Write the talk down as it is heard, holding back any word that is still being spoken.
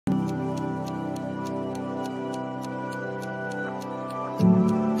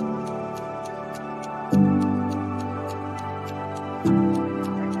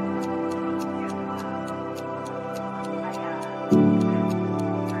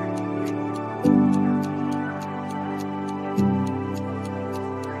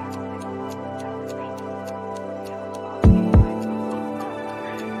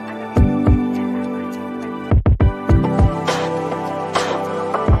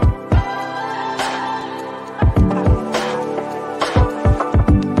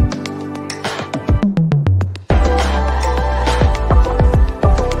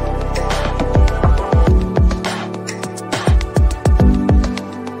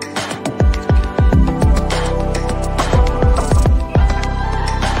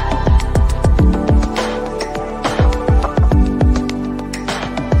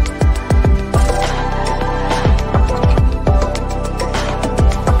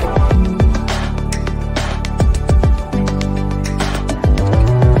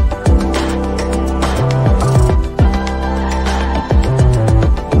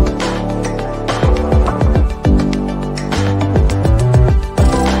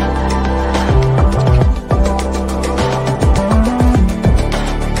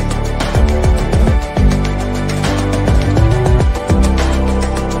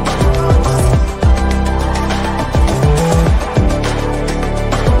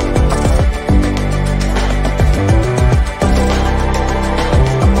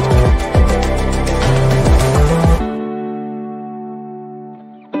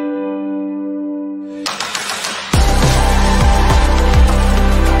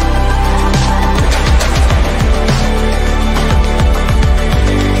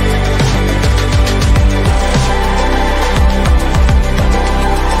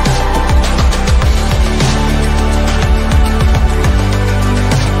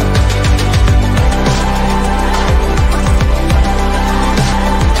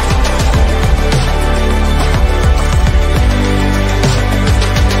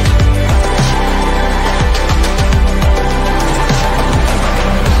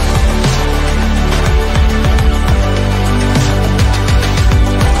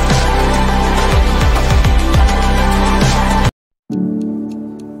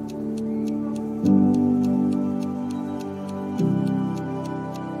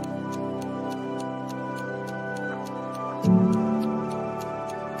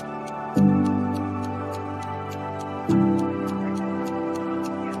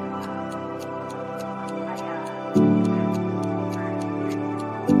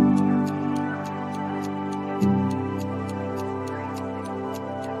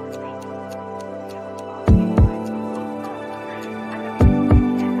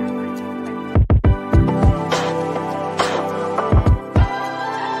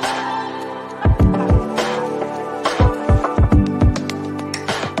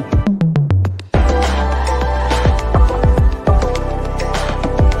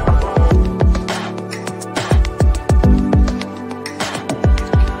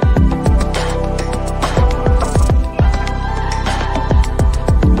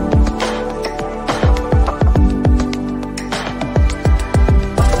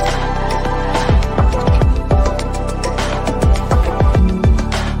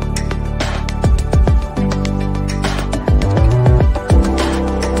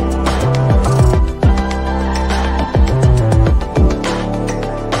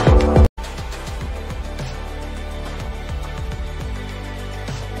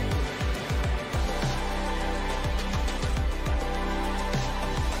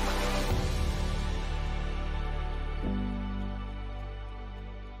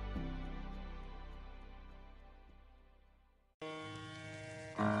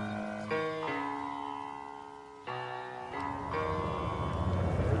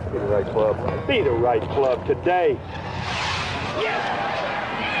Be the right club. Be the right club today. Yes!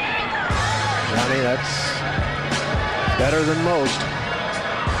 Johnny, that's better than most.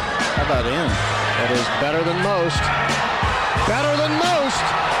 How about in? That is better than most. Better than most!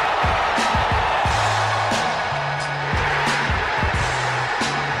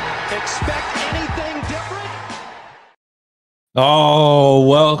 Expect anything different? Oh,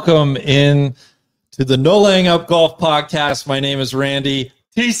 welcome in to the No Laying Up Golf Podcast. My name is Randy.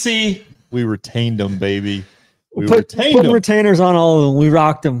 TC. We retained them, baby. We put retainers on all of them. We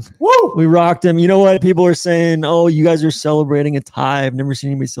rocked them. Woo! We rocked them. You know what? People are saying, oh, you guys are celebrating a tie. I've never seen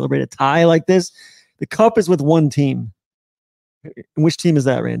anybody celebrate a tie like this. The cup is with one team. And which team is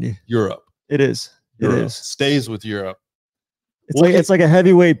that, Randy? Europe. It is. Europe. It is. Stays with Europe. It's like a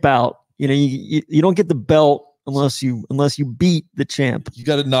heavyweight bout. You know, you don't get the belt unless you beat the champ. You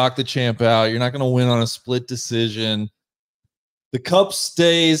got to knock the champ out. You're not going to win on a split decision. The Cup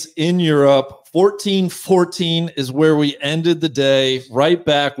stays in Europe. 14-14 is where we ended the day, right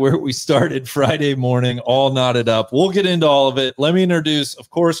back where we started Friday morning, all knotted up. We'll get into all of it. Let me introduce, of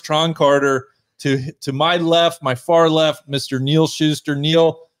course, Tron Carter. To my left, my far left, Mr. Neil Schuster.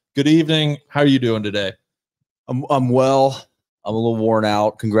 Neil, good evening. How are you doing today? I'm well. I'm a little worn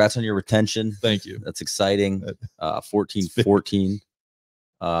out. Congrats on your retention. Thank you. That's exciting. 14-14.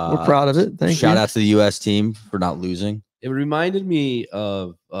 We're proud of it. Thank you. Shout out to the U.S. team for not losing. It reminded me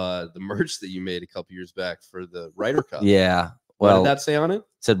of the merch that you made a couple years back for the Ryder Cup. Yeah. What Well, did that say on it?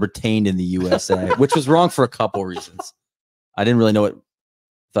 said retained in the USA, which was wrong for a couple reasons. I didn't really know what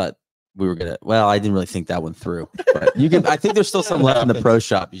thought we were gonna. Well, I didn't really think that one through. But you can. I think there's still some left in the pro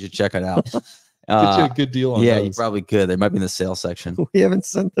shop. You should check it out. Get you a good deal on Yeah, those. you probably could. They might be in the sales section. We haven't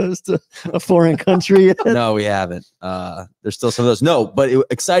sent those to a foreign country yet. No, we haven't. There's still some of those. No, but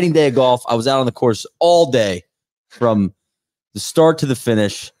exciting day of golf. I was out on the course all day from the start to the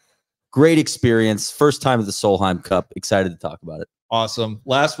finish. Great experience. First time at the Solheim Cup. Excited to talk about it. Awesome.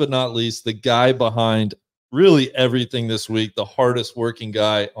 Last but not least, the guy behind really everything this week, the hardest working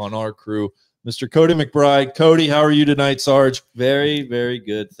guy on our crew, Mr. Cody McBride. Cody, how are you tonight, Sarge? Very, very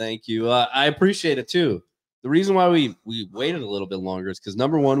good. Thank you. I appreciate it too. The reason why we waited a little bit longer is because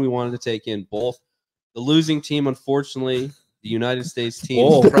number one, we wanted to take in both the losing team, unfortunately, the United States team.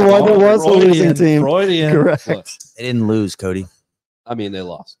 Oh, The one that was the losing team. Freudian. Correct. Look, They didn't lose, Cody. I mean, they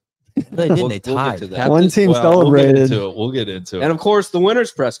lost. They didn't. We'll- They we'll get tied. to that. One team We'll celebrated. get into it. We'll get into it. And of course, the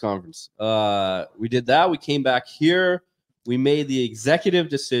winners press conference. We did that. We came back here. We made the executive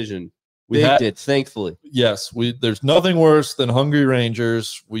decision. We They had- did, thankfully. Yes, there's nothing worse than hungry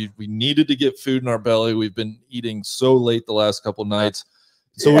Rangers. We needed to get food in our belly. We've been eating so late the last couple nights.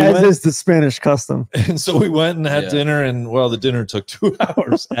 So we As went, is the Spanish custom. and so we went and had Yeah. dinner, and well, the dinner took 2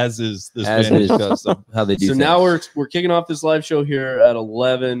 hours, as is the As Spanish is. custom. How they do. So things. now we're kicking off this live show here at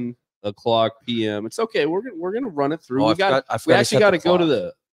 11 o'clock p.m. It's okay. We're gonna run it through. Oh, we I forgot we to actually set got the to go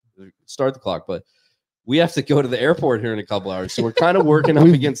to clock. start the clock, but we have to go to the airport here in a couple hours. So we're kind of working up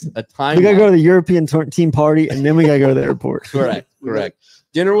We- against a time. We gotta go to the European team party, and then we gotta go to the airport. Correct.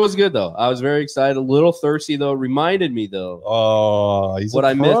 Dinner was good though. I was very excited. A little thirsty though. Reminded me though Oh, he's what a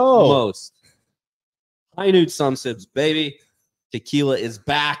I missed the pro. most. High Noon Sunsips, baby. Tequila is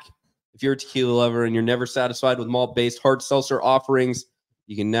back. If you're a tequila lover and you're never satisfied with malt-based hard seltzer offerings,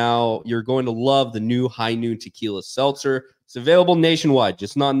 you're going to love the new High Noon Tequila Seltzer. It's available nationwide,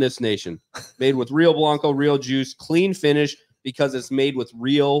 just not in this nation. Made with real Blanco, real juice, clean finish because it's made with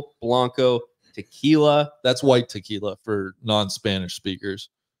real Blanco tequila. That's white tequila for non-Spanish speakers.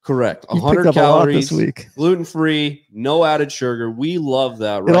 Correct. You picked 100 up a lot calories, this week. gluten-free, no added sugar. We love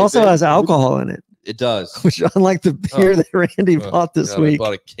that. It also has alcohol in it, It does. which unlike the beer that Randy Oh, bought this God, I week.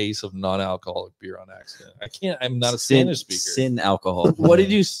 bought a case of non-alcoholic beer on accident. I'm not a Spanish speaker. Sin alcohol. What did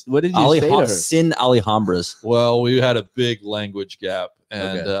you say to her? Sin Alejandras. Well, we had a big language gap,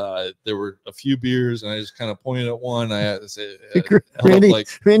 and there were a few beers, and I just kind of pointed at one. I had to say, held up Randy,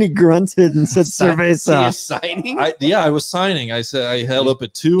 Randy grunted and said cerveza. Signing? I was signing. I said I held up a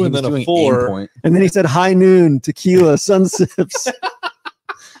 2 and then a 4. And then he said high noon, tequila, sun sips.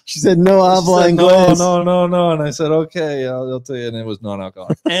 She said no habla Said, inglés. no. And I said, okay, I'll tell you. And it was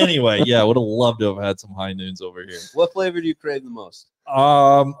non-alcoholic. Anyway, yeah, would have loved to have had some high noons over here. What flavor do you crave the most?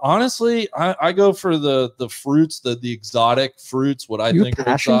 Honestly, I go for the fruits, the exotic fruits, what I You a think are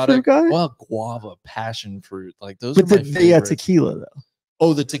passion exotic. fruit guy? Well, guava, passion fruit. Like those But are my the favorite. tequila though.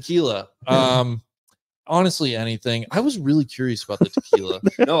 Oh, the tequila. Honestly, anything. I was really curious about the tequila.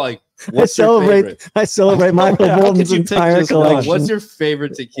 No, like what's your celebrate favorite? I celebrate Michael How could Bolton's you pick entire just one? collection. What's your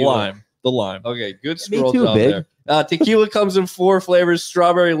favorite tequila? Lime. The lime. Okay, good Me scroll too, down big. there. Tequila comes in 4 flavors: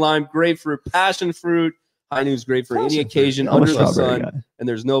 strawberry, lime, grapefruit, passion fruit. High Noon's great for any Passion fruit. occasion I'm a under the strawberry sun, guy. and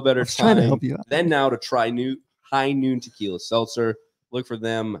there's no better I was trying to time help you out. than now to try new High Noon Tequila Seltzer. Look for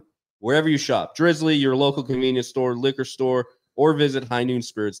them wherever you shop. Drizzly, your local convenience store, liquor store, or visit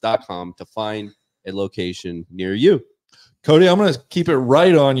highnoonspirits.com to find a location near you. Cody, I'm going to keep it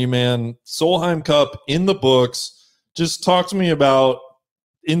right on you, man. Solheim Cup in the books. Just talk to me about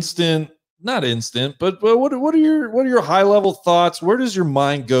not instant, but what are your high level thoughts? Where does your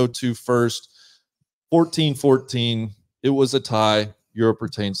mind go to first? 14-14. It was a tie. Europe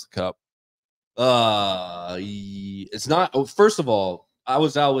retains the cup. It's not. Oh, first of all, I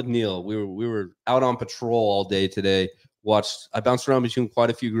was out with Neil. We were out on patrol all day today. I bounced around between quite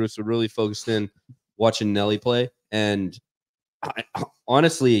a few groups, but really focused in watching Nelly play. And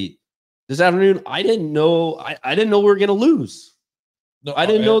honestly, this afternoon, I didn't know we were going to lose. No, I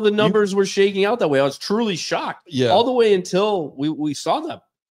didn't know the numbers were shaking out that way. I was truly shocked. Yeah. All the way until we saw the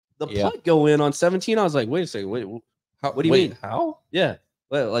Yeah. putt go in on 17. I was like, wait a second, How, What do you wait, mean? How? Yeah.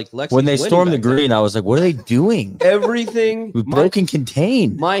 Well, like Lexi's When they winning stormed the back there. green, I was like, what are they doing? Everything. With broken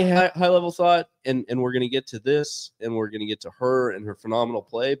contain. My high level thought, and we're gonna get to this, and we're gonna get to her and her phenomenal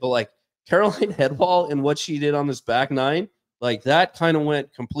play, but like Caroline Headwall and what she did on this back nine, like that kind of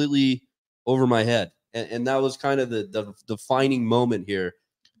went completely over my head, and that was kind of the defining moment here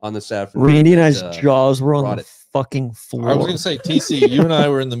on this afternoon. Randy and I's that, jaws were on brought the it. fucking floor. I was going to say, TC, you and I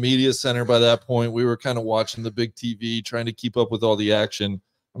were in the media center by that point. We were kind of watching the big TV, trying to keep up with all the action.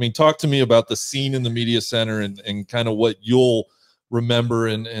 I mean, talk to me about the scene in the media center and kind of what you'll remember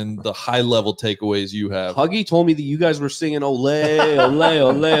and the high level takeaways you have. Huggy told me that you guys were singing "Ole, Ole,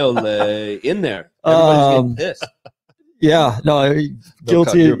 Ole, Ole" in there. Everybody's getting pissed. Yeah, no, No,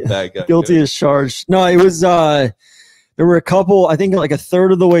 guilty. you're a bad guy. Guilty as charged. No, it was there were a couple, I think like a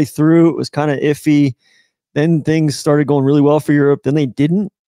third of the way through, it was kind of iffy. Then things started going really well for Europe. Then they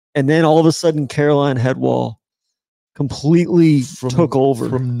didn't. And then all of a sudden, Caroline Headwall completely took over.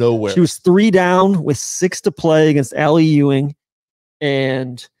 From nowhere. She was 3 down with 6 to play against Allie Ewing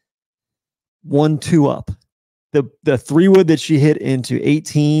and 1-2 up. The 3-wood that she hit into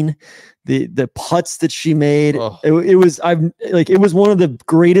 18, the putts that she made, it was one of the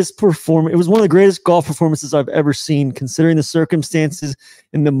greatest performance. It was one of the greatest golf performances I've ever seen, considering the circumstances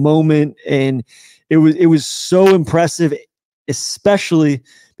and the moment. And it was so impressive, especially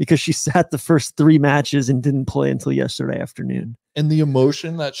because she sat the first 3 matches and didn't play until yesterday afternoon. And the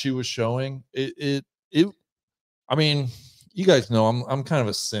emotion that she was showing, it I mean, you guys know I'm kind of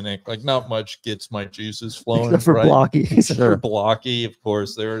a cynic. Like, not much gets my juices flowing. Except for right? Blocky. Except for Blocky, of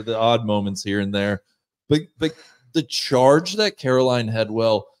course. There are the odd moments here and there. But the charge that Caroline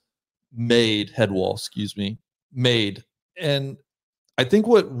Headwall made, and I think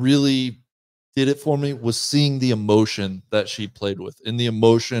what really did it for me was seeing the emotion that she played with and the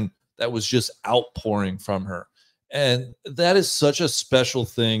emotion that was just outpouring from her. And that is such a special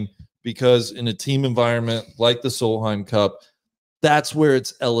thing, because in a team environment like the Solheim Cup, that's where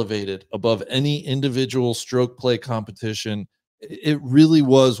it's elevated above any individual stroke play competition. It really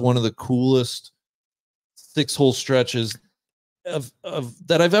was one of the coolest 6-hole stretches of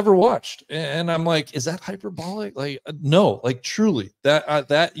that I've ever watched. And I'm like, is that hyperbolic? Like, no, like truly that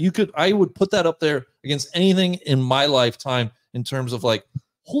I would put that up there against anything in my lifetime in terms of like,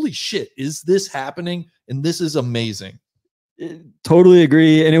 holy shit, is this happening? And this is amazing. Totally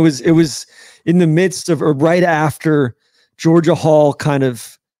agree. And it was in the midst of, or right after, Georgia Hall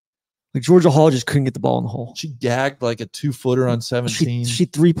just couldn't get the ball in the hole. She gagged like a 2-footer on 17. She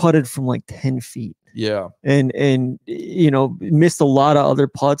 3-putted from like 10 feet. Yeah. And missed a lot of other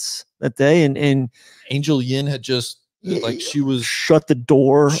putts that day. And Angel Yin had just she was shut the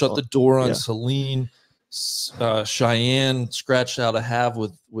door on Celine. Cheyenne scratched out a half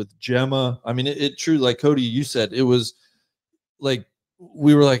with Gemma. I mean, it truly, like Cody, you said, it was like,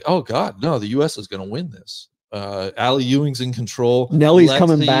 we were like, oh God, no, the US is going to win this. Allie Ewing's in control. Nellie's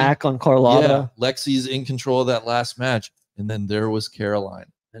coming back on Carlotta. Yeah, Lexi's in control of that last match. And then there was Caroline.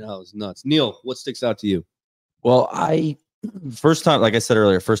 And that was nuts. Neil, what sticks out to you? Well, first time, like I said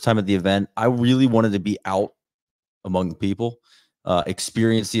earlier, first time at the event, I really wanted to be out among the people,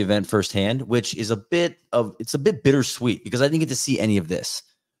 experience the event firsthand, which is it's a bit bittersweet because I didn't get to see any of this,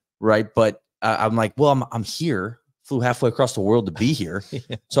 right? But I'm like, well, I'm here, flew halfway across the world to be here.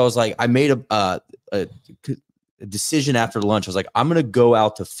 So I was like, I made a decision after lunch. I was like, I'm going to go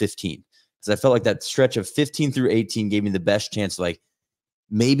out to 15 because I felt like that stretch of 15 through 18 gave me the best chance. Like,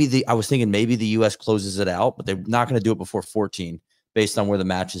 I was thinking maybe the U.S. closes it out, but they're not going to do it before 14 based on where the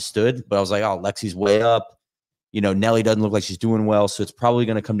matches stood. But I was like, oh, Lexi's way up. Nelly doesn't look like she's doing well. So it's probably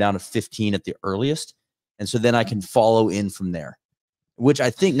going to come down to 15 at the earliest. And so then I can follow in from there, which I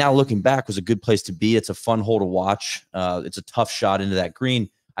think now looking back was a good place to be. It's a fun hole to watch. It's a tough shot into that green.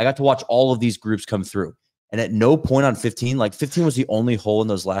 I got to watch all of these groups come through. And at no point on 15, like 15 was the only hole in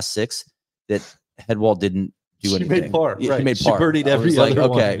those last 6 that Headwall didn't do anything. She made par. Yeah, right. She made She par. birdied I every was other like,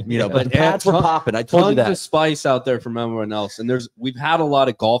 one. okay, but the Yeah, pads were popping. I told you Tons that. of spice out there from everyone else. And we've had a lot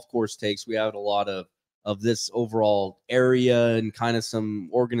of golf course takes. We had a lot of this overall area and kind of some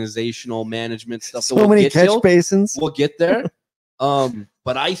organizational management stuff. So many catch basins. We'll get there.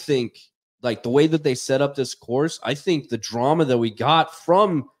 But I think like the way that they set up this course, I think the drama that we got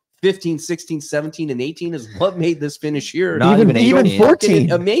from 15, 16, 17, and 18 is what made this finish here. Not even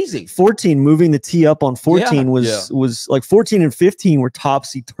 14. Amazing. 14, moving the tee up on 14 was like 14 and 15 were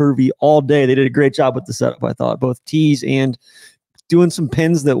topsy-turvy all day. They did a great job with the setup, I thought, both tees and doing some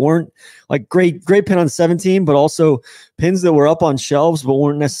pins that weren't like great pin on 17, but also pins that were up on shelves but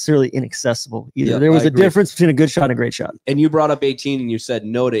weren't necessarily inaccessible either. Yeah, There was I a agree. difference between a good shot and a great shot. And you brought up 18 and you said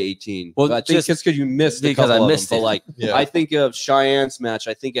no to 18. Well, Well, I think just just because you missed a because couple I of missed them. it. But like, Yeah. I think of Cheyenne's match.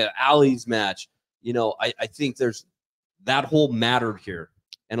 I think of Allie's match. You know, I think there's that whole mattered here.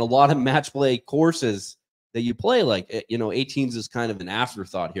 And a lot of match play courses that you play, like, you know, 18s is kind of an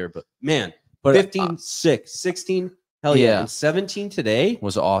afterthought here. But man, But 15, 6, 16, hell yeah. Yeah. And 17 today,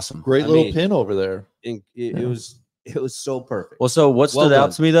 was awesome. Great I little mean- pin over there. it was so perfect. Well, so what Well stood out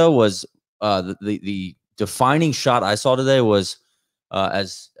done. to me though was the defining shot I saw today was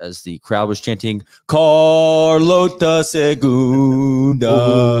as the crowd was chanting Carlota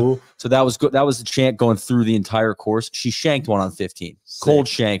Segunda. So that was good. That was the chant going through the entire course. She shanked one on 15. Cold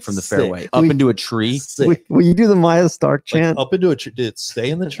shank from the Sick. fairway up into a tree. Will you do the Maya Stark Like, chant? up into a tree. Did it stay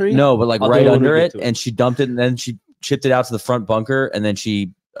in the tree? No, but like I'll do right it when under we get it, to it. and she dumped it, and then she chipped it out to the front bunker, and then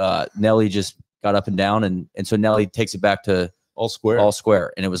she Nelly just got up and down, and so Nelly takes it back to all square. all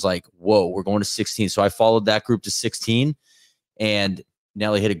square, and it was like, whoa, we're going to 16. So I followed that group to 16, and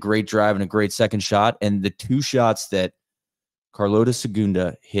Nelly hit a great drive and a great second shot, and the two shots that Carlota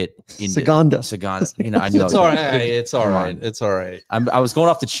Segunda hit in Segunda. Segunda, you know, I know It's all right. It's all Come right. on. It's all right. I was going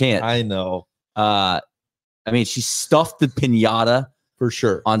off the chant. I know I mean, she stuffed the pinata for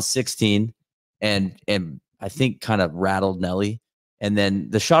sure. on 16 and I think kind of rattled Nelly. And then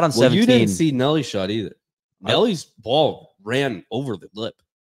the shot on Well, 17. you didn't see Nelly's shot either. Nelly's ball ran over the lip.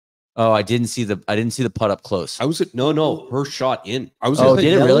 Oh, I didn't see the putt up close. No, her shot in. I was Oh, gonna say,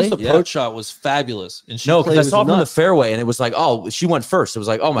 did it really? Nelly's approach shot was fabulous, and she No, because played I saw with from the nuts. fairway and it was like, oh, she went first. It was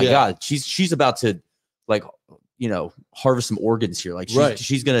like, oh my Yeah. God, she's about to like, you know, harvest some organs here. Like Right.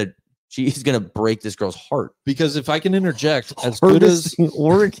 she's gonna break this girl's heart. Because if I can interject, as good as Harvesting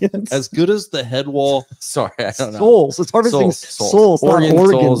organs. as good as the head wall, Sorry, I don't know. Souls. It's harvesting souls, not Organs,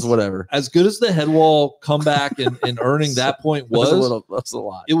 organs. souls, whatever. as good as the head wall comeback and earning that point That was was, that's a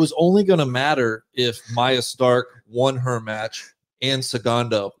lot. it was only going to matter if Maya Stark won her match and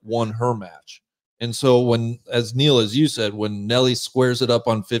Saganda won her match. And so when, as Neil, as you said, when Nelly squares it up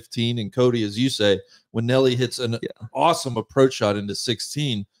on 15, and Cody, as you say, when Nelly hits an awesome approach shot into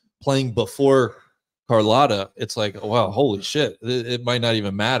 16, playing before Carlotta, it's like, oh, wow, holy shit. It might not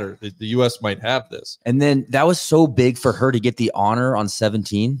even matter. The U.S. might have this. And then that was so big for her to get the honor on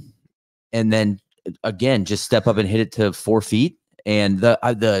 17, and then again just step up and hit it to 4 feet. And the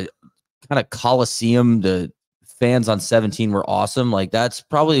kind of Coliseum, the fans on 17 were awesome. Like that's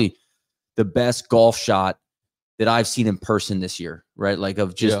probably the best golf shot that I've seen in person this year, right? Like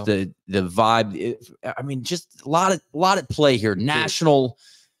of just the vibe. I mean, just a lot at play here.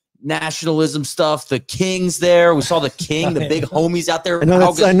 Nationalism stuff. The King's there. We saw the King, the big homies out there. I know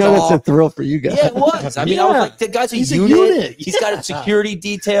that's a thrill for you guys. Yeah, it was. I mean, I was like, the guy's He's a unit. unit. He's got a security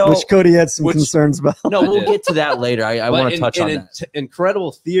detail. Which Cody had some Which- concerns about. No, we'll get to that later. I But want to touch on that.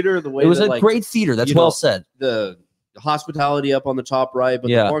 Incredible theater. The way It was that, a like, great theater. That's you well know, said. the hospitality up on the top right, but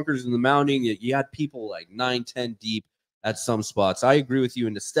Yeah. the bunkers in the mounting, you had people like 9, 10 deep at some spots. I agree with you.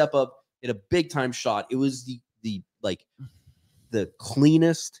 And to step up, hit a big time shot. It was the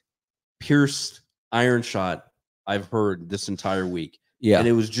cleanest pierced iron shot I've heard this entire week. Yeah. And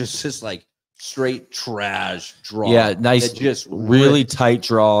it was just like straight trash draw. Yeah, nice. It just Really ripped. tight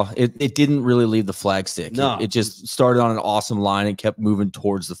draw. It didn't really leave the flag stick. No. It just started on an awesome line and kept moving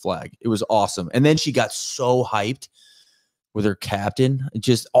towards the flag. It was awesome. And then she got so hyped with her captain.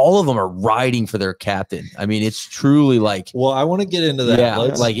 Just all of them are riding for their captain. I mean, it's truly like, Well, I want to get into that. yeah,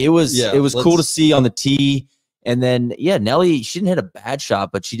 Let's- like it was cool to let's- see on the tee. And then Nelly, she didn't hit a bad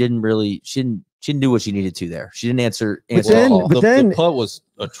shot, but she didn't do what she needed to there. She didn't answer But the then- call. but the putt was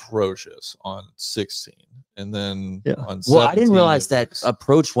atrocious on 16, and then on 17, Well, I didn't realize it that was-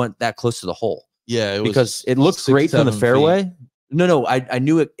 approach went that close to the hole. Yeah, it was Because it looked 6, great from the 7 feet. fairway. No, I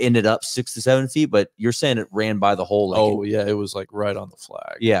knew it ended up 6 to 7 feet, but you're saying it ran by the hole. Like Oh yeah, it was like right on the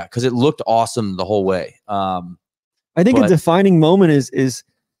flag. yeah, because it looked awesome the whole way. I think a But- defining moment is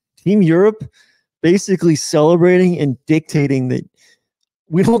Team Europe basically celebrating and dictating that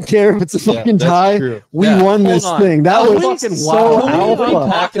we don't care if it's a fucking that's tie. true. We Yeah, won hold this on. thing. That That was was fucking so wild. Can we alpha.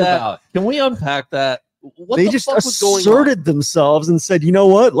 unpack that? about? Can we unpack that? What They the just fuck was going on? asserted themselves and said, you know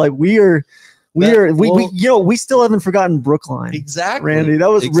what? Like we still haven't forgotten Brookline. Exactly, Randy, that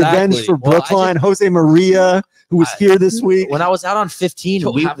was Exactly. revenge for Well, I Brookline. Jose Maria, who was here this week. When I was out on 15,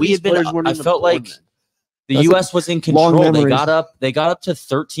 So half we these had been. players weren't I even felt born like then. the That's U.S. was in long control. They memories. got up to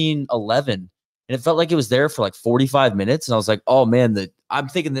 13-11, and it felt like it was there for like 45 minutes. And I was like, oh man, I'm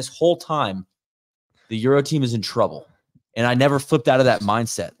thinking this whole time the Euro team is in trouble. And I never flipped out of that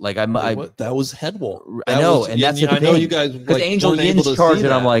mindset. Like that was Headwall. I know, and that's I know you guys because Angel weren't able Yin's to charging. see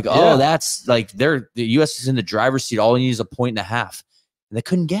that. I'm like, oh, that's like the U.S. is in the driver's seat. All you need is a 1.5 points, and they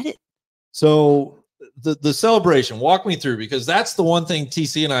couldn't get it. So the celebration, walk me through, because that's the one thing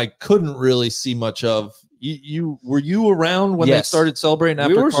TC and I couldn't really see much of. Were you around when they started celebrating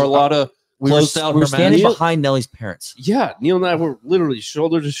after Carlotta closed out? We were standing behind Nellie's parents. Yeah, Neil and I were literally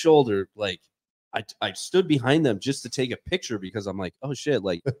shoulder to shoulder. Like I stood behind them just to take a picture because I'm like, oh shit,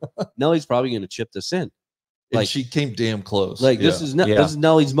 like Nellie's probably gonna chip this in. Like she came damn close. Like this is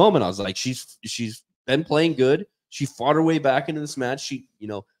Nellie's moment. I was like, she's been playing good. She fought her way back into this match. She,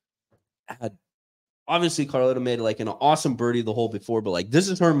 had obviously Carlotta made like an awesome birdie the hole before, but like this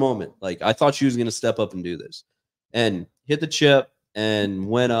is her moment. Like I thought she was gonna step up and do this, and hit the chip and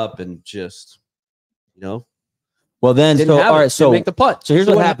went up and just, Well, then so make the putt. So here's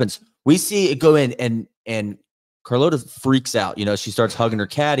what happens. We see it go in, and Carlotta freaks out. She starts hugging her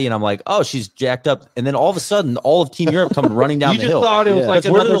caddy, and I'm like, oh, she's jacked up. And then all of a sudden, all of Team Europe coming running down the hill. You just thought it was like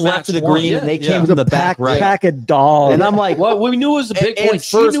we're to the left of the green, and they came from the back right. Pack of dogs. And I'm like, well, we knew it was a big point.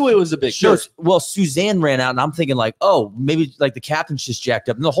 She knew it was a big point. Well, Suzanne ran out, and I'm thinking like, oh, maybe like the captain's just jacked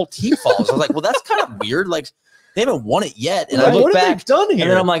up, and the whole team follows. I was like, well, that's kind of weird. Like they haven't won it yet. And I look back, done here?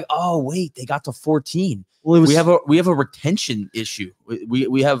 And then I'm like, oh wait, they got to 14. Well, we have a retention issue.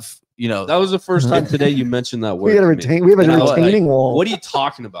 We have. That was the first time today you mentioned that word. We have a retaining wall. What are you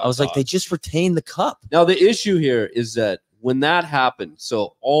talking about? I was like, they just retained the cup. Now the issue here is that when that happened,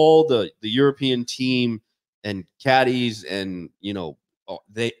 so all the European team and caddies and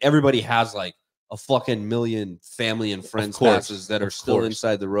everybody has like a fucking million family and friends passes that are still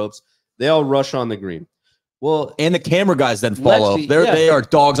inside the ropes. They all rush on the green. Well, and the camera guys then follow. They are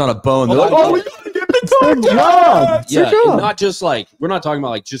dogs on a bone. They're like, we gotta get the good job. Yeah, not just like we're not talking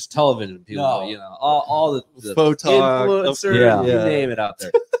about like just television people. All the influencers, you name it out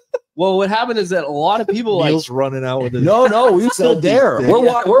there. Well, what happened is that a lot of people Neil's running out with it. No, we were still there.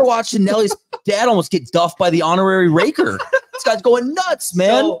 We're watching Nellie's dad almost get duffed by the honorary raker. This guy's going nuts,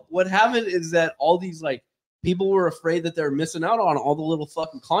 man. So what happened is that all these like people were afraid that they're missing out on all the little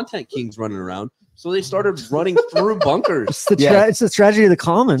fucking content kings running around. So they started running through bunkers. It's the tragedy of the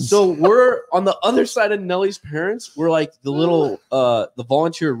commons. So we're on the other side of Nellie's parents. We're like the little the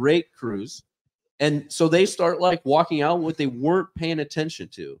volunteer rake crews. And so they start like walking out. What they weren't paying attention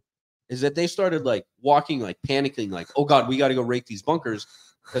to is that they started like walking, like panicking, like, oh God, we got to go rake these bunkers.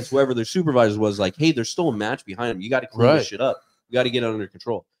 Because whoever their supervisor was like, hey, there's still a match behind them. You got to clean this shit up. You got to get it under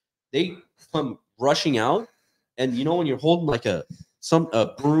control. They come rushing out. And when you're holding like a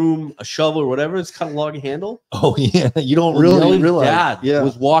broom, a shovel, or whatever, it's kind of long handle. Oh yeah, you don't really realize. Dad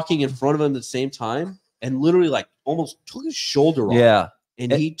was walking in front of him at the same time, and literally like almost took his shoulder off. Yeah,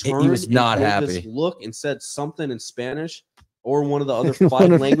 and he turned. He was not and happy. this look and said something in Spanish or one of the other 5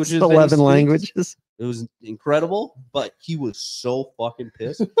 languages. 11 languages. It was incredible, but he was so fucking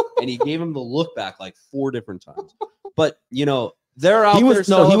pissed, and he gave him the look back like 4 different times. But they're out there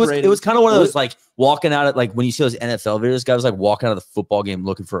celebrating. It was kind of one of those like walking out at like when you see those NFL videos, guy was like walking out of the football game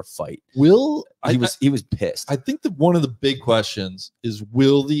looking for a fight. He was pissed. I think that one of the big questions is,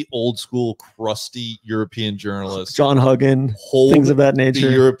 will the old school crusty European journalists, John Huggin, hold things of that nature,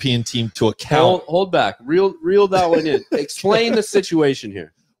 the European team to account? Hold back, reel that one in. Explain the situation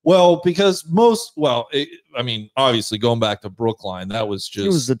here. Well, because obviously going back to Brookline, that was just, it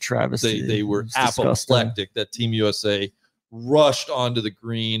was a travesty. They were apoplectic that Team USA rushed onto the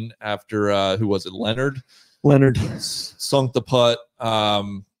green after who was it? Leonard sunk the putt.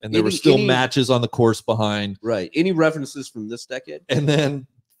 And there were still matches on the course behind. Right. Any references from this decade? And then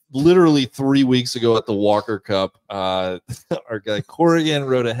literally 3 weeks ago at the Walker Cup, our guy Corrigan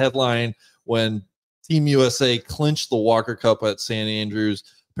wrote a headline when Team USA clinched the Walker Cup at St. Andrews.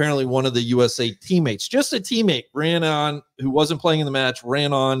 Apparently one of the USA teammates, just a teammate, ran on, who wasn't playing in the match,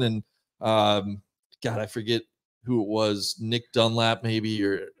 ran on and I forget who it was, Nick Dunlap maybe,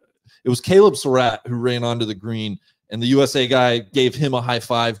 or it was Caleb Surratt who ran onto the green, and the USA guy gave him a high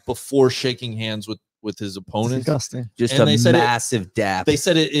five before shaking hands with his opponent. Disgusting. Just a massive dap. They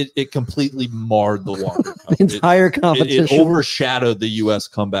said it completely marred the Walker Cup. The entire competition. It overshadowed the U.S.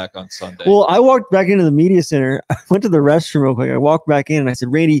 comeback on Sunday. Well, I walked back into the media center. I went to the restroom real quick. I walked back in and I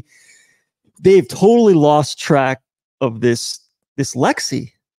said, Randy, they've totally lost track of this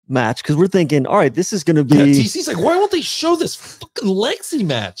Lexi match, because we're thinking, all right, this is going to be. TC's like, why won't they show this fucking Lexi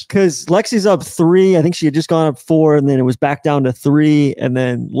match? Because Lexi's up 3. I think she had just gone up 4, and then it was back down to 3, and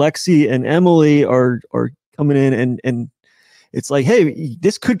then Lexi and Emily are coming in, and it's like, hey,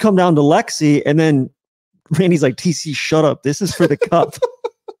 this could come down to Lexi, and then Randy's like, TC, shut up. This is for the cup.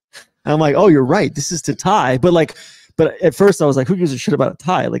 I'm like, oh, you're right. This is to tie, but like But at first I was like, who gives a shit about a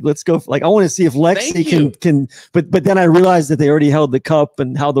tie? Like, let's go. Like, I want to see if Lexi can, but then I realized that they already held the cup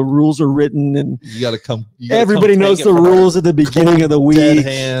and how the rules are written. And You got to come. everybody knows the rules at the beginning of the Dead week.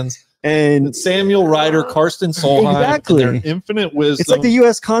 hands. And Samuel Ryder, Karsten Solheim, Exactly. and their infinite wisdom. it's like the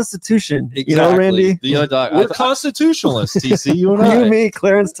U.S. Constitution. Exactly. You know, Randy? We're constitutionalists, TC. You and You, I. me,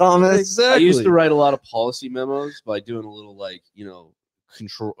 Clarence Thomas. Exactly. I used to write a lot of policy memos by doing a little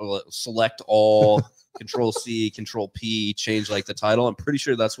control select all, control C, control P, change like the title. I'm pretty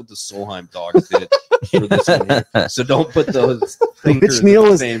sure that's what the Solheim dogs did for this one here. So don't put those thinkers in Neil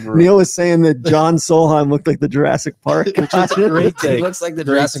the was same room. Neil was saying that John Solheim looked like the Jurassic Park. Which is a great He take. looks like the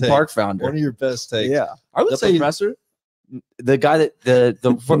Great Jurassic take. Park founder. One of your best takes. Yeah. I would The say professor? The guy that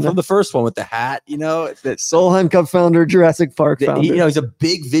from the first one with the hat, that Solheim Cup founder, Jurassic Park founder. he's a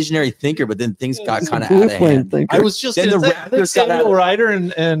big visionary thinker, but then things got kind of Blue out of flame hand. thinker. I was just Then going the to say, I think Raptors got out Samuel of- Ryder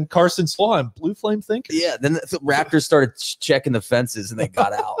and Karsten Solheim, blue flame thinkers. Yeah, then the Raptors started checking the fences and they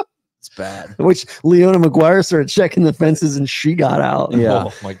got out. It's bad. Which Leona McGuire started checking the fences and she got out. Yeah.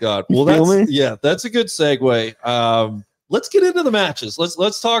 Oh my God. You Well, feel that's me? that's a good segue. Let's get into the matches.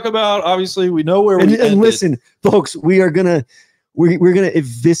 Let's talk about. Obviously, we know where And, we and ended. listen, folks, we're gonna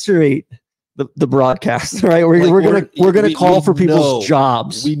eviscerate the broadcast, right? We're gonna call for people's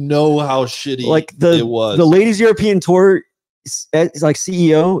jobs. We know how shitty Like it was. the Ladies European Tour is like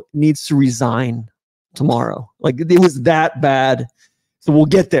CEO needs to resign tomorrow. Like it was that bad. So we'll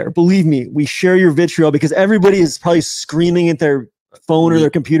get there. Believe me, we share your vitriol because everybody is probably screaming at their phone or their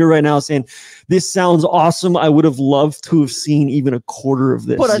computer right now saying, this sounds awesome. I would have loved to have seen even a quarter of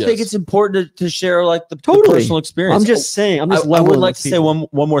this. But I Yes. think it's important to share like the Totally. personal experience. I'm just saying, I'm just I leveling would like with to say people.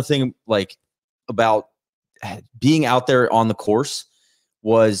 one more thing, like about being out there on the course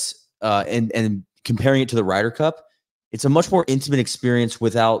was and comparing it to the Ryder Cup. It's a much more intimate experience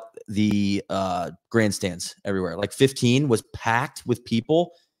without the grandstands everywhere. Like 15 was packed with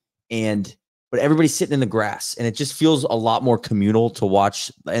people, but everybody's sitting in the grass, and it just feels a lot more communal to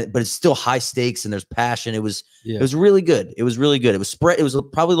watch. But it's still high stakes, and there's passion. It was really good. It was really good. It was spread. It was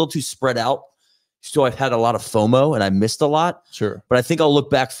probably a little too spread out. So I've had a lot of FOMO, and I missed a lot. Sure. But I think I'll look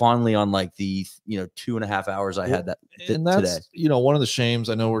back fondly on like the 2.5 hours I had And that's today. one of the shames.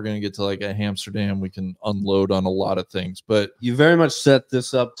 I know we're going to get to like a Amsterdam. We can unload on a lot of things, but You very much set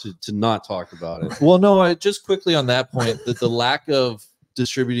this up to not talk about it. well, no, I just quickly on that point that the lack of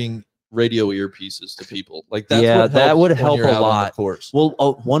distributing radio earpieces to people like that's Yeah, what that helps would when help you're a out on the lot. course. Well,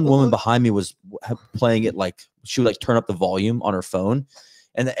 one woman behind me was playing it like she would like turn up the volume on her phone,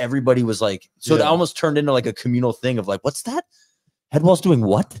 and everybody was like, so that Yeah. almost turned into like a communal thing of like, what's that? Headball's doing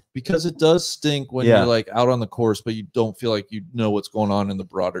what? Because it does stink when Yeah. you're like out on the course, but you don't feel like you know what's going on in the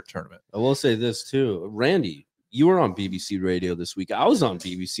broader tournament. I will say this too, Randy. You were on BBC Radio this week. I was on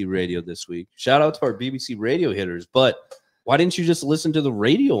BBC Radio this week. Shout out to our BBC Radio hitters. But why didn't you just listen to the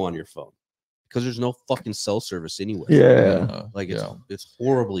radio on your phone? Because there's no fucking cell service anywhere. Yeah. Like yeah. it's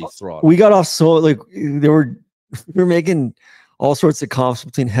horribly throttled. We got off so like we were making all sorts of comps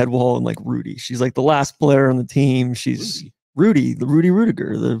between Headwall and like Rudy. She's like the last player on the team. She's Rudy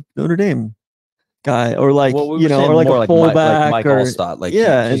Rudiger, the Notre Dame guy, or like Well, we were or saying like more a fullback, Mike or Allstott, like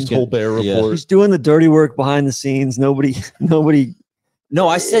yeah, he's and Colbert Yeah. report. he's doing the dirty work behind the scenes. Nobody. No,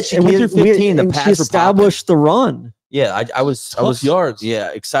 I said she and came we- through 15. The and she pads were popping. established the run, Yeah, I was Tough yards. Yeah,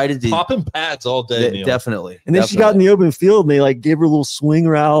 excited to Popping pads all day. Neil. definitely. and then she got in the open field, and they like gave her a little swing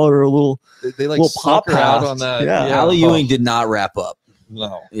route or a little They like little suck pop her out pass. on that. Yeah. Allie Ewing did not wrap up.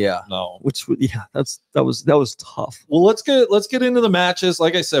 No, Yeah. no. which that was tough. Well, let's get into the matches.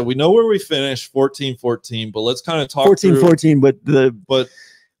 Like I said, we know where we finished 14-14, but let's kind of talk 14-14, but but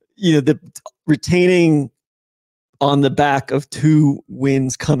the retaining on the back of 2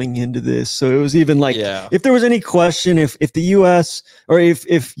 wins coming into this. So it was even like, yeah. if there was any question, if the US or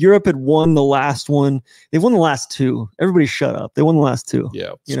if Europe had won the last one, they won the last 2. Everybody shut up. They won the last 2.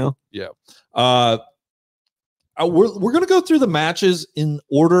 Yeah. You know? We're going to go through the matches in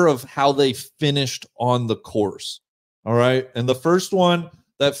order of how they finished on the course. All right. And the first one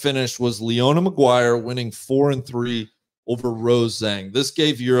that finished was Leona McGuire winning 4-3 over Rose Zhang. This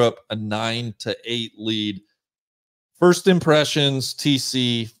gave Europe a 9-8 lead. First impressions,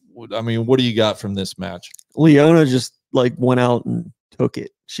 TC. I mean, what do you got from this match? Leona just like went out and took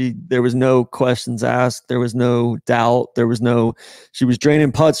it. There was no questions asked. There was no doubt. She was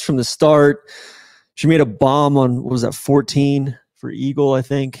draining putts from the start. She made a bomb on, what was that, 14 for Eagle, I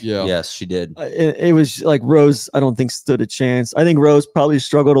think. Yeah. Yes, she did. It was like Rose, I don't think stood a chance. I think Rose probably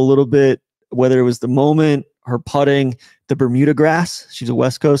struggled a little bit, whether it was the moment, her putting, the Bermuda grass. She's a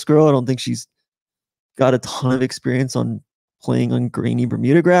West Coast girl. I don't think she's got a ton of experience on playing on grainy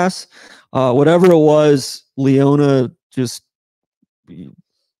Bermuda grass. Whatever it was, Leona just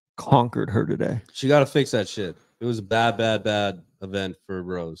conquered her today. She got to fix that shit. It was a bad event for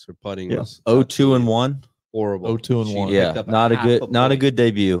Rose. Her putting was 0-2-1. horrible. 0-2-1. Yeah, not a good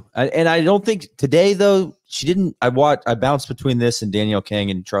debut. And I don't think today though she didn't. I bounced between this and Danielle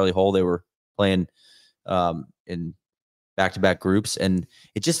Kang and Charlie Hull. They were playing in back-to-back groups, and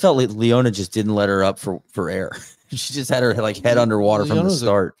it just felt like Leona just didn't let her up for air. She just had her like head underwater from the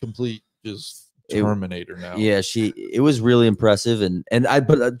start. Complete just Terminator now. Yeah, it was really impressive,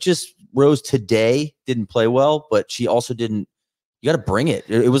 but just Rose today didn't play well, but she also didn't. You got to bring it.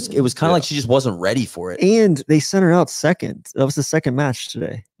 It was kind of like she just wasn't ready for it. And they sent her out second. That was the second match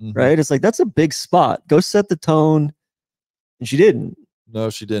today, right? It's like that's a big spot. Go set the tone, and she didn't.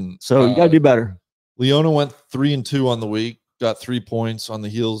 No, she didn't. So you got to do better. Leona went 3-2 on the week. Got 3 points on the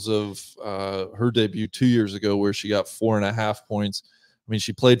heels of her debut 2 years ago, where she got 4.5 points. I mean,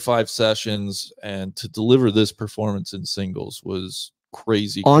 she played 5 sessions, and to deliver this performance in singles was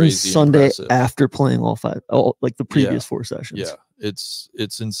crazy. On crazy Sunday impressive. after playing all 5, like the previous 4 sessions. Yeah, it's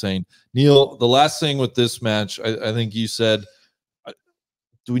insane. Neil, the last thing with this match, I think you said,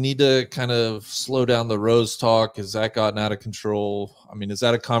 do we need to kind of slow down the Rose talk? Has that gotten out of control? I mean, is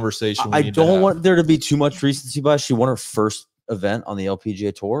that a conversation we I need to don't have? want there to be too much recency bias. She won her first event on the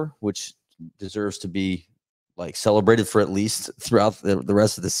LPGA Tour, which deserves to be like celebrated for at least throughout the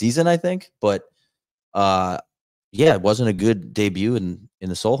rest of the season, I think. But it wasn't a good debut in the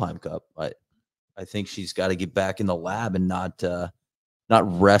Solheim Cup. I think she's got to get back in the lab and not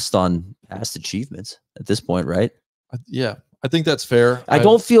rest on past achievements at this point, right? Yeah, I think that's fair. I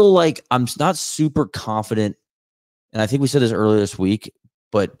don't feel like I'm not super confident, and I think we said this earlier this week,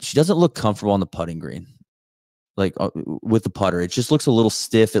 but she doesn't look comfortable on the putting green, like with the putter. It just looks a little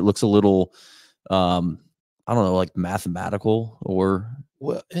stiff. It looks a little, I don't know, like mathematical or.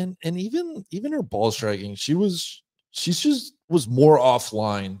 Well, and even her ball striking, she just was more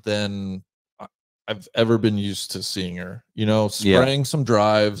offline than I've ever been used to seeing her. You know, spraying some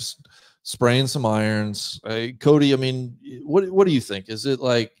drives, spraying some irons. Cody, I mean, what do you think? Is it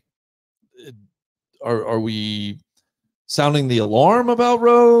like, are we sounding the alarm about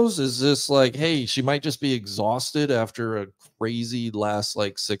Rose? Is this like, hey, she might just be exhausted after a crazy last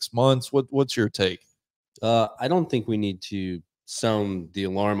like 6 months? What's your take? I don't think we need to sound the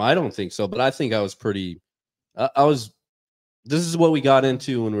alarm. I don't think so, but I think I was pretty. This is what we got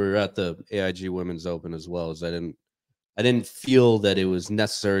into when we were at the AIG Women's Open as well. Is I didn't feel that it was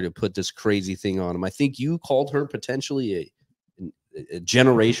necessary to put this crazy thing on him. I think you called her potentially a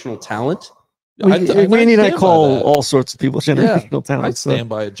generational talent. I call all sorts of people generational talent. I stand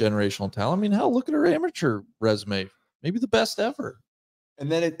by a generational talent. I mean, hell, look at her amateur resume. Maybe the best ever. And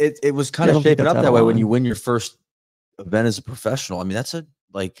then it was kind of shaping up that way when you win your first event as a professional. I mean, that's a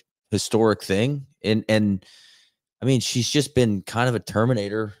like historic thing. And I mean, she's just been kind of a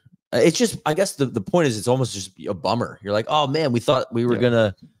Terminator. It's just, I guess the point is, it's almost just a bummer. You're like, oh man, we thought we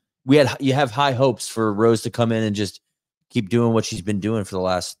were you have high hopes for Rose to come in and just keep doing what she's been doing for the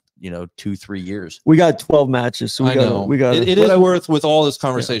last, 2-3 years. We got 12 matches. So we got it is worth, with all this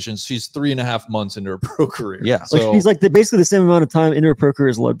conversation, she's 3.5 months into her pro career. Yeah. So she's like basically the same amount of time in her pro career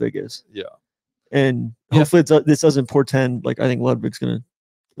as Ludwig is. Yeah. And hopefully this doesn't portend like I think Ludwig's going to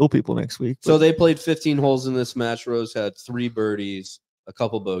kill people next week. So they played 15 holes in this match. Rose had 3 birdies, a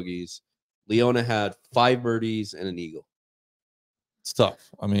couple bogeys. Leona had 5 birdies and an eagle. It's tough.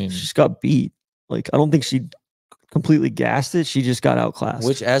 I mean, she just got beat. Like, I don't think she completely gassed it. She just got outclassed.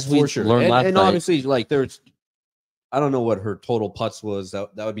 Which, as we learned last and night, obviously, like I don't know what her total putts was. That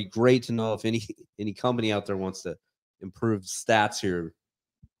would be great to know if any company out there wants to improve stats here.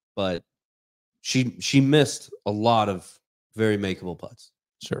 But she missed a lot of very makeable putts.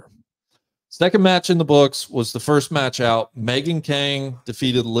 Sure. Second match in the books was the first match out. Megan Kang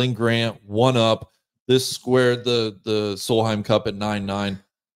defeated Lynn Grant 1-up. This squared the Solheim Cup at 9-9.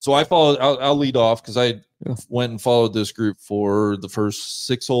 So I'll lead off because I went and followed this group for the first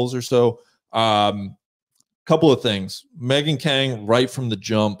 6 holes or so. Couple of things. Megan Kang, right from the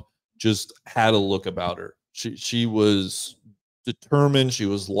jump, just had a look about her. She was determined. She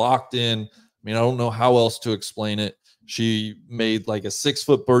was locked in. I mean, I don't know how else to explain it. She made like a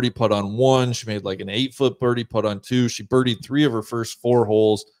 6-foot birdie putt on 1. She made like an 8-foot birdie putt on 2. She birdied 3 of her first 4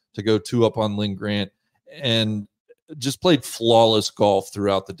 holes to go 2 up on Lynn Grant, and just played flawless golf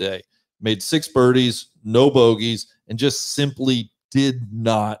throughout the day. Made 6 birdies, no bogeys, and just simply did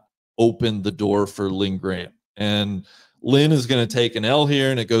not open the door for Lynn Grant. And Lynn is going to take an L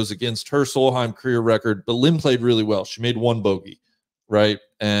here, and it goes against her Solheim career record. But Lynn played really well. She made 1 bogey, right?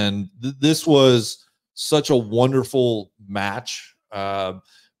 And this was such a wonderful match.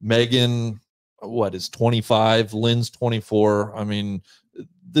 Megan, what is 25? Lynn's 24. I mean,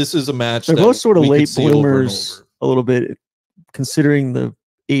 this is a match. They're both sort of we could late see over and bloomers over. a little bit, considering the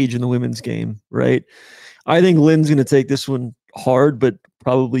age in the women's game, right? I think Lynn's going to take this one hard, but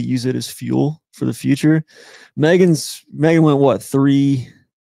probably use it as fuel for the future. Megan went what 3-0-2,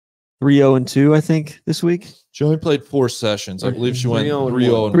 I think, this week. She only played 4 sessions. I believe she went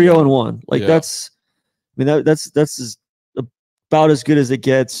 3-0-1. 3-0-1. Like Yeah. that's about as good as it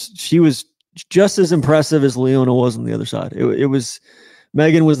gets. She was just as impressive as Leona was on the other side. It was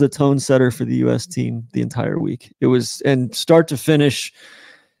Megan was the tone setter for the US team the entire week. It was, and start to finish,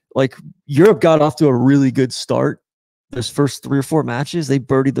 like Europe got off to a really good start. Those first 3 or 4 matches, they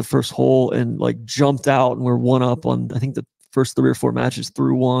birdied the first hole and like jumped out and were 1 up on, I think, the first 3 or 4 matches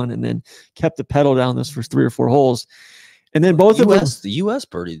through 1, and then kept the pedal down those first 3 or 4 holes. And then both of them, the US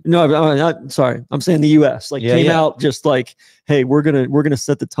birdied. no, I'm not sorry. I'm saying the US came out just like, hey, we're gonna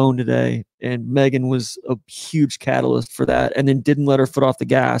set the tone today. And Megan was a huge catalyst for that, and then didn't let her foot off the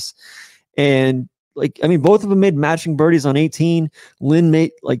gas. And both of them made matching birdies on 18. Lynn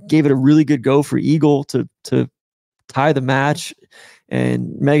gave it a really good go for eagle to tie the match,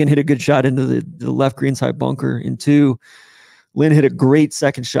 and Megan hit a good shot into the left greenside bunker in 2. Lynn hit a great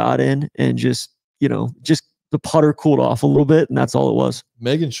second shot in, and just the putter cooled off a little bit, and that's all it was.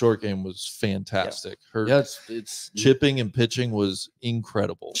 Megan's short game was fantastic. Her it's chipping and pitching was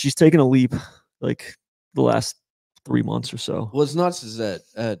incredible. She's taken a leap like the last 3 months or so. What's nuts is that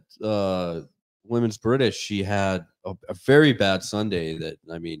at Women's British, she had a very bad Sunday. That,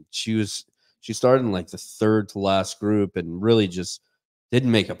 I mean, she started in like the 3rd to last group and really just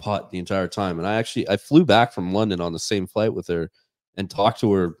didn't make a putt the entire time. And I flew back from London on the same flight with her and talked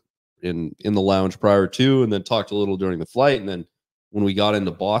to her in the lounge prior to, and then talked a little during the flight. And then when we got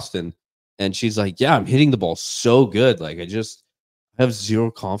into Boston, and she's like, yeah, I'm hitting the ball so good. Like, I have zero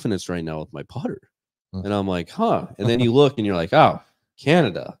confidence right now with my putter. And I'm like, huh. And then you look and you're like, oh,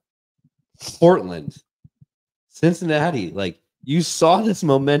 Canada, Portland, Cincinnati. Like, you saw this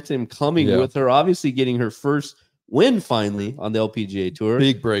momentum coming with her obviously getting her first win finally on the LPGA Tour.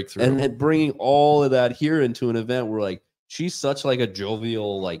 Big breakthrough. And then bringing all of that here into an event where, like, she's such like a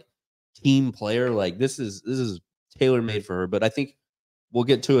jovial, like, team player. Like, this is tailor-made for her. But I think we'll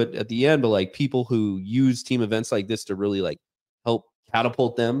get to it at the end, but like, people who use team events like this to really like help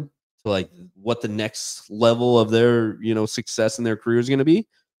catapult them to like what the next level of their success in their career is going to be,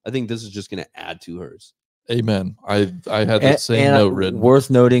 I think this is just going to add to hers. Amen. I had the same note written.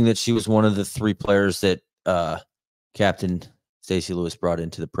 Worth noting that she was one of the 3 players that Captain Stacey Lewis brought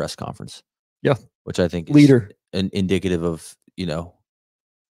into the press conference. Yeah, which I think is leader indicative of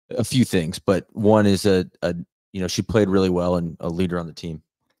a few things, but one is she played really well and a leader on the team.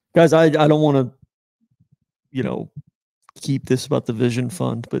 Guys, I don't want to keep this about the Vision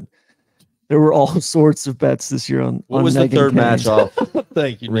Fund, but there were all sorts of bets this year on. What was Megan the third Kane. match off?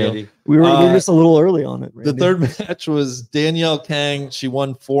 Thank you, Randy. We were just a little early on it. The Randy. third match was Danielle Kang. She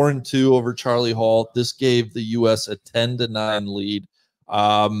won 4-2 over Charlie Hall. This gave the U.S. a 10-9 lead.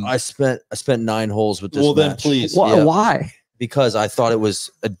 I spent 9 holes with this well, then match. please. Why? Because I thought it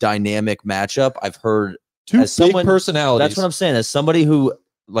was a dynamic matchup. I've heard 2 as big someone- personalities. That's what I'm saying. As somebody who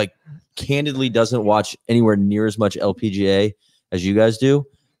like candidly doesn't watch anywhere near as much LPGA as you guys do,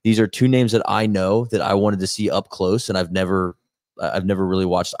 these are 2 names that I know that I wanted to see up close, and I've never really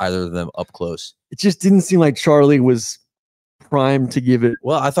watched either of them up close. It just didn't seem like Charlie was primed to give it.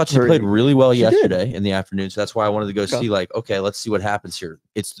 Well, I thought she Her- played really well She yesterday in the afternoon, so that's why I wanted to go Okay. see. Like, okay, let's see what happens here.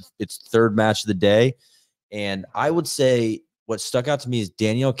 It's third match of the day, and I would say what stuck out to me is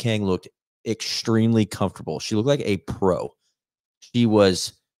Danielle Kang looked extremely comfortable. She looked like a pro. She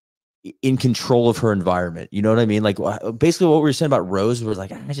was in control of her environment. You know what I mean? Like, basically what we were saying about Rose was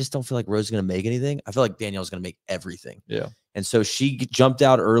like, I just don't feel like Rose is going to make anything. I feel like Danielle's going to make everything. Yeah. And so she jumped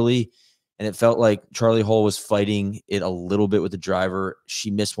out early, and it felt like Charlie Hall was fighting it a little bit with the driver. She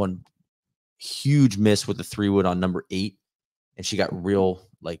missed one huge miss with the 3-wood on number 8, and she got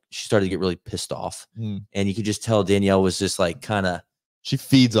she started to get really pissed off. And you could just tell Danielle was just like kind of, she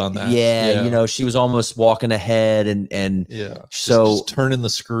feeds on that. yeah, she was almost walking ahead and yeah. So just turning the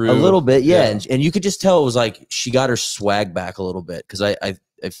screw a little bit, yeah. And you could just tell it was like she got her swag back a little bit, because I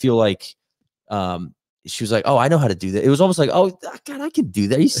feel like she was like, oh, I know how to do that. It was almost like, oh God, I can do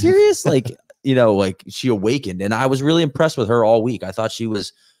that. Are you serious? Like, like she awakened, and I was really impressed with her all week. I thought she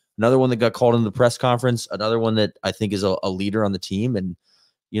was another one that got called into the press conference, another one that I think is a leader on the team, and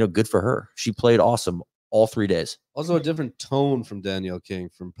good for her. She played awesome all 3 days. Also, a different tone from Danielle King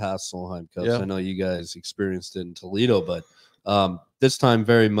from past Solheim Cups. Yeah. I know you guys experienced it in Toledo, but This time,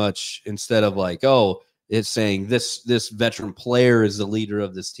 very much instead of like, oh, it's saying this veteran player is the leader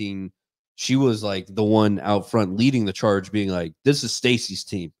of this team. She was like the one out front leading the charge, being like, "This is Stacy's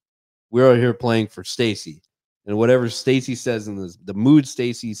team. We're out here playing for Stacy, and whatever Stacy says and the mood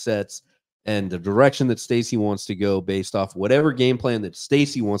Stacy sets and the direction that Stacy wants to go based off whatever game plan that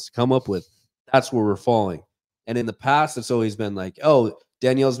Stacy wants to come up with, that's where we're falling." And in the past, it's always been like, "Oh,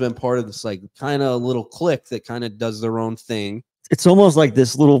 Danielle's been part of this like kind of little clique that kind of does their own thing." It's almost like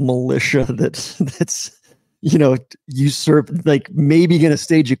this little militia that's usurped, like maybe going to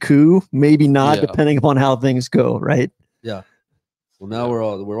stage a coup, maybe not, depending upon how things go, right? Yeah. Well, now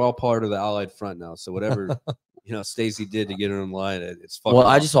we're all part of the Allied Front now. So whatever Stacy did to get her in line, it's fucking. Well,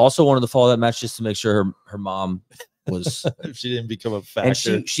 I just also wanted to follow that match just to make sure her mom was If she didn't become a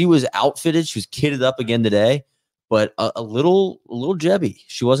factor. and she was outfitted, she was kitted up again today, but a little jebby.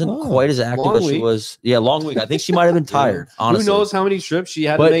 She wasn't quite as active as she was. Yeah, long week. I think she might have been tired. Honestly, who knows how many trips she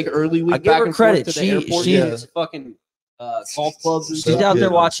had But to make early week? I give her credit. To the airport. She's fucking golf clubs. And she's stuff. out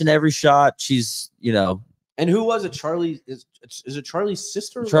there watching every shot. She's And who was it? Charlie is it Charlie's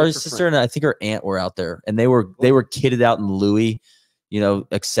sister? or Charlie's her sister friend? and I think her aunt were out there, and they were kitted out in Louis,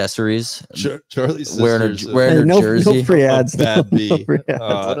 accessories, Charlie's wearing sisters, her Hey, no jersey. free ads. bad no B. free ads.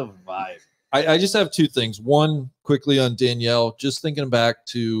 What a vibe. I just have two things. One, quickly on Danielle, just thinking back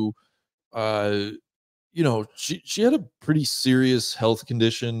to, she had a pretty serious health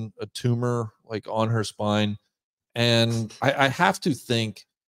condition, a tumor like on her spine. And I have to think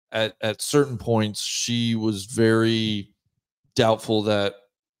at certain points, she was very doubtful that,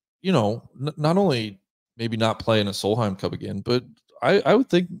 not only maybe not playing a Solheim Cup again, but I would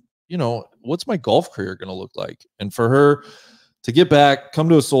think, what's my golf career going to look like? And for her to get back, come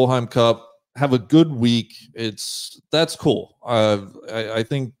to a Solheim Cup, have a good week, that's cool. I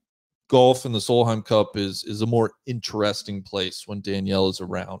think golf in the Solheim Cup is a more interesting place when Danielle is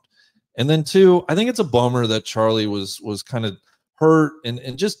around. And then two, I think it's a bummer that Charlie was kind of hurt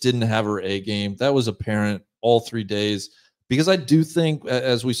and just didn't have her A game. That was apparent all 3 days, because I do think,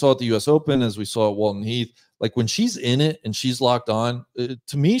 as we saw at the US Open, as we saw at Walton Heath, like when she's in it and she's locked on,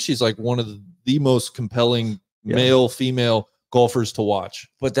 to me, she's like one of the most compelling male, female golfers to watch.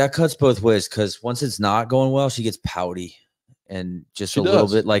 But that cuts both ways, because once it's not going well, she gets pouty and just She little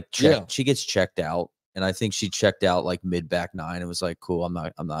does. bit like Yeah. she gets checked out. And I think she checked out like mid back nine. It was like, cool. I'm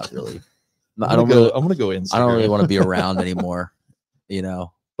not really. I'm gonna go in. I don't really want to be around anymore,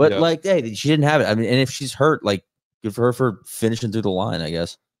 But Yeah. like, hey, she didn't have it. I mean, and if she's hurt, like, good for her for finishing through the line, I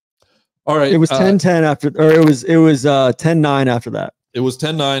guess. All right. It was 10-10 after, or it was 10-9 after that. It was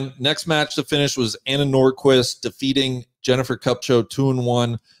 10-9. Next match to finish was Anna Nordquist defeating Jennifer Kupcho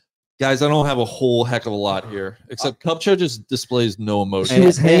 2-1. Guys, I don't have a whole heck of a lot here, except Kupcho just displays no emotion. She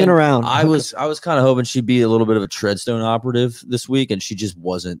was hanging around. I was kind of hoping she'd be a little bit of a treadstone operative this week, and she just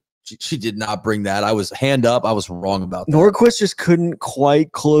wasn't. She did not bring that. I was hand up. I was wrong about that. Nordquist just couldn't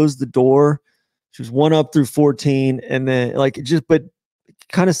quite close the door. She was 1 up through 14, and then but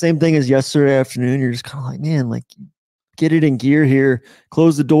kind of same thing as yesterday afternoon. You're just kind of like, man, like, get it in gear here,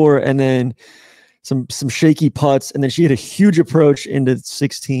 close the door, and then some shaky putts, and then she had a huge approach into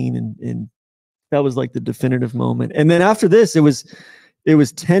 16, and that was like the definitive moment. And then after this, it was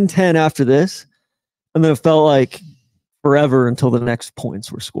 10-10 after this, and then it felt like forever until the next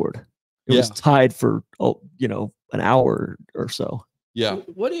points were scored. It was tied for an hour or so. Yeah.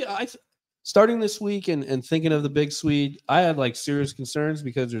 What do you starting this week and thinking of the big Swede? I had like serious concerns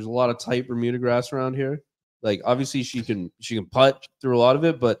because there's a lot of tight Bermuda grass around here. Like, obviously she can putt through a lot of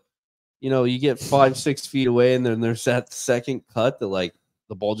it, but you get 5-6 feet away, and then there's that second cut that like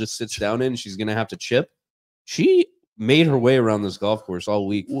the ball just sits down in, and she's gonna have to chip. She made her way around this golf course all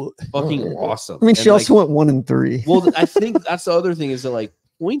week. Fucking awesome. I mean, And, she also went 1 and 3. well, I think that's the other thing, is that like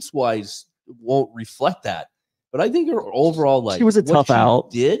points wise won't reflect that. But I think her overall, like, She was a what tough she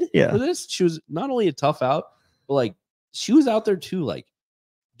out. Did Yeah. for this? She was not only a tough out, but like she was out there too, like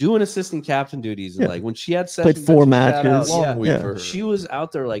doing assistant captain duties, and Yeah. like when she had sessions Played 4 that she sat matches. out, Long yeah, week yeah. for her. she was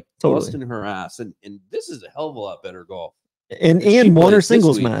out there like Totally. busting her ass, and this is a hell of a lot better golf. And she won played her this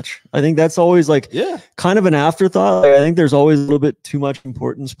singles week. match. I think that's always like Yeah, kind of an afterthought. Like, I think there's always a little bit too much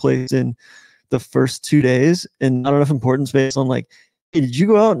importance placed in the first 2 days, and not enough importance based on like, hey, did you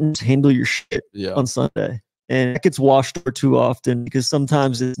go out and handle your shit Yeah. on Sunday? And it gets washed over too often, because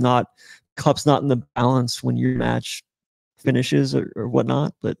sometimes cup's not in the balance when your match finishes or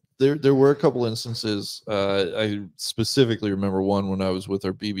whatnot. But There were a couple instances. I specifically remember one when I was with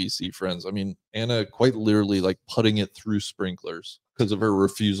our BBC friends. I mean, Anna quite literally like putting it through sprinklers because of her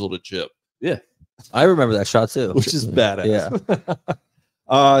refusal to chip, I remember that shot too. which is badass.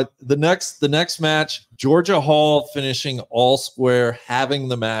 The next match, Georgia Hall finishing all square, having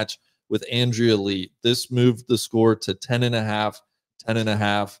the match with Andrea Lee. This moved the score to 10.5.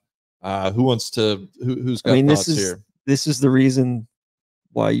 Who's got thoughts here? This is the reason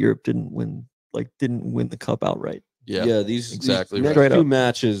why Europe didn't win the cup outright. Yeah, these exactly next right. two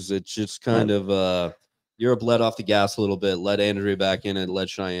matches, it's just kind of Europe let off the gas a little bit, let Andrea back in and let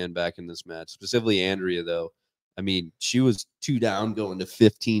Cheyenne back in this match. Specifically Andrea, though. I mean, she was 2 down going to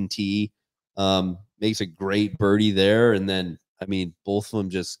 15T. Makes a great birdie there, and then I mean, both of them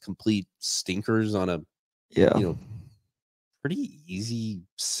just complete stinkers on a pretty easy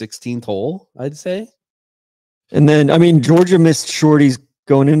 16th hole, I'd say. And then I mean, Georgia missed shorties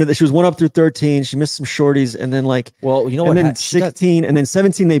going into this. She was 1 up through 13. She missed some shorties, and then and then 16 and then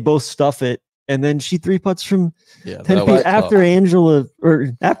 17 they both stuff it, and then she 3 putts from 10 feet after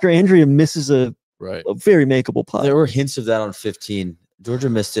Andrea misses a very makeable putt. There were hints of that on 15. Georgia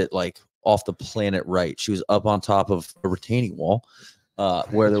missed it like off the planet right. She was up on top of a retaining wall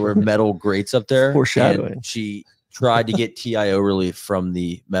where there were metal grates up there. Foreshadowing. And she tried to get TIO relief from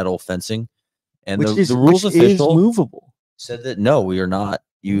the metal fencing, and the rules official movable said that no, we are not.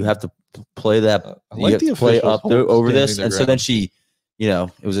 You have to play that. You have to play up over this, and so then she.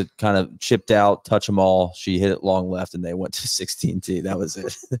 It was a kind of chipped out, touch them all. She hit it long left, and they went to 16T. That was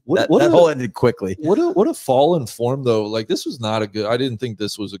it. That hole ended quickly. What a fall in form, though. Like, this was not a good. I didn't think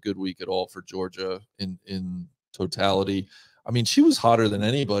this was a good week at all for Georgia in totality. I mean, she was hotter than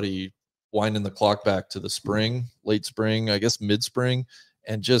anybody, winding the clock back to the spring, late spring, I guess mid spring,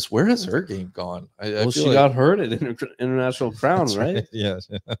 and just where has her game gone? She got hurt at International Crown, right? Yes.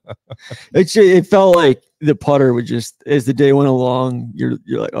 It felt like the putter would just, as the day went along, you're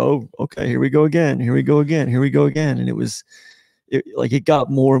like, oh, okay, here we go again, and it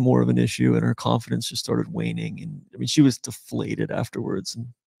got more and more of an issue, and her confidence just started waning, and I mean, she was deflated afterwards. And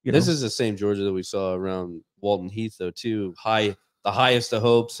this is the same Georgia that we saw around Walton Heath, though, too. The highest of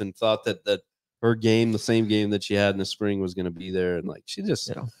hopes, and thought that her game, the same game that she had in the spring, was going to be there, and like she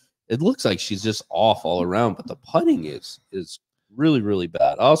just, it looks like she's just off all around. But the putting is really, really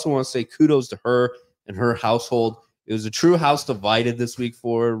bad. I also want to say kudos to her and her household. It was a true house divided this week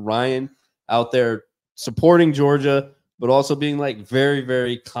for her. Ryan out there supporting Georgia, but also being like very,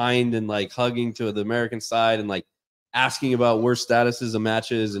 very kind and like hugging to the American side and like asking about where statuses of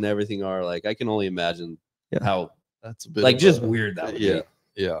matches and everything are. Like, I can only imagine how that's a bit like just weird that would be.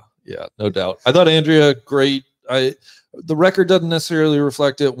 Yeah, no doubt. I thought Andrea great. The record doesn't necessarily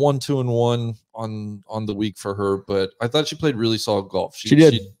reflect it. 1-2-1 on the week for her, but I thought she played really solid golf. She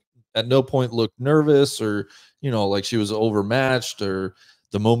did. She at no point looked nervous or like she was overmatched or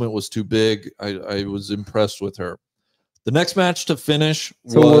the moment was too big. I was impressed with her. The next match to finish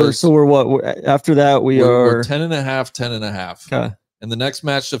we're what after that we're 10.5. Okay. And the next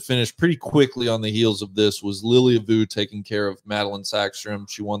match to finish pretty quickly on the heels of this was Lilia Vu taking care of Madeline Sackstrom.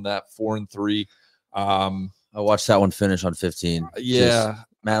 She won that 4-3. I watched that one finish on 15. Yeah.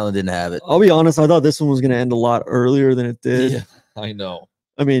 Madeline didn't have it. I'll be honest, I thought this one was going to end a lot earlier than it did. Yeah, I know.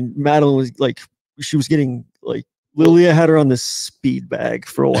 I mean, Madeline was like, she was getting like, Lilia had her on the speed bag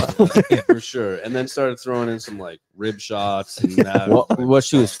for a while. Yeah, for sure. And then started throwing in some like rib shots. And that. Was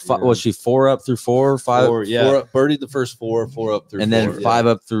she 4 up through 4 or 5? 4, yeah. 4 up, birdied the first 4 up through and 4. then 5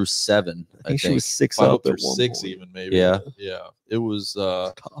 up through 7. I think she was 6 5 up through at 6 point. even maybe. Yeah. It was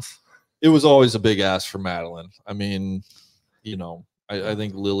tough. It was always a big ask for Madeline. I mean, I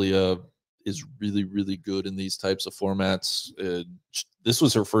think Lilia is really, really good in these types of formats. This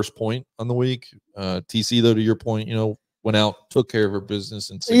was her first point on the week. TC, though, to your point, went out, took care of her business.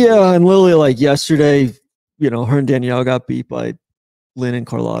 And and Lilia, like yesterday, her and Danielle got beat by Lynn and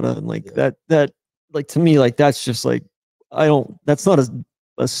Carlotta. And like that, like to me, like that's just like, that's not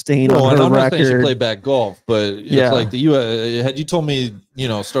a stain on her I'm record. not saying she played bad golf, but it's like had you told me,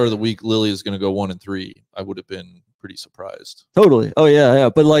 start of the week, Lilia is going to go 1-3, I would have been pretty surprised. Totally. Oh yeah.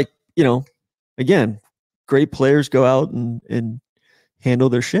 But like, again, great players go out and handle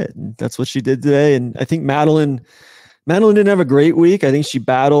their shit. And that's what she did today. And I think Madeline didn't have a great week. I think she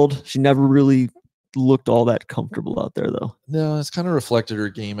battled. She never really looked all that comfortable out there, though. No, it's kind of reflected her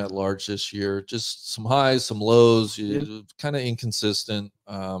game at large this year. Just some highs, some lows, kind of inconsistent.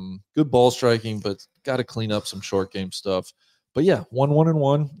 Good ball striking, but got to clean up some short game stuff. But yeah,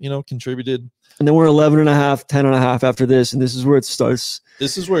 1-1-1, contributed. And then we're 11.5, 10.5 after this. And this is where it starts.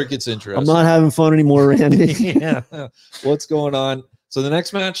 This is where it gets interesting. I'm not having fun anymore, Randy. Yeah. What's going on? So the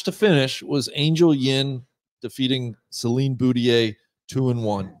next match to finish was Angel Yin defeating Celine Boudier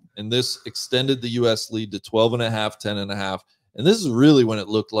 2-1. And this extended the U.S. lead to 12.5, 10.5. And this is really when it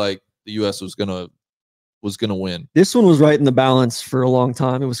looked like the U.S. was going to was going to win. This one was right in the balance for a long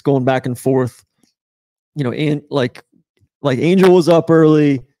time. It was going back and forth, and like Angel was up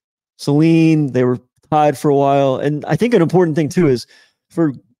early, Celine, they were tied for a while. And I think an important thing too is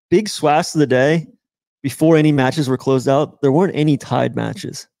for big swaths of the day, before any matches were closed out, there weren't any tied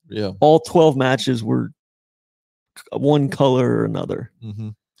matches. Yeah. All 12 matches were one color or another. Mm-hmm.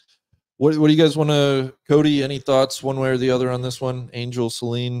 What do you guys want to, Cody, any thoughts one way or the other on this one? Angel,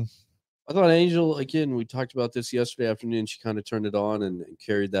 Celine? I thought Angel, again, we talked about this yesterday afternoon. She kind of turned it on and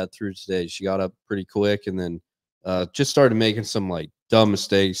carried that through today. She got up pretty quick and then just started making some like dumb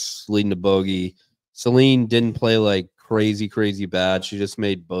mistakes, leading to bogey. Celine didn't play like crazy bad. She just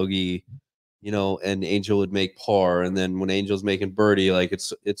made bogey, and Angel would make par. And then when Angel's making birdie, like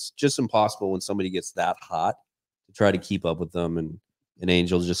it's just impossible when somebody gets that hot to try to keep up with them. And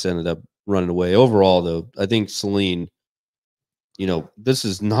Angel just ended up running away. Overall, though, I think Celine, this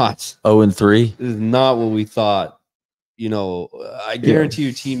is not 0-3. This is not what we thought. I guarantee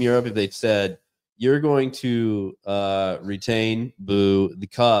you, Team Europe, if they said you're going to retain the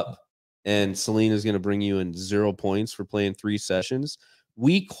cup, and Celine is going to bring you in 0 points for playing 3 sessions.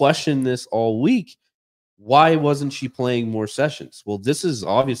 We questioned this all week. Why wasn't she playing more sessions? Well, this is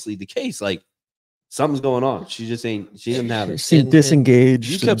obviously the case. Like something's going on. She didn't have it. She seemed disengaged.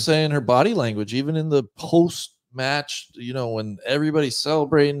 You kept saying her body language, even in the post-match, when everybody's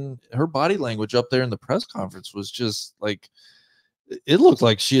celebrating, her body language up there in the press conference was just like, it looked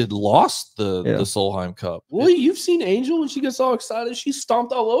like she had lost the Solheim Cup. Well, you've seen Angel when she gets all excited, she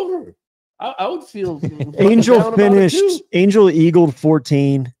stomped all over her. I would feel Angel finished. Angel eagled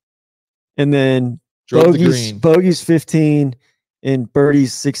 14, and then bogey's 15, and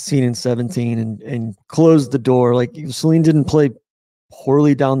birdie's 16 and 17, and closed the door. Like Celine didn't play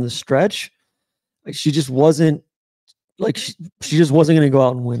poorly down the stretch. Like she just wasn't. Like she just wasn't going to go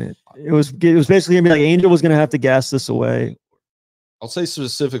out and win it. It was basically going to be like Angel was going to have to gas this away. I'll say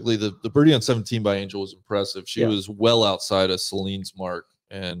specifically the birdie on 17 by Angel was impressive. She was well outside of Celine's mark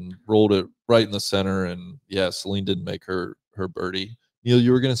and rolled it right in the center. And Celine didn't make her birdie. Neil,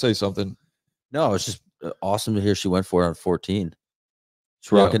 you were going to say something. No, it's just awesome to hear she went for it on 14.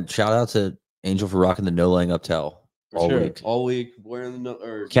 She's rocking. Shout out to Angel for rocking the no laying up towel all week. Wearing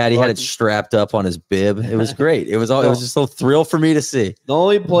the Caddy had it strapped up on his bib. It was great. It was just a thrill for me to see. The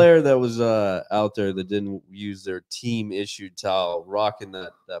only player that was out there that didn't use their team issued towel, rocking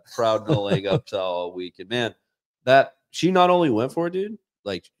that proud no laying up towel all week. And man, that she not only went for it, dude,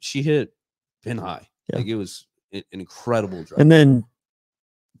 like she hit pin high. Yeah. Like it was an incredible drive. And then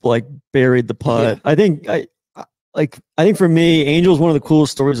like buried the putt. Yeah. I think for me, Angel's one of the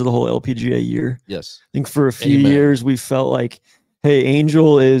coolest stories of the whole LPGA year. Yes. I think for a few years we felt like, hey,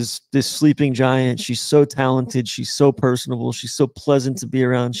 Angel is this sleeping giant. She's so talented. She's so personable. She's so pleasant to be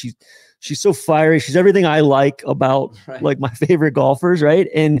around. She's so fiery. She's everything I like about like my favorite golfers, right?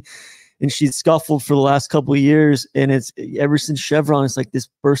 And she's scuffled for the last couple of years. And it's ever since Chevron, it's like this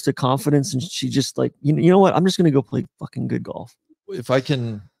burst of confidence. And she just like, you know what? I'm just going to go play fucking good golf. If I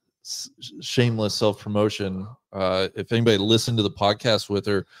can, shameless self-promotion, if anybody listened to the podcast with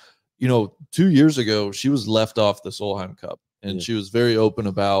her, 2 years ago she was left off the Solheim Cup, and she was very open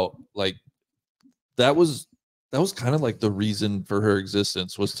about like that was kind of like the reason for her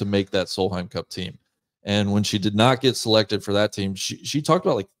existence was to make that Solheim Cup team. And when she did not get selected for that team, she talked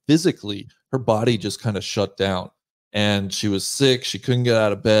about like physically her body just kind of shut down, and she was sick, she couldn't get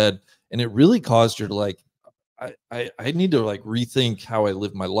out of bed, and it really caused her to like, I need to like rethink how I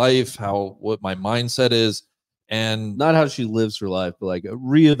live my life, what my mindset is, and not how she lives her life, but like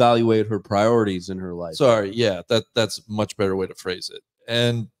reevaluate her priorities in her life. Sorry, that's a much better way to phrase it.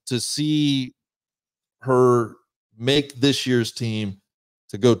 And to see her make this year's team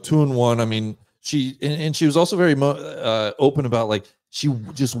to go 2-1, I mean, she was also very open about like she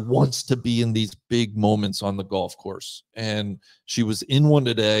just wants to be in these big moments on the golf course, and she was in one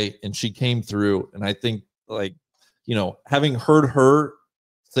today, and she came through. And I think, like, having heard her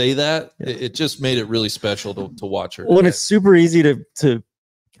say that, it just made it really special to watch her. Well, and it's super easy to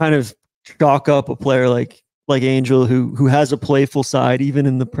kind of chalk up a player like Angel who has a playful side, even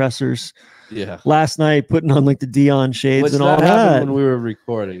in the pressers. Yeah. Last night, putting on like the Dion shades and all that when we were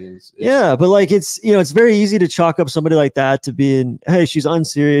recording. Yeah, but like it's very easy to chalk up somebody like that to being, hey, she's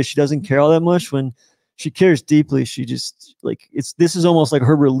unserious, she doesn't care all that much, when she cares deeply. She just like this is almost like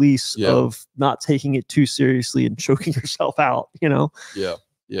her release of not taking it too seriously and choking herself out,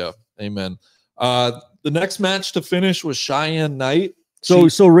 Yeah. Amen. The next match to finish was Cheyenne Knight.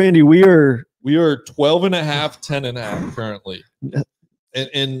 So Randy, we are 12.5, 10.5 currently.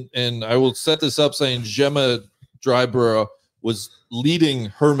 And I will set this up saying Gemma Dryborough was leading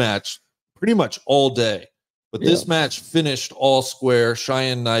her match pretty much all day. But this match finished all square.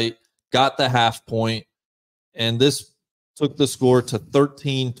 Cheyenne Knight got the half point, and this took the score to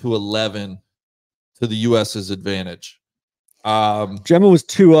 13-11 to the US's advantage. Gemma was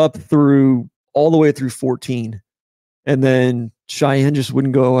 2 up through all the way through 14. And then Cheyenne just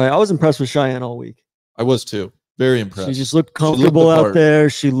wouldn't go away. I was impressed with Cheyenne all week. I was too. Very impressed. She just looked comfortable out there.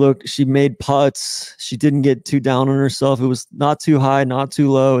 She made putts. She didn't get too down on herself. It was not too high, not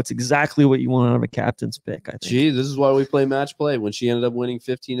too low. It's exactly what you want out of a captain's pick, I think. Gee, this is why we play match play. When she ended up winning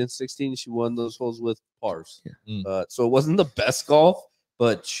 15 and 16, she won those holes with pars. Yeah. So it wasn't the best golf,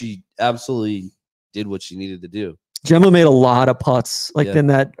 but she absolutely did what she needed to do. Gemma made a lot of putts. Like in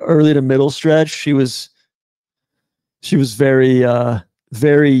that early to middle stretch, she was very,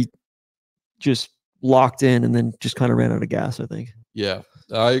 very just locked in, and then just kind of ran out of gas, I think. Yeah,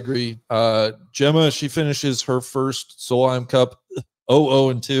 I agree. Gemma, she finishes her first Solheim Cup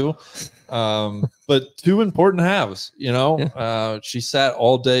 0-2. But 2 important halves, you know. Yeah. She sat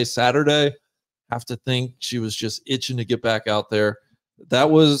all day Saturday. Have to think she was just itching to get back out there. That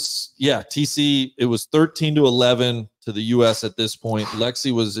was, TC, it was 13-11 to the US at this point.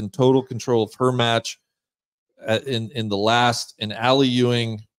 Lexi was in total control of her match in the last, and Allie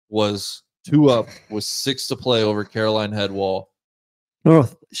Ewing was 2 up with 6 to play over Caroline Headwall. No,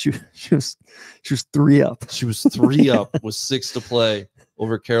 she was 3 up. She was 3 up with 6 to play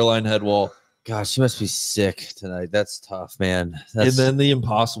over Caroline Headwall. Gosh, she must be sick tonight. That's tough, man. And then the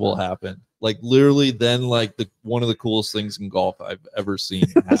impossible happened. Like literally, then like one of the coolest things in golf I've ever seen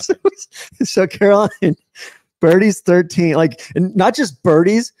happen. So Caroline, birdies 13, like, and not just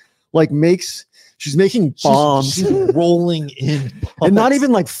birdies, like she's making bombs. She's rolling in putts. And not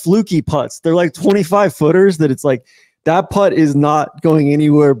even like fluky putts. They're like 25 footers that it's like that putt is not going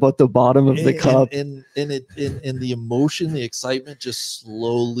anywhere but the bottom of the cup. And the emotion, the excitement just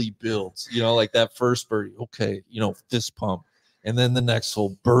slowly builds. You know, like that first birdie, okay, you know, fist pump. And then the next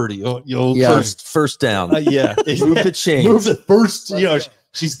hole, birdie. First down. Move the chain. Move the first, you know,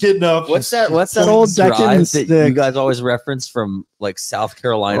 she's getting up. What's that old drive that you guys always reference from like South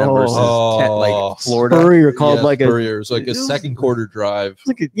Carolina versus like Florida? Spurrier called Spurrier. It's like a second quarter drive. It's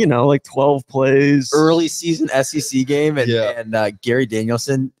like like 12 plays. Early season SEC game, and Gary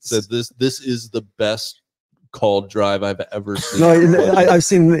Danielson said this is the best called drive I've ever seen. No, I've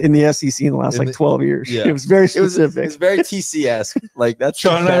seen in the SEC in the last 12 years. Yeah. It was very specific. It was very TC-esque. Like that's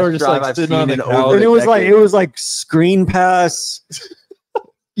Sean and I were just like sitting on the couch. And it was like screen pass,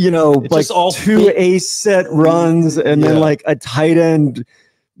 like just all 2 ace set runs, and then like a tight end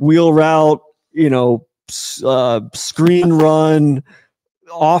wheel route, screen run,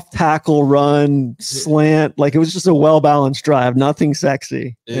 off tackle run, slant. Like it was just a well-balanced drive, nothing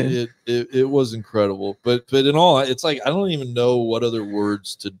sexy. It was incredible. But in all, it's like I don't even know what other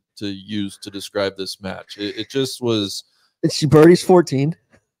words to use to describe this match. It just was. She birdies 14.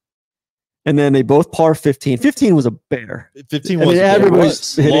 And then they both par 15. 15 was a bear. 15 was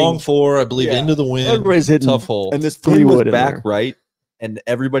everybody's hitting long 4, I believe, into the wind. Everybody's hitting tough hole. And this pin was back right, and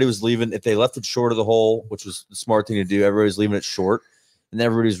everybody was leaving. If they left it short of the hole, which was the smart thing to do, everybody was leaving it short, and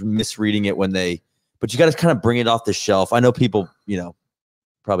everybody's misreading it when they. But you got to kind of bring it off the shelf. I know people,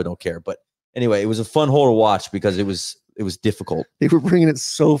 probably don't care, but anyway, it was a fun hole to watch because it was difficult. They were bringing it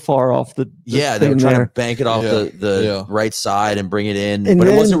so far off the they were trying to bank it off the right side and bring it in, but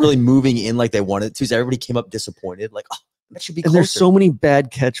it wasn't really moving in like they wanted it to. So everybody came up disappointed, like, oh, that should be closer. And there's so many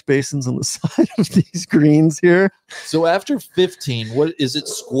bad catch basins on the side of these greens here. So after 15, what is it?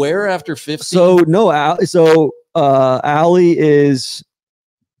 Square after 15? So no, Allie is.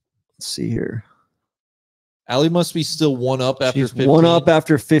 Let's see here. Allie must be still 1 up after 15. 1 up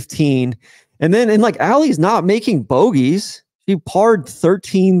after 15. And like Allie's not making bogeys. She parred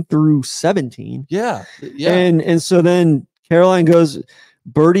 13 through 17. Yeah. And so then Caroline goes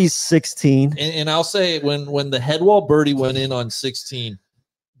birdies 16. And I'll say when the Headwall birdie went in on 16,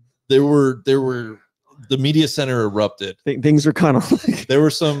 there were the media center erupted. Things are kind of like there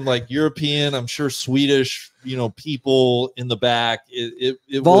were some like European, I'm sure Swedish, people in the back. It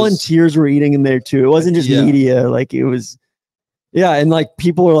volunteers were eating in there too. It wasn't just media. Like it was. Yeah, and like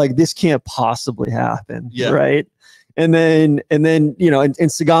people are like, this can't possibly happen, right? And then and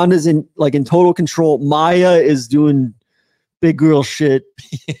Saganda's in total control. Maya is doing big girl shit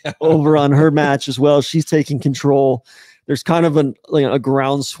over on her match as well. She's taking control. There's kind of a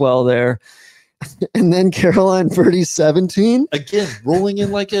groundswell there, and then Caroline birdie 17 again, rolling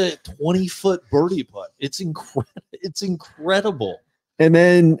in like a 20-foot birdie putt. It's incredible. And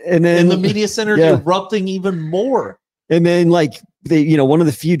then the media center erupting even more. And then like they, one of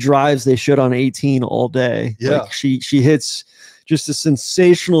the few drives they showed on 18 all day. Yeah. Like she hits Just a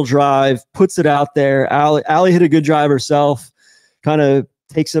sensational drive, puts it out there. Allie hit a good drive herself, kind of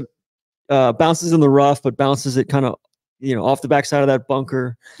takes it, bounces in the rough, but bounces it kind of, off the backside of that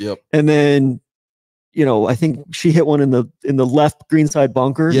bunker. Yep. And then, I think she hit one in the left greenside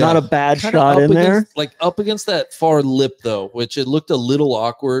bunker. Yeah. Not a bad Kinda shot up in there. against, like up against that far lip though, which it looked a little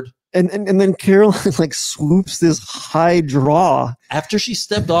awkward. And then Caroline like swoops this high draw. After she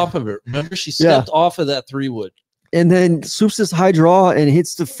stepped off of it. Remember, she stepped off of that 3-wood. And then swoops this high draw and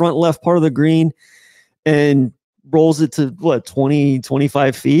hits the front left part of the green and rolls it to 20,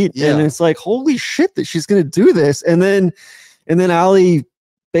 25 feet. Yeah. And it's like, holy shit, that she's going to do this. And then Allie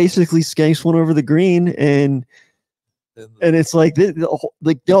basically skanks one over the green and it's like, that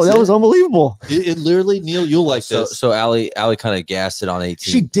was unbelievable. It literally, Neil, you'll like this. So Allie kind of gassed it on 18.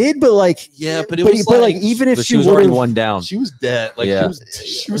 She did, but like, Yeah, but it was like even if she was already would've- one down. she was dead. Like Yeah.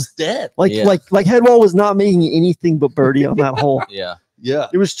 she was dead. like Headwall was not making anything but birdie on that hole. Yeah. Yeah.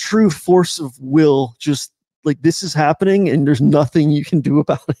 It was true force of will. Just like, this is happening and there's nothing you can do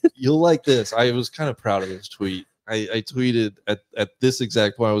about it. You'll like this. I was kind of proud of this tweet. I tweeted at this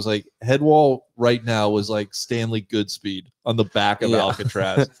exact point. I was like, Headwall right now was like Stanley Goodspeed on the back of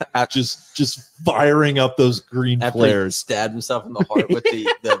Alcatraz, just firing up those green After flares. he stabbed himself in the heart with the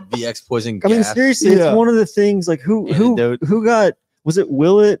VX poison I gas. mean, seriously, it's one of the things like who got, was it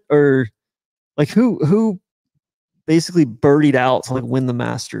Willett or like who basically birdied out to like win the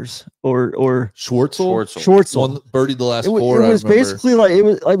Masters or Schwartzel. One birdied the last It four. was I remember. basically like it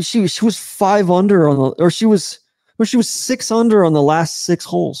was like she was 5 under on the, or she was 6 under on the last 6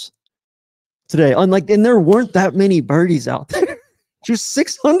 holes today. And there weren't that many birdies out there. She was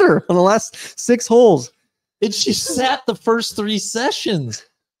 6 under on the last 6 holes. And she sat the first 3 sessions.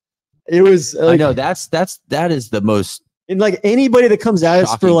 It was I know that is the most. And like anybody that comes at us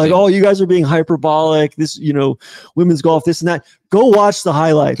for Shocking like, thing. oh, you guys are being hyperbolic, this, women's golf, this and that. Go watch the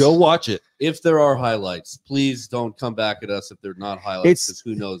highlights. Go watch it. If there are highlights, please don't come back at us if they're not highlights. It's- Because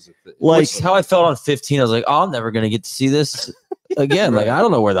who knows if it, Like, Which is how I felt on 15. I was like, oh, I'm never gonna get to see this again. Like, I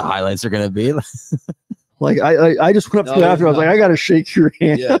don't know where the highlights are gonna be. like I just went up to No, you after. I was like, I gotta shake your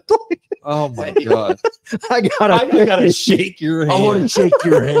hand. Yeah. Oh my god! I gotta shake your hand. I want to shake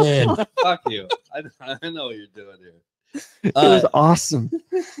your hand. fuck you. I know what you're doing here. It was awesome.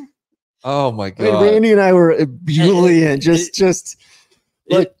 Oh my I mean, god! Randy and I were julian. Just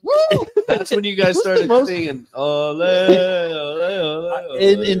like, That's when you guys started singing. Ole, ole, ole, ole.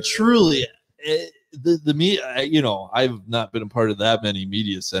 And truly, the media. I've not been a part of that many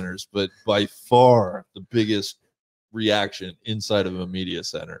media centers, but by far the biggest reaction inside of a media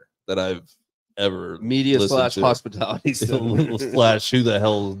center that I've ever media listened / to. hospitality. Still Slash, who the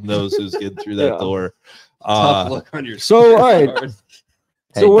hell knows who's getting through that Yeah. door? tough look on your. So, all right. card.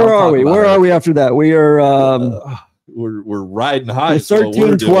 Hey, So where don't are talk we? about Where it. are we after that? We are We're riding high. we're is what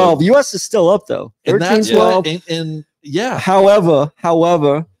we're 13-12. doing. US is still up though. And that's 13-12. and yeah,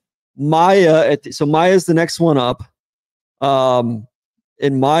 However, Maya so Maya's the next one up.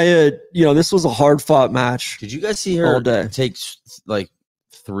 And Maya, this was a hard fought match. Did you guys see All her day. take like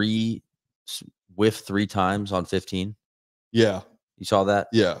 3 times on 15? yeah, You saw that?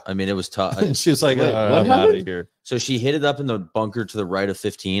 yeah. I mean, it was tough. And she was like, Wait, I'm what out of happened? here. So she hit it up in the bunker to the right of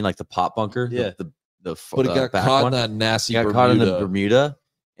 15, like the pot bunker. Yeah. The But it got back caught one. in that nasty Got caught in the Bermuda. Bermuda,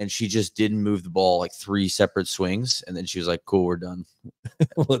 and she just didn't move the ball like 3 separate swings, and then she was like, "Cool, we're done."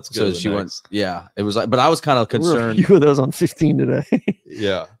 Let's go. So to the she went, next. yeah. It was like, but I was kind of There were a concerned few of those on 15 today.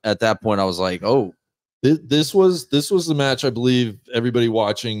 Yeah. at that point. I was like, "Oh, This was the match I believe everybody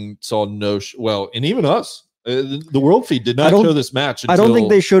watching saw and even us. The world feed did I not don't- show this match. I don't think until-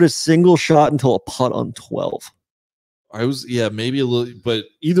 they showed a single shot until a putt on 12. I was maybe a little, but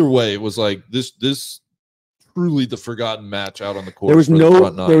either way, it was like this truly the forgotten match out on the course. There was for the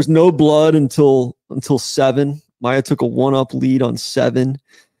front nine. there was no blood until 7. Maya took a 1-up lead on 7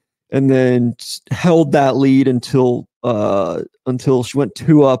 and then held that lead until she went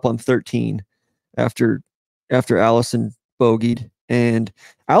 2-up on 13 after Allison bogeyed. And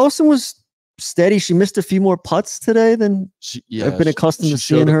Allison was steady. She missed a few more putts today than I've been accustomed to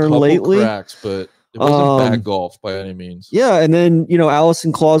she showed seeing a her couple lately. cracks, but it wasn't bad Um, golf by any means. Yeah, and then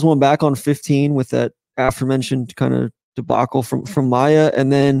Allison claws one back on 15 with that aforementioned kind of debacle from Maya,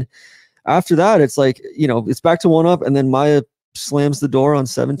 and then after that, it's like it's back to 1-up, and then Maya slams the door on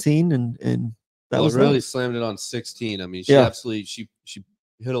 17, and that Well, was really that. slammed it on 16. I mean, she Yeah. absolutely she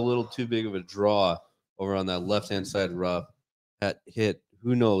hit a little too big of a draw over on that left hand side rough. That hit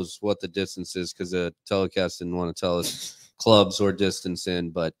who knows what the distance is because the telecast didn't want to tell us clubs or distance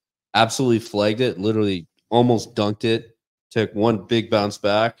in, but absolutely flagged it. Literally almost dunked it. Took one big bounce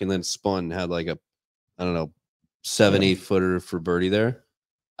back and then spun. Had like a 7-8 footer for birdie there.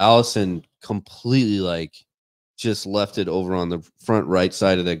 Allison completely like just left it over on the front right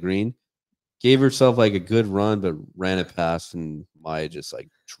side of that green. Gave herself like a good run, but ran it past, and Maya just like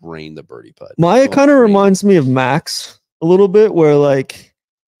drained the birdie putt. Maya kind of reminds me of Max a little bit, where like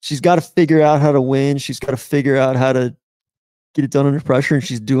she's got to figure out how to win. She's got to figure out how to get it done under pressure, and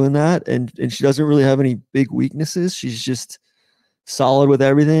she's doing that. And she doesn't really have any big weaknesses. She's just solid with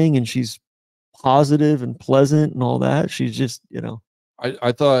everything, and she's positive and pleasant and all that. She's just,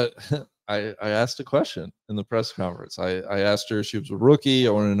 I thought I asked a question in the press conference. I asked her if she was a rookie.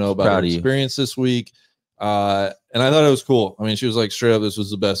 I wanted to know about her experience this week. And I thought it was cool. I mean, she was like, straight up, this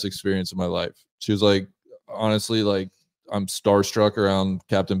was the best experience of my life. She was like, honestly, like, I'm starstruck around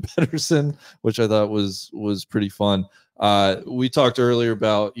Captain Pedersen, which I thought was pretty fun. We talked earlier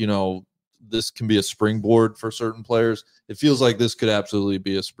about, this can be a springboard for certain players. It feels like this could absolutely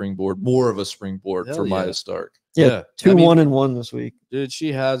be a springboard, more of a springboard for Maya Stark. Yeah, 2-1-1 this week. Dude,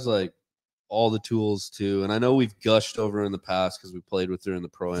 she has like all the tools too. And I know we've gushed over her in the past because we played with her in the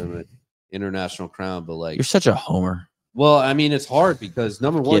Pro-Am at International Crown, but like, you're such a homer. Well, I mean, it's hard because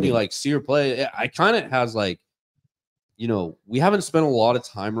number one, you like see her play. I kind of has like, we haven't spent a lot of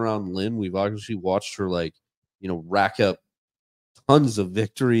time around Lynn. We've actually watched her like, rack up tons of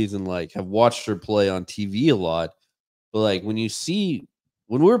victories and like have watched her play on TV a lot. But like when we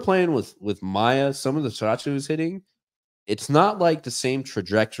were playing with Maya, some of the shots she was hitting, it's not like the same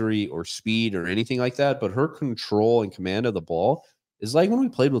trajectory or speed or anything like that, but her control and command of the ball is like when we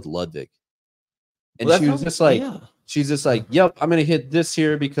played with Ludwig. And she was just like, she's just like, yep, I'm going to hit this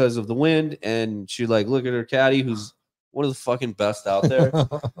here because of the wind. And she like, look at her caddy, who's one of the fucking best out there.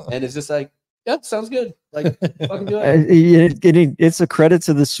 And it's just like, yep, sounds good. Like, fucking do it. It's a credit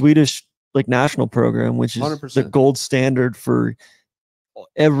to the Swedish like national program, which is 100%. The gold standard for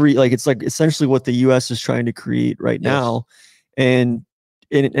every, like, it's like essentially what the US is trying to create right now. And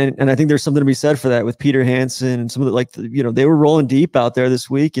I think there's something to be said for that with Peter Hansen and some of the, like, they were rolling deep out there this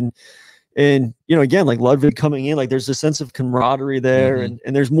week. And again, like Ludwig coming in, like there's a sense of camaraderie there, and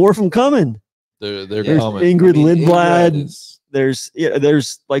there's more of them coming. They're coming. Ingrid Lindblad.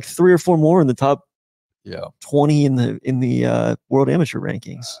 There's like 3 or 4 more in the top 20 in the world amateur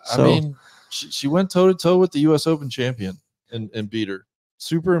rankings. So, I mean, she went toe to toe with the U.S. Open champion and beat her.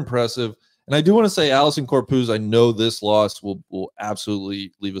 Super impressive. And I do want to say, Allison Corpuz, I know this loss will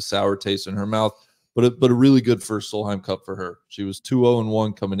absolutely leave a sour taste in her mouth, but a really good first Solheim Cup for her. She was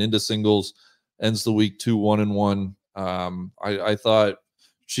 2-0-1 coming into singles, ends the week 2-1-1. I thought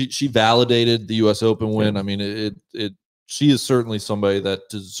she validated the U.S. Open win. I mean, she is certainly somebody that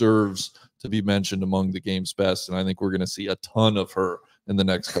deserves to be mentioned among the game's best, and I think we're going to see a ton of her in the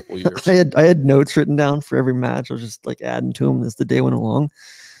next couple of years. I had notes written down for every match. I was just like adding to them as the day went along.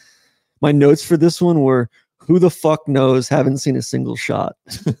 My notes for this one were, who the fuck knows, haven't seen a single shot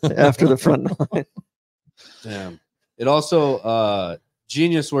after the front nine. Damn. It also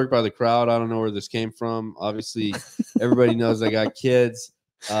genius work by the crowd. I don't know where this came from. Obviously, everybody knows I got kids.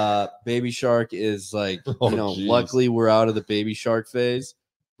 Baby Shark is like, luckily we're out of the Baby Shark phase,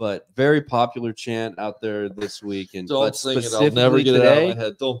 but very popular chant out there this week. And don't sing it. I'll never get it out of my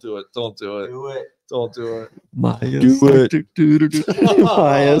head. Don't do it. Don't do it. Do it. Don't do it. Maya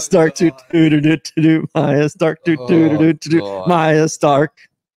Stark to do. Maya Stark to Maya Stark.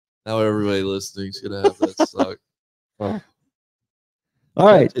 Now everybody listening is gonna have that suck. All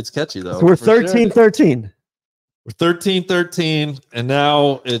right, it's catchy though. So we're 13-13. We're 13-13, and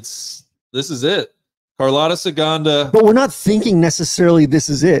now this is it. Carlotta Saganda. But we're not thinking necessarily this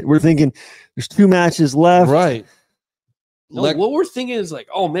is it. We're thinking there's 2 matches left. Right. No, what we're thinking is like,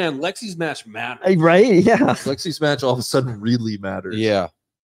 oh man, Lexi's match matters. Right? Yeah. Lexi's match all of a sudden really matters. Yeah.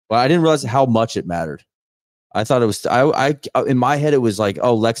 Well, I didn't realize how much it mattered. I thought it was, I in my head, it was like,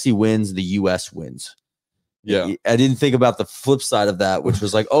 oh, Lexi wins, the US wins. Yeah. I didn't think about the flip side of that, which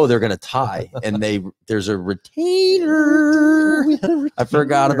was like, oh, they're going to tie. And there's a retainer. I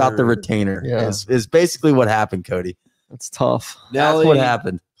forgot about the retainer. Yeah. It's basically what happened, Cody. That's tough. That's what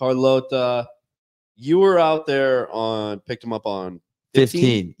happened. Carlota, you were out there picked him up on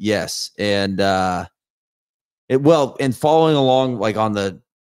 15. Yes. And and following along like on the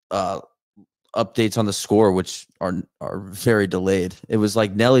updates on the score, which are very delayed. It was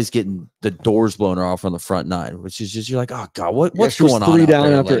like Nellie's getting the doors blown off on the front nine, which is just, you're like, oh God, what's going on? 3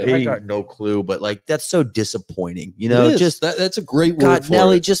 down after like, 8. I got no clue, but like that's so disappointing. Just that's a great word. God, for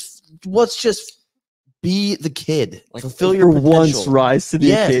Nellie, it. let's just be the kid. Like fulfill for your potential. Once rise to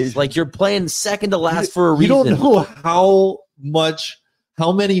the occasion. Like you're playing second to last for a You reason. don't know how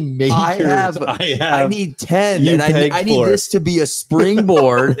how many majors I need 10, You and I pegged need for. this to be a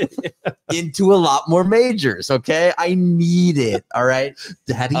springboard into a lot more majors. Okay, I need it. All right,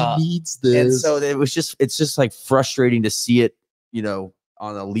 Daddy needs and this. so it's just like frustrating to see it,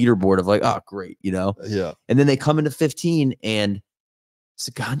 on a leaderboard of like, oh, great, yeah. and then they come into 15 and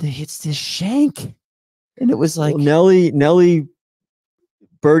Saganda hits this shank, and it was like, Well, Nelly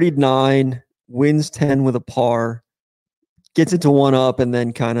birdied 9, wins 10 with a par, gets it to 1 up, and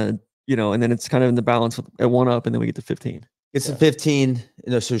then kind of, and then it's kind of in the balance at 1 up, and then we get to 15. it's a 15.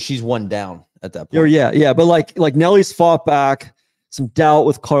 So she's 1 down at that point. Or yeah, but like Nelly's fought back, some doubt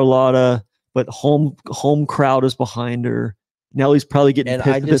with Carlotta, but home crowd is behind her. Nelly's probably getting And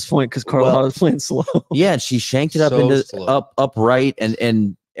pissed I at this just- point because Carlotta's playing slow. Yeah, and she shanked it up So into slow. upright,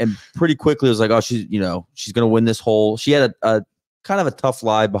 and pretty quickly it was like, oh, she's gonna win this hole. She had a kind of a tough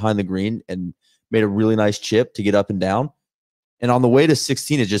lie behind the green and made a really nice chip to get up and down. And on the way to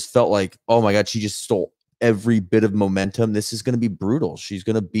 16, it just felt like, oh my God, she just stole every bit of momentum. This is gonna be brutal. She's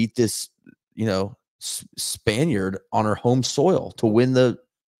gonna beat this, Spaniard on her home soil to win the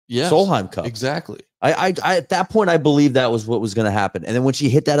Solheim Cup. Exactly. I at that point I believed that was what was going to happen, and then when she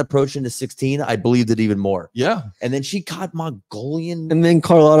hit that approach into 16, I believed it even more. Yeah. And then she caught Mongolian, And then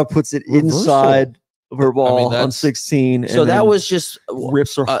Carlotta puts it Reversal. inside of her ball on that's- 16. so and that then was just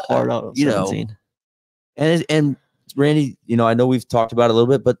rips her heart out on 17. and Randy, I know we've talked about it a little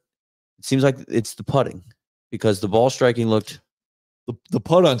bit, but it seems like it's the putting, because the ball striking looked The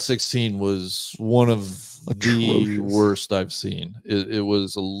putt on 16 was one of the Atrocious. worst I've seen. It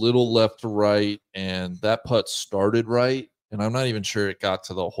was a little left to right, and that putt started right, and I'm not even sure it got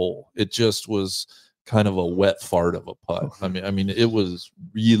to the hole. It just was kind of a wet fart of a putt. I mean, it was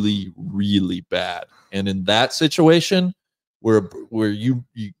really, really bad. And in that situation, where you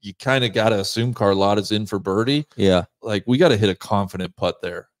kind of got to assume Carlotta's in for birdie, like we got to hit a confident putt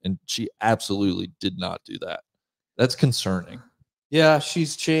there, and she absolutely did not do that. That's concerning. Yeah,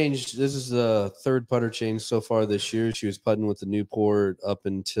 she's changed. This is the 3rd putter change so far this year. She was putting with the Newport up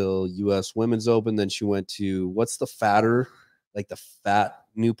until U.S. Women's Open. Then she went to, what's the fatter, like the fat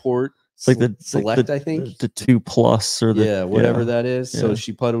Newport? It's like the Select, I think. the 2+ or the whatever that is. So Yeah.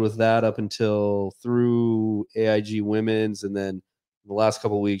 she putted with that up until through AIG Women's, and then the last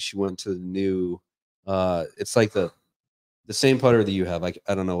couple of weeks she went to the new. It's like the same putter that you have. Like,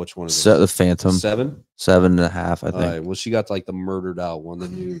 I don't know which one it is. the Phantom 7. 7.5, I think. All right. Well, she got like the murdered out one, the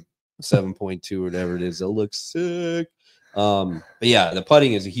new 7.2 or whatever it is. It looks sick. But yeah, the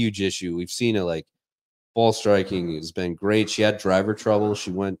putting is a huge issue. We've seen it, like ball striking has been great. She had driver trouble.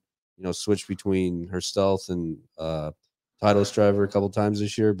 She went, switched between her Stealth and Titleist driver a couple times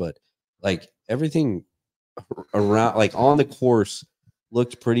this year, but like everything around, like on the course,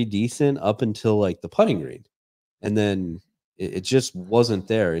 looked pretty decent up until like the putting green, and then it just wasn't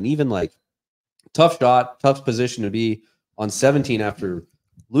there. And even like tough shot, tough position to be on 17 after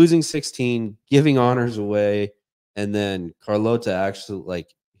losing 16, giving honors away, and then Carlotta actually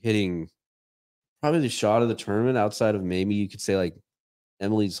like hitting probably the shot of the tournament outside of maybe you could say like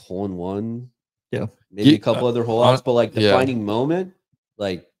Emily's hole in one. Yeah. Maybe a couple other hole outs, but like the yeah. defining moment,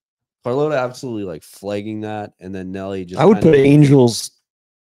 like Carlotta absolutely like flagging that, and then Nelly just I would kind put of- Angels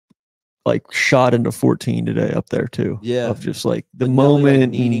like shot into 14 today up there too. Yeah. Of just like the but Nelly, like,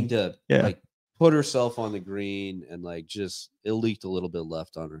 moment needing and- to yeah. like put herself on the green, and like just it leaked a little bit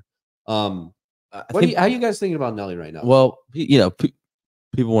left on her. How you guys thinking about Nelly right now? Well,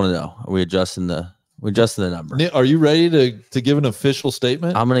 people want to know, are we adjusting the number? Nick, are you ready to give an official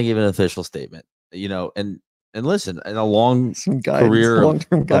statement? I'm going to give an official statement, and listen, in a long some guidance, career of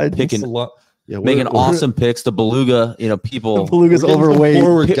long-term guidance. picking, Yeah, making awesome picks. The Beluga, people, The Beluga's we're getting some overweight.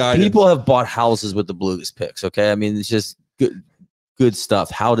 forward guidance. people have bought houses with the Beluga's picks. Okay. I mean, it's just good stuff.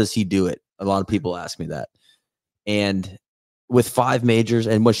 How does he do it? A lot of people ask me that. And with 5 majors,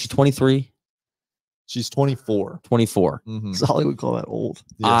 and was she 23? She's 24. 24. Mhm. Solly would call that old.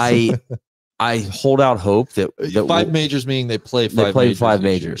 Yes. I hold out hope that 5 majors meaning they play 5 they play majors 5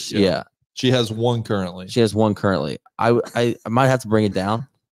 this year. majors. Yeah. She has 1 currently. She has 1 currently. I might have to bring it down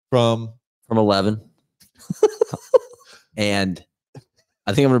From from 11. And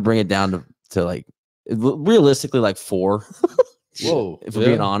I think I'm going to bring it down to like realistically like 4. Whoa. If we're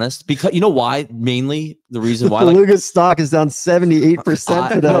being honest, because you know why? Mainly the reason why. The Like, Beluga's stock is down 78%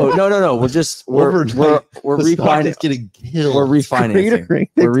 today. no. We're just we're The stock is refinancing. getting killed. We're refinancing. Cratering.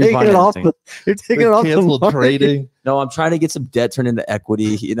 They're We're taking it off. refinancing. They're taking it off the canceled market. trading. No, I'm trying to get some debt turned into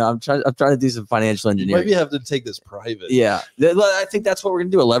equity. I'm trying to do some financial engineering. Maybe have to take this private. Yeah, I think that's what we're gonna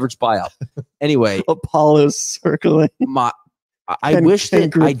do, a leverage buyout. Anyway, Apollo's circling. I Ken- wish Ken that I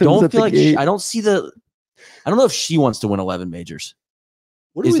Griffin's don't at feel the like gate. I don't know if she wants to win 11 majors.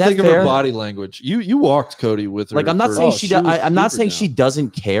 What do Is we that think of fair? her body language? You walked Cody with her. Like, I'm not for- saying Oh, she she does. was I'm not super saying down. she doesn't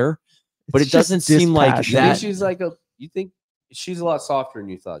care, but It's it doesn't just seem like dispassionate. You think that. she's like a? You think she's a lot softer than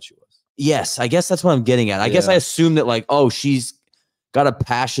you thought she was? Yes, I guess that's what I'm getting at. I guess I Yeah. assume that like, oh, she's got a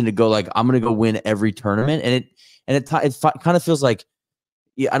passion to go like, I'm gonna go win every tournament, and it kind of feels like,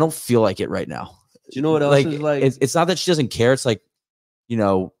 yeah, I don't feel like it right now. Do you know what else Like, is like? it's not that she doesn't care. It's like,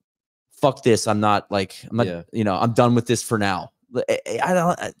 fuck this. I'm not, Yeah. I'm done with this for now. I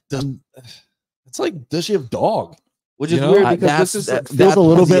don't. It's like, does she have dog? Which is you know, weird I- because this that's- is Feels a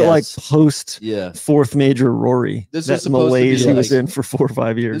little bit like yes. post yeah. fourth major Rory. This that is supposed to be malaise he was like- in for 4 or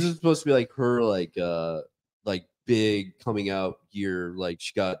 5 years. This is supposed to be like her like big coming out year. Like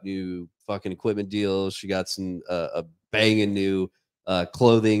she got new fucking equipment deals. She got some a banging new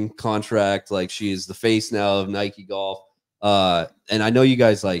clothing contract. Like she is the face now of Nike Golf. And I know you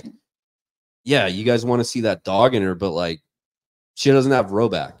guys like, yeah, you guys want to see that dog in her, but like she doesn't have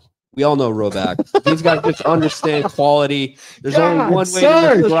Roback. We all know Roback. These guys just understand quality. There's only one way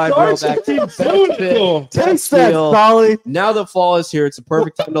to describe Roback. Taste that, Solly. Now the fall is here. It's a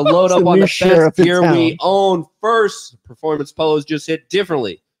perfect time to load It's up the on new the sheriff best in gear we town. own. First, performance polos just hit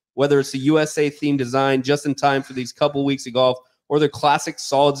differently. Whether it's the USA themed design just in time for these couple weeks of golf or their classic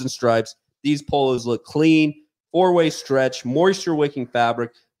solids and stripes, these polos look clean, 4-way stretch, moisture wicking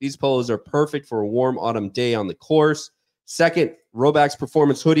fabric. These polos are perfect for a warm autumn day on the course. Second, Roback's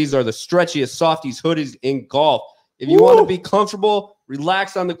performance hoodies are the stretchiest, softies hoodies in golf. If you want to be comfortable,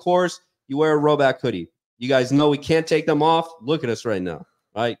 relax on the course, you wear a Roback hoodie. You guys know we can't take them off. Look at us right now,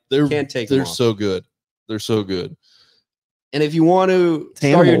 right? Can't take them They're off. so good. They're so good. And if you want to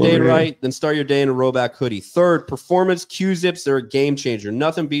start your day right, then start your day in a Roback hoodie. Third, performance Q-zips. They're a game changer.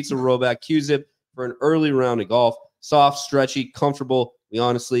 Nothing beats a Roback Q-zip for an early round of golf. Soft, stretchy, comfortable. We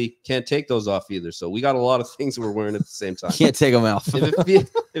honestly can't take those off either. So we got a lot of things that we're wearing at the same time. Can't take them off. If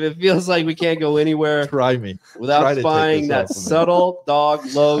it feels like we can't go anywhere Try me. Try without to take spying this that off of me. subtle dog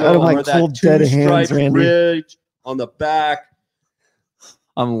logo Out of my or that cold, dead hands, two-stripe Randy. ridge on the back,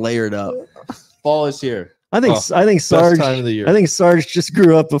 I'm layered up. fall is here. I think Best Sarge. time of the year. I think Sarge just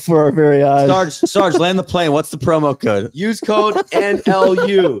grew up before our very eyes. Sarge, land the plane. What's the promo code? Use code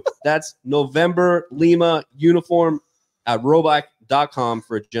NLU. That's November Lima uniform at roback.com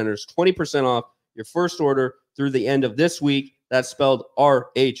for a generous 20% off your first order through the end of this week. That's spelled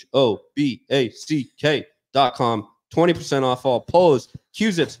RHOBACK.com. 20% off all polos,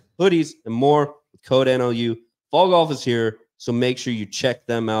 Q-zips, hoodies, and more with code NLU. Fall golf is here, so make sure you check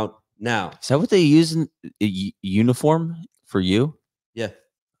them out now. Is that what they use in uniform for you? Yeah.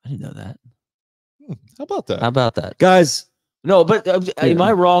 I didn't know that. How about that? How about that? Guys, No, but am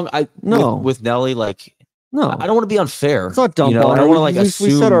I wrong? No. with Nelly, like no. I don't want to be unfair. It's not dumb. You know, I don't want to like we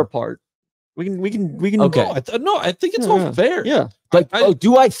assume. said our part. We can. Okay. No, I think it's Yeah, all yeah. fair. Yeah. Like,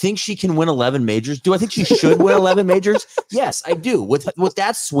 do I think she can win 11 majors? Do I think she should win 11 majors? Yes, I do. With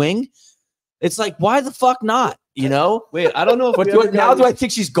that swing, it's like, why the fuck not? You know? Wait, I don't know if But we ever now got- do I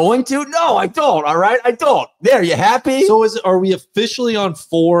think she's going to? No, I don't. All right, I don't. There, you happy? So are we officially on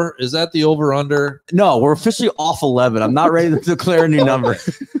 4? Is that the over under? No, we're officially off 11. I'm not ready to declare a new number.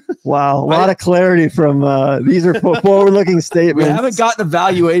 Wow. A lot of clarity from these are forward-looking We statements. haven't gotten a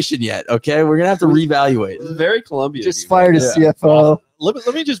valuation yet. Okay, we're gonna have to reevaluate. This is very Colombian. just you fired a guys. CFO.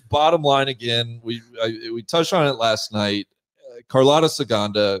 Let me just bottom line again. We touched on it last night. Carlotta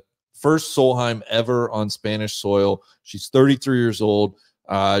Saganda, first Solheim ever on Spanish soil. She's 33 years old.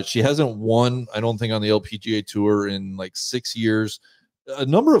 She hasn't won, I don't think, on the LPGA Tour in like 6 years. A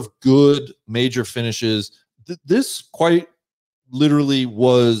number of good major finishes. This quite literally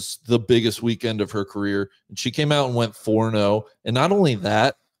was the biggest weekend of her career. And she came out and went 4-0. And not only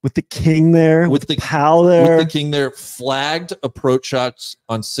that, With the king there, With with the- the pal there. with the king there, flagged approach shots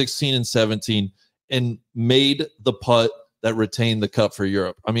on 16 and 17 and made the putt that retained the cup for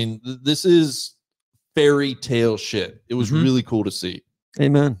Europe. I mean, this is fairy tale shit. It was Mhm. really cool to see.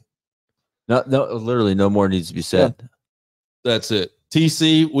 Amen. No, literally, no more needs to be said. That's it.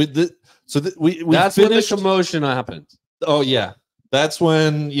 TC with the we That's when the finished. commotion happened. Oh yeah, that's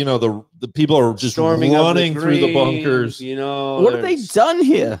when the people are just Storming up running through the green, bunkers. You know, What have they done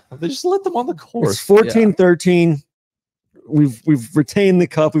here? They just let them on the It's course. 14-13. We've retained the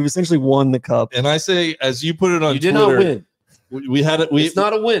cup. We've essentially won the cup. And I say, as you put it on You did Twitter, not win. we had it. It's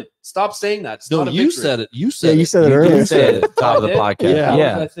not a win. Stop saying that. It's No, not a you victory. said it. You Yeah, said you it. said it You earlier. did say it at the top of the I did? podcast. Yeah. What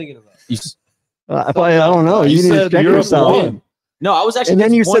Yeah. was I thinking of that? You s- I don't know. You You, need to said check Europe yourself. won. No, I was actually. And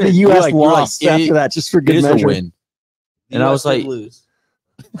then you said the disappointed. You're U.S. like- you're like, lost after that, just for It good is a measure. win. The And I US was like- did lose.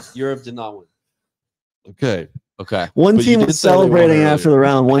 Europe did not win. Okay. Okay. One But you team did was say they won celebrating earlier. after the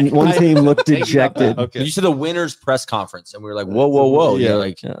round. One team looked dejected. Okay. You said the winners press conference, and we were like, whoa, whoa, whoa. Yeah. You're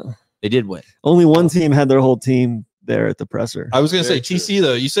like, Yeah. they did win. Only one team had their whole team there at the presser. I was going to say, Very true. TC,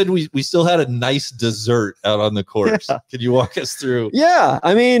 though, you said we still had a nice dessert out on the course. Yeah. Could you walk us through? Yeah,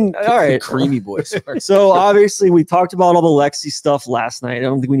 I mean, all right. Creamy boys. So obviously we talked about all the Lexi stuff last night. I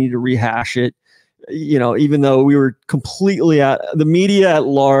don't think we need to rehash it. You know, even though we were completely at the media at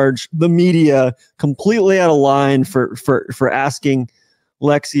large, the media completely out of line for asking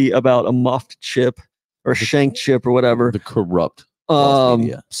Lexi about a muffed chip or shanked chip or whatever. The corrupt.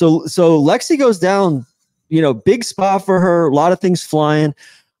 media. So Lexi goes down, you know, big spot for her, a lot of things flying.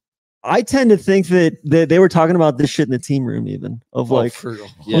 I tend to think that they were talking about this shit in the team room, even of like,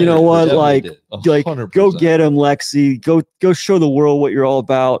 you know what, like, like 100%. go get him, Lexi. Go show the world what you're all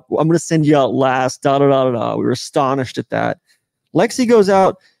about. I'm gonna send you out last. Da da da da da. We were astonished at that. Lexi goes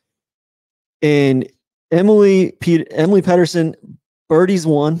out, and Emily Pedersen birdies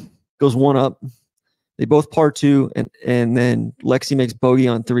one, goes one up. They both par two, and then Lexi makes bogey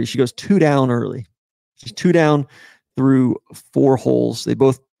on three. She goes 2 down early. She's 2 down through 4 holes. They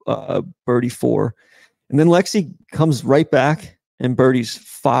both birdie 4, and then Lexi comes right back and birdies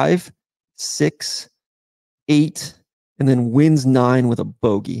 5, 6, 8, and then wins 9 with a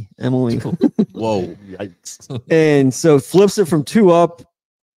bogey. Emily, Whoa. Yikes. and so flips it from 2 up,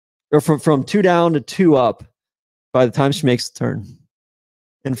 or from 2 down to 2 up by the time she makes the turn.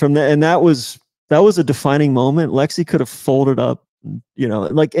 And from that, and that was a defining moment. Lexi could have folded up, you know,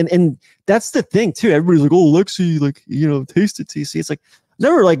 like, and that's the thing too. Everybody's like, oh, Lexi, like, you know, taste it, TC. It's like,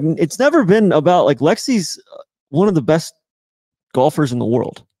 it's never been about, like, Lexi's one of the best golfers in the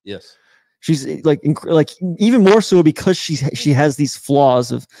world. Yes. She's like even more so because she has these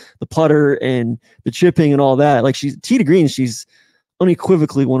flaws of the putter and the chipping and all that. Like, she's tee to green, she's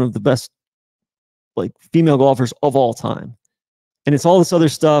unequivocally one of the best, like, female golfers of all time. And it's all this other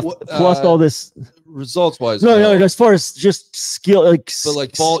stuff plus all this Results wise. no, as far as just skill, like, But,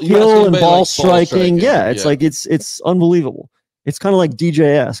 like, ball- you skill asking and about, ball like, ball striking. striking, Yeah, it's yeah. like it's unbelievable. It's kind of like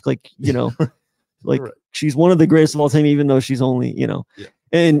DJ-esque, like, you know, like, Right. she's one of the greatest of all time, even though she's only, you know, Yeah.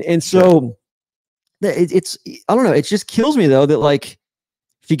 and so it's I don't know. It just kills me though that, like,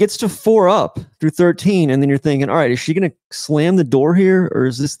 she gets to 4 up through 13, and then you're thinking, all right, is she gonna slam the door here, or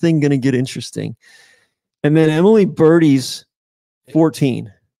is this thing gonna get interesting? And then Emily birdies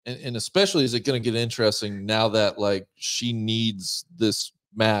 14. And especially is it going to get interesting now that, like, she needs this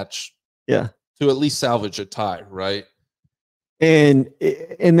match Yeah. to at least salvage a tie, right? And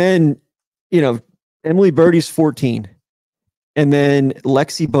then, you know, Emily birdies 14, and then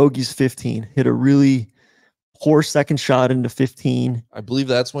Lexi bogeys 15. Hit a really poor second shot into 15. I believe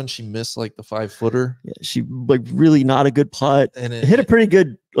that's when she missed, like, the 5-footer. Yeah, she, like, really not a good putt. And Hit a pretty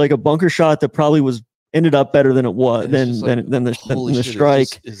good, like, a bunker shot that probably ended up better than it was and it's just like, than the holy shit,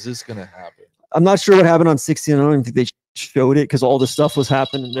 strike. Is this going to happen? I'm not sure what happened on 16. I don't even think they showed it because all the stuff was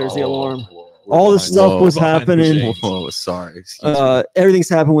happening. There's the alarm. All the stuff was happening. Whoa, sorry. Everything's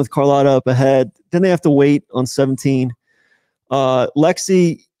happened with Carlotta up ahead. Then they have to wait on 17.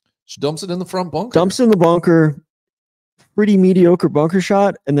 Lexi She dumps it in the front bunker. dumps in the bunker, pretty mediocre bunker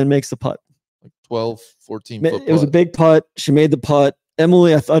shot, and then makes the putt. Like 12, 14 foot. It was a putt. big putt. She made the putt.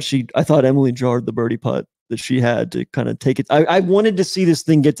 Emily, I thought Emily jarred the birdie putt that she had to kind of take it. I wanted to see this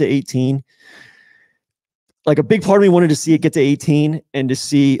thing get to 18. Like, a big part of me wanted to see it get to 18 and to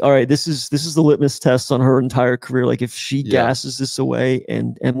see, all right, this is the litmus test on her entire career. Like, if she gasses this away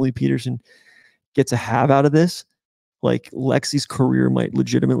and Emily Pedersen gets a half out of this, like, Lexi's career might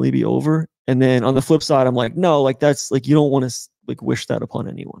legitimately be over. And then on the flip side, I'm like, no, like, that's, like, you don't want to, like, wish that upon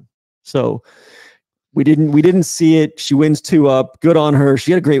anyone. So we didn't see it. She wins 2 up. Good on her.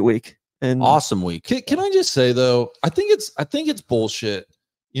 She had a great week. And Awesome week. Can I just say, though, I think it's bullshit.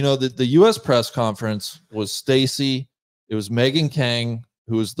 You know, the U.S. press conference was Stacy. It was Megan Kang,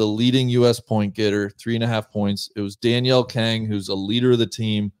 who was the leading U.S. point getter, 3.5 points. It was Danielle Kang, who's a leader of the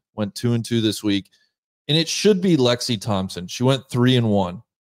team, went 2-2 this week. And it should be Lexi Thompson. She went 3-1,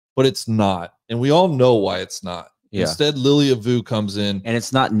 but it's not. And we all know why it's not. Yeah. Instead, Lilia Vu comes in. And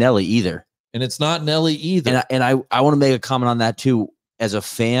it's not Nelly either. And it's not Nelly either. And I want to make a comment on that too. As a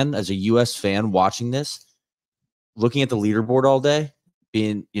fan, as a U.S. fan watching this, looking at the leaderboard all day,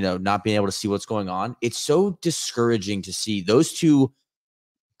 being, you know, not being able to see what's going on, it's so discouraging to see those two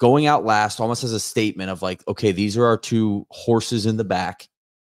going out last almost as a statement of, like, okay, these are our 2 horses in the back,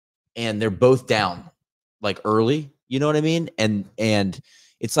 and they're both down, like, early. You know what I mean? And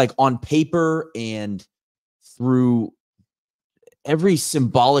it's like, on paper and through every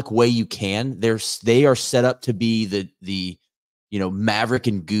symbolic way you can, they are set up to be the you know, Maverick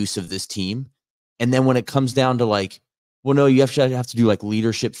and Goose of this team, And then when it comes down to like, well, no, you have to do like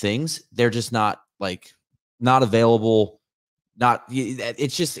leadership things. They're just not available.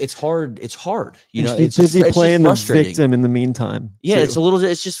 It's hard. It's hard. You know, she's busy playing the victim in the meantime. Yeah,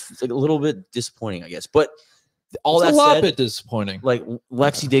 it's just like a little bit disappointing, I guess. But all It's that a lot said, bit disappointing. like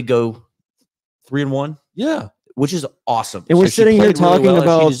Lexi did go 3-1. Yeah. Which is awesome. And we're she sitting here played really talking well, and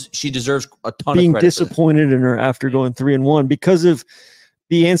about she deserves a ton being of credit for that. disappointed in her after going 3-1 because of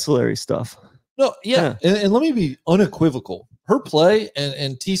the ancillary stuff. No, yeah. And let me be unequivocal. Her play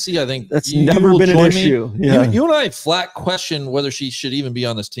and TC, I think That's you never will been an join me. issue. Yeah. You and I flat question whether she should even be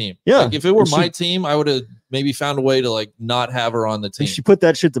on this team. Yeah. Like if it were And my team, I would have maybe found a way to like not have her on the team. And she put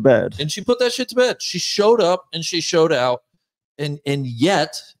that shit to bed. And she put that shit to bed. She showed up and she showed out. And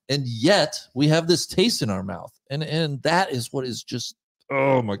yet we have this taste in our mouth. And that is what is just,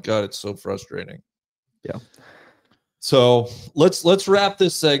 oh my God, it's so frustrating. Yeah. So let's wrap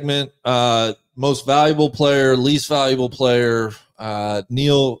this segment. Most valuable player, least valuable player.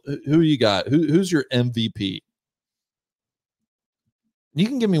 Neil, who you got? Who's your MVP? You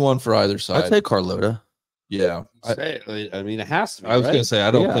can give me one for either side. I'd say Carlota. Yeah. I mean, it has to be. I was right? going to say,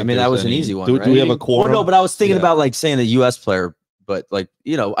 I don't Yeah, think I mean, that there's was an any- easy one, Do right? we have a Well, quorum? no, but I was thinking Yeah. about like saying a U.S. player, but like,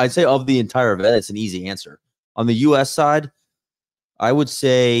 you know, I'd say of the entire event, it's an easy answer. On the U.S. side, I would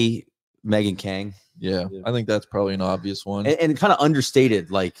say Megan Kang. Yeah, I think that's probably an obvious one. And kind of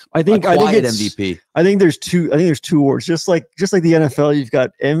understated, like I think quiet it's MVP. I think there's two awards. Just like the NFL, you've got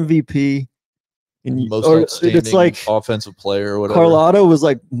MVP and Most or outstanding it's like offensive player or whatever. Carlotta was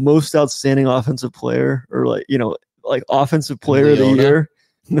like most outstanding offensive player or like, you know, like offensive player of the Leona? year.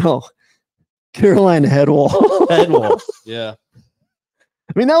 No. Caroline Headwall. Headwall. Yeah.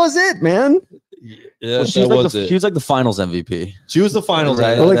 I mean, that was it, man. Yeah, Well, she that was was like it. she was like the finals MVP. She was the finals.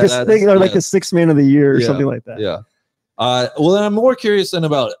 Right. Or like That's- the sixth man of the year or Yeah. something like that. Yeah. Well, then I'm more curious than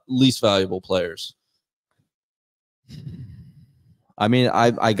about least valuable players. I mean,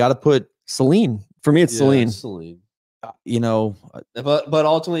 I got to put, Celine. For me, it's Celine. Celine. you know, But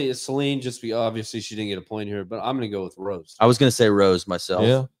ultimately, it's Celine. Just be obviously she didn't get a point here, but I'm gonna go with Rose. I was gonna say Rose myself.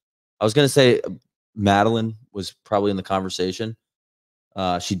 Yeah. I was gonna say Madeline was probably in the conversation.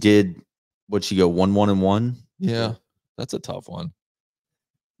 She did. Would she go 1-1-1? Yeah. That's a tough one.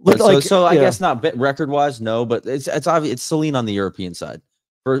 Look So, like- so I yeah. guess not record wise, no, but it's obvious. It's Celine on the European side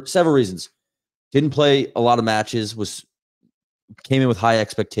for several reasons. Didn't play a lot of matches. Came in with high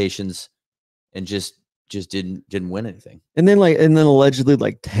expectations, and just didn't win anything. And then allegedly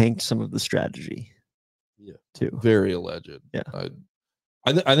like tanked some of the strategy. Yeah. Too. Very alleged. Yeah.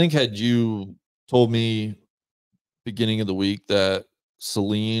 I think had you told me beginning of the week that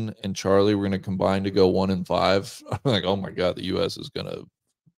Celine and Charlie were going to combine to go 1-5, I'm like, oh my God, the U.S. is going to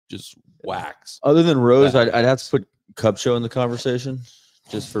just wax. Other than Rose, I'd have to put Cup Show in the conversation,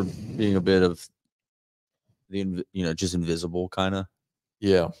 just for being a bit of the just invisible kind of.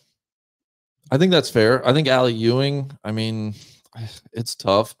 Yeah. I think that's fair. I think Allie Ewing, I mean, it's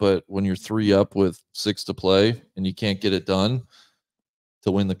tough, but when you're 3 up with 6 to play and you can't get it done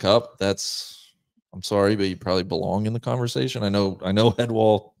to win the cup, I'm sorry, but you probably belong in the conversation. I know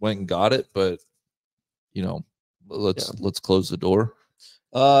Headwall went and got it, but let's close the door.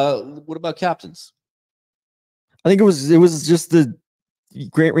 What about captains? I think it was just the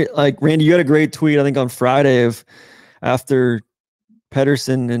great, like Randy, you had a great tweet, I think on Friday of after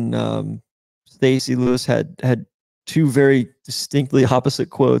Pedersen and Stacey Lewis had two very distinctly opposite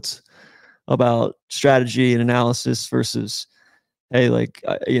quotes about strategy and analysis versus, hey, like,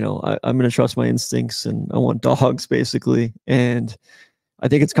 I'm going to trust my instincts and I want dogs basically. And I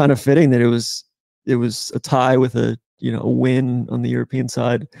think it's kind of fitting that it was a tie with a win on the European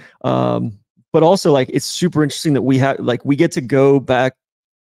side. But also like, it's super interesting that we get to go back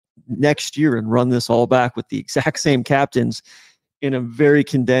next year and run this all back with the exact same captains in a very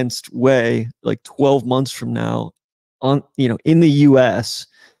condensed way, like 12 months from now in the US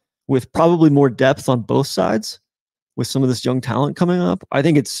with probably more depth on both sides with some of this young talent coming up. I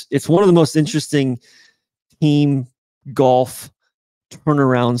think it's one of the most interesting team golf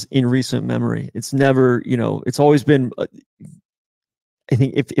turnarounds in recent memory. It's never, it's always been, I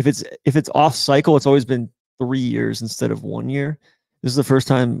think if it's off cycle, it's always been 3 years instead of 1 year. This is the first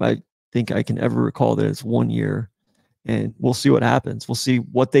time I think I can ever recall that it's 1 year, and we'll see what happens. We'll see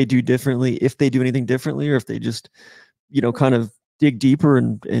what they do differently, if they do anything differently, or if they just, kind of dig deeper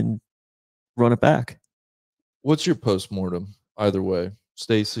and run it back. What's your postmortem? Either way,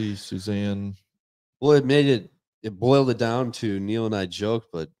 Stacy, Suzanne. Well, it boiled it down to Neil and I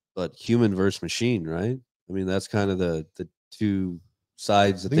joked, but human versus machine, right? I mean, that's kind of the two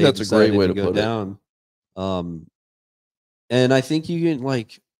sides. I think that's a great way to go put down. And I think you can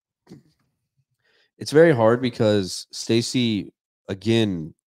it's very hard because Stacy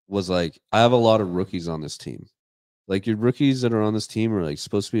again was like, I have a lot of rookies on this team. Like your rookies that are on this team are like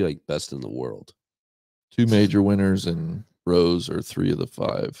supposed to be like best in the world. 2 major winners and Rose are 3 of the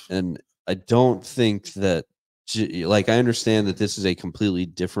 5. And I don't think that, like, I understand that this is a completely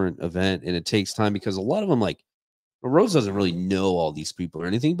different event and it takes time because a lot of them, like, Rose doesn't really know all these people or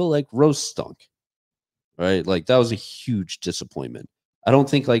anything, but like Rose stunk, right? Like that was a huge disappointment. I don't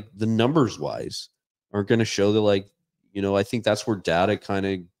think like the numbers wise are going to show that, like, you know, I think that's where data kind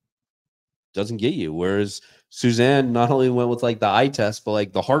of doesn't get you. Whereas Suzanne not only went with like the eye test, but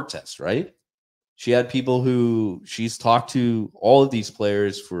like the heart test, right? She had people who she's talked to all of these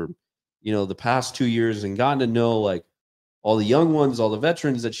players for, you know, the past 2 years and gotten to know like all the young ones, all the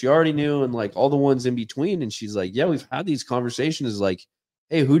veterans that she already knew, and like all the ones in between. And she's like, yeah, we've had these conversations like,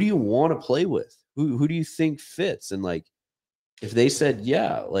 hey, who do you want to play with? Who do you think fits? And like, if they said,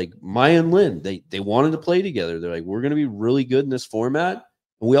 yeah, like Maya and Lynn, they wanted to play together. They're like, we're going to be really good in this format.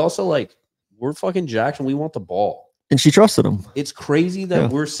 And we also like, we're fucking jacked and we want the ball. And she trusted him. It's crazy that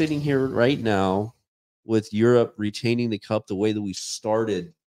we're sitting here right now with Europe retaining the cup the way that we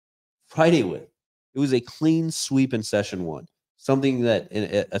started Friday with. It was a clean sweep in session 1, something that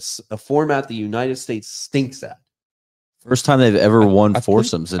in a format the United States stinks at. First time they've ever won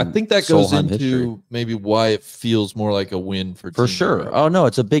foursomes. I think that goes Solheim into history. maybe why it feels more like a win for Team sure. Europe. Oh no,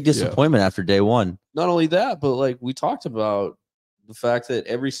 it's a big disappointment after day 1. Not only that, but like we talked about the fact that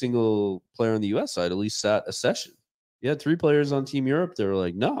every single player on the U.S. side at least sat a session. You had 3 players on Team Europe. They were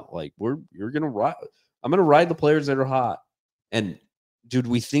like, no, like you're gonna ride. I'm gonna ride the players that are hot. And dude,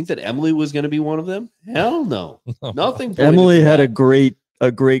 we think that Emily was gonna be one of them? Hell no, nothing. Emily had a great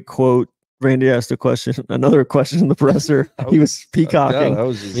quote. Randy asked another question in the presser. He was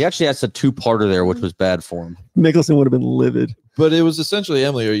peacocking. He actually asked a 2-parter there, which was bad for him. Mickelson would have been livid. But it was essentially,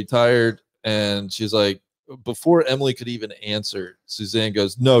 Emily, are you tired? And she's like, before Emily could even answer, Suzanne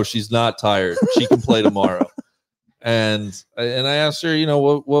goes, no, she's not tired. She can play tomorrow. And I asked her, you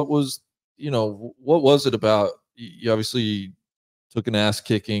know, what was it about? You obviously took an ass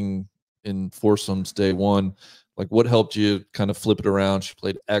kicking in foursomes day 1. Like, what helped you kind of flip it around? She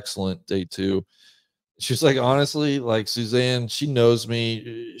played excellent day 2. She's like, honestly, like Suzanne, she knows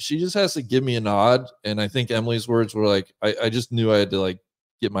me. She just has to give me a nod. And I think Emily's words were like, I just knew I had to like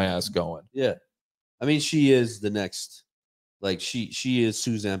get my ass going. Yeah. I mean, she is the next, like she is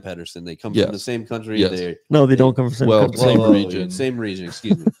Suzanne Pedersen. They come from the same country. Yes. No, they don't come from the same country. Same region. Same region,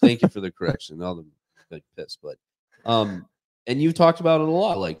 excuse me. Thank you for the correction. All them like pissed, but and you've talked about it a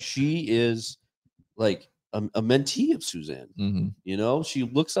lot. Like she is like a mentee of Suzanne. Mm-hmm. You know, she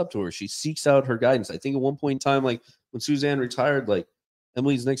looks up to her. She seeks out her guidance. I think at one point in time, like when Suzanne retired, like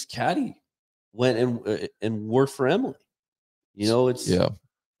Emily's next caddy went and worked for Emily. You know,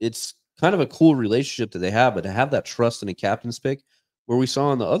 it's kind of a cool relationship that they have, but to have that trust in a captain's pick, where we saw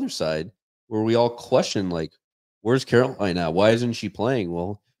on the other side, where we all question, like, where's Caroline now? Why isn't she playing?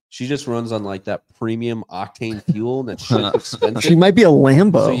 Well, she just runs on like that premium octane fuel, and that shit's expensive. She might be a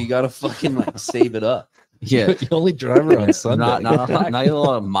Lambo. So you got to fucking like save it up. Yeah, you only drive her on Sunday. Not a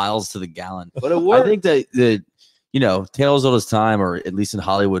lot of miles to the gallon. But it worked. I think that you know, tales old as time, or at least in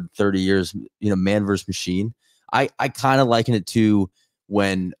Hollywood, 30 years, you know, man versus machine. I kind of liken it to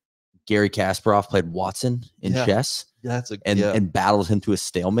when Gary Kasparov played Watson in chess. And battled him to a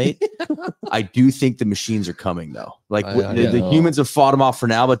stalemate. I do think the machines are coming though. Like the humans have fought them off for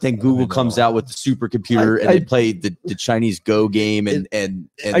now, but then Google comes out with the supercomputer and they play the Chinese Go game and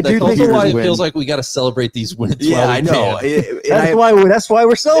I do think why it feels like we got to celebrate these wins. Yeah, I know. That's why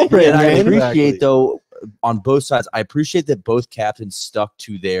we're celebrating. And I appreciate though on both sides. I appreciate that both captains stuck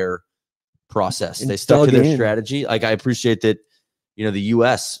to their process. They stuck to their strategy. Like I appreciate that. You know, the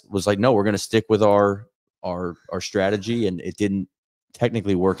U.S. was like, no, we're going to stick with our strategy, and it didn't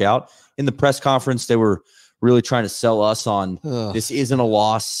technically work out. In the press conference, they were really trying to sell us on this isn't a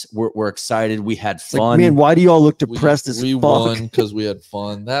loss. We're excited. We had fun. Like, man, why do y'all look depressed as we fuck? won because we had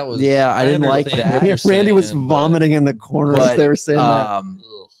fun. That was I didn't like that. Randy was vomiting in the corner as they were saying that.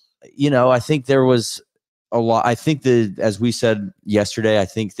 You know, I think there was a lot. I think that, as we said yesterday, I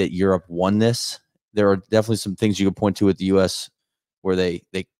think that Europe won this. There are definitely some things you could point to with the U.S. where they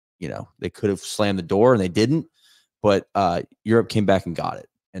could have slammed the door and they didn't, but Europe came back and got it,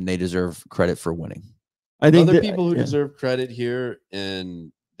 and they deserve credit for winning. I think other people who deserve credit here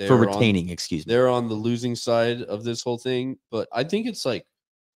and for retaining, they're on the losing side of this whole thing, but I think it's like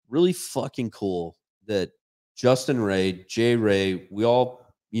really fucking cool that Justin Ray, Jay Ray, we all,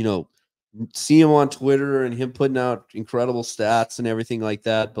 you know, see him on Twitter and him putting out incredible stats and everything like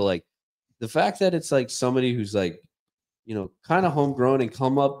that, but like the fact that it's like somebody who's like, you know, kind of homegrown and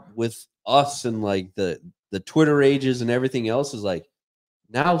come up with us and like the Twitter ages and everything else is like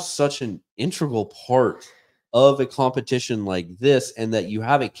now such an integral part of a competition like this, and that you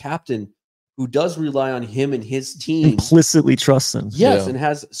have a captain who does rely on him and his team, implicitly trusts them. yes, Yeah. and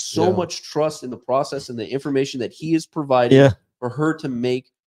has so much trust in the process and the information that he is providing for her to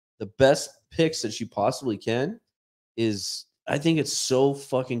make the best picks that she possibly can. Is, I think it's so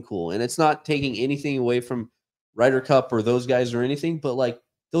fucking cool. And it's not taking anything away from Ryder Cup or those guys or anything, but like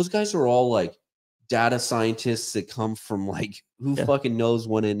those guys are all like data scientists that come from like who fucking knows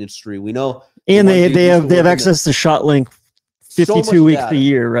what industry. We know, and they have access to ShotLink 52 weeks a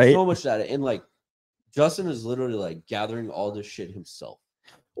year, right? So much data. And like Justin is literally like gathering all this shit himself.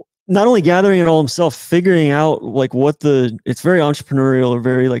 Not only gathering it all himself, figuring out like it's very entrepreneurial, or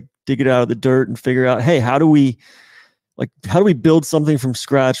very like dig it out of the dirt and figure out, hey, how do we build something from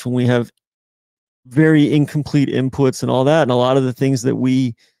scratch when we have very incomplete inputs and all that? And a lot of the things that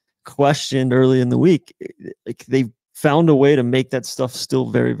we questioned early in the week, like they found a way to make that stuff still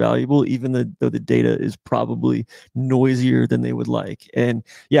very valuable, even though the data is probably noisier than they would like. And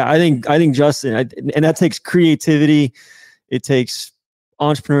yeah, I think Justin, and that takes creativity, it takes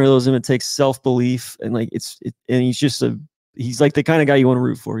entrepreneurialism, it takes self-belief, and like and he's like the kind of guy you want to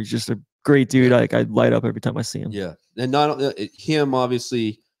root for. He's just a great dude. Like I light up every time I see him. Yeah, and not him,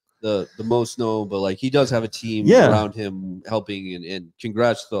 obviously the most known, but like he does have a team around him helping, and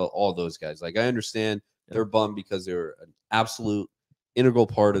congrats to all those guys. Like I understand they're bummed because they're an absolute integral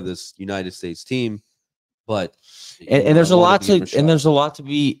part of this United States team, but there is a lot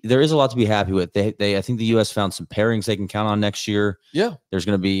to be happy with. I think the U.S. found some pairings they can count on next year. Yeah, there's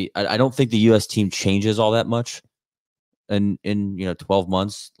going to be. I don't think the U.S. team changes all that much in 12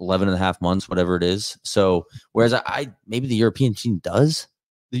 months, 11 and a half months, whatever it is. So whereas maybe the European team does.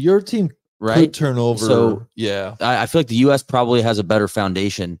 The European team could turn over. So yeah, I feel like the U.S. probably has a better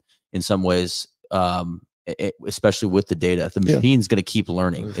foundation in some ways. Especially with the data, the machine's going to keep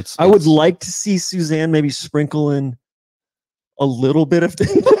learning. I would like to see Suzanne maybe sprinkle in a little bit of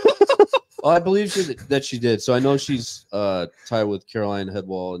data. I believe that she did. So I know she's tied with Caroline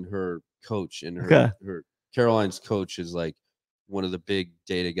Headwall and her coach, and her Caroline's coach is like one of the big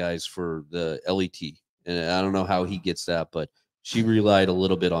data guys for the LET, and I don't know how he gets that, but she relied a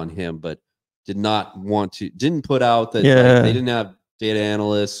little bit on him, but didn't put out that like, they didn't have data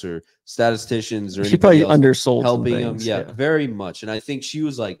analysts or statisticians or she probably undersold helping them. Yeah, very much. And I think she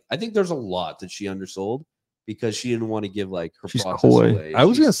was like, I think there's a lot that she undersold because she didn't want to give like her process away. I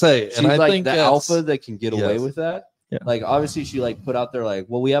was gonna say, and I like think the alpha that can get away with that. Yeah. Like obviously she like put out there like,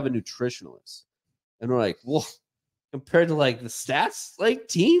 well, we have a nutritionalist, and we're like, well, compared to like the stats like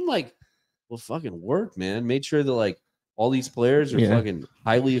team, like, well, fucking work, man. Made sure that like all these players are fucking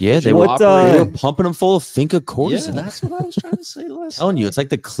highly efficient. They were pumping them full of Finca Cortesín. Yeah, that's what I was trying to say last. Telling you, it's like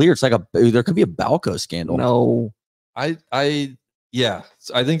the clear. It's like there could be a Balco scandal. No, I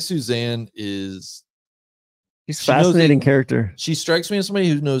think Suzanne is. She's a fascinating character. She strikes me as somebody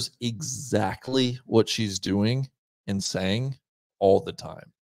who knows exactly what she's doing and saying all the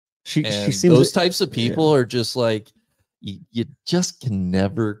time. She seems those types of people are just like. You just can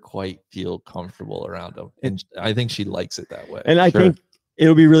never quite feel comfortable around them. And I think she likes it that way. And I think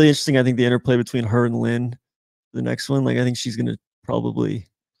it'll be really interesting. I think the interplay between her and Lynn, the next one, like I think she's going to probably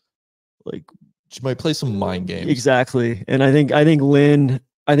like. She might play some mind games. Exactly. And I think Lynn's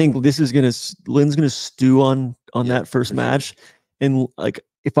going to stew on that first match. And like,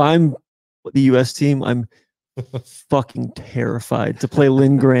 if I'm the US team, I'm fucking terrified to play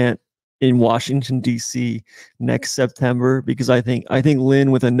Lynn Grant in Washington, D.C. next September, because I think Lynn,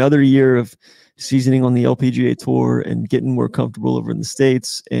 with another year of seasoning on the LPGA tour and getting more comfortable over in the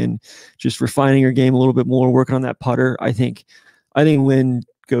States and just refining her game a little bit more, working on that putter, I think Lynn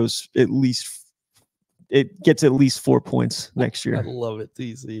gets at least 4 points next year. I love it,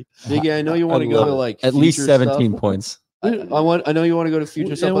 TZ. Biggie, I know you want to go to like at least 17 points. I know you want to go to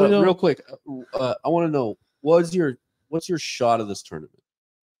future stuff, but real quick, I want to know what's your shot of this tournament?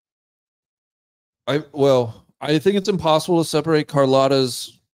 I think it's impossible to separate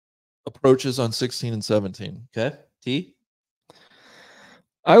Carlotta's approaches on 16 and 17. Okay. T?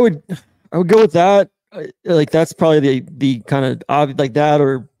 I would go with that. Like that's probably the kind of obvious, like that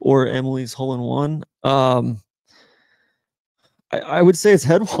or Emily's hole in one. I would say it's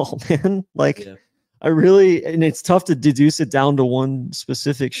Headwall, man. Like I really, and it's tough to deduce it down to one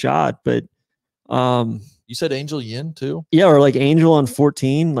specific shot, but you said Angel Yin too? Yeah, or like Angel on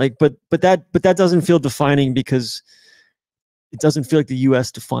 14. Like, but that doesn't feel defining because it doesn't feel like the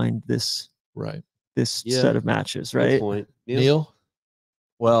US defined this set of matches, right? Good point. Neil?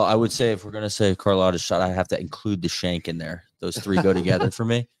 Well, I would say if we're gonna say Carlotta's shot, I have to include the shank in there. Those three go together for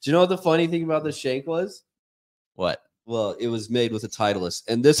me. Do you know what the funny thing about the shank was? What? Well, it was made with a Titleist.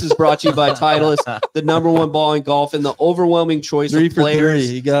 And this is brought to you by Titleist, the #1 ball in golf and the overwhelming choice 3 of for 3.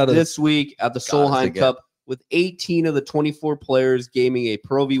 players You got it. this week at the Solheim Cup, with 18 of the 24 players gaming a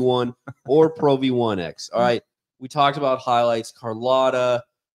Pro V1 or Pro V1X. All right. We talked about highlights, Carlotta.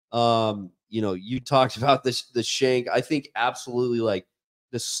 You talked about the shank. I think absolutely like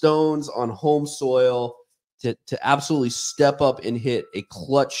the stones on home soil to absolutely step up and hit a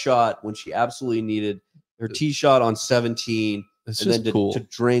clutch shot when she absolutely needed her tee shot on 17. It's and just then cool. to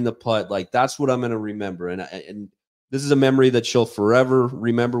drain the putt. Like, that's what I'm going to remember. And this is a memory that she'll forever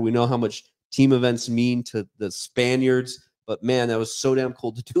remember. We know how much team events mean to the Spaniards, but man, that was so damn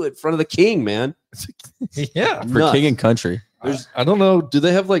cool to do it in front of the king, man. Yeah. For Nuts. king and country. I don't know. Do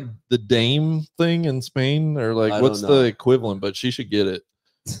they have like the Dame thing in Spain, or like I what's don't know. the equivalent? But she should get it.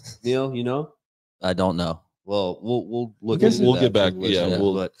 Neil, you know? I don't know. Well, we'll look. We'll into that get back. too, Yeah,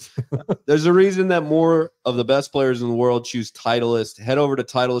 but there's a reason that more of the best players in the world choose Titleist. Head over to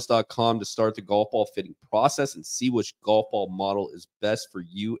Titleist.com to start the golf ball fitting process and see which golf ball model is best for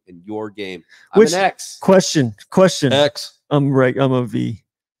you and your game. I'm an X. Question. X. I'm right. I'm a V.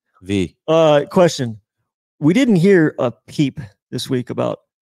 V. Question. We didn't hear a peep this week about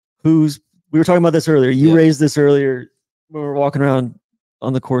we were talking about this earlier. You raised this earlier when we were walking around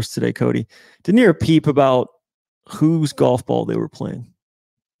on the course today, Cody. Didn't hear a peep about whose golf ball they were playing.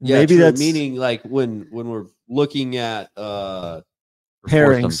 Yeah, maybe true. that's meaning like when we're looking at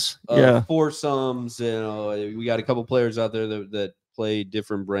pairings. foursomes, we got a couple players out there that play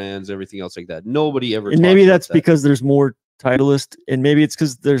different brands, everything else like that. Nobody ever. And maybe that's because there's more Titleist, and maybe it's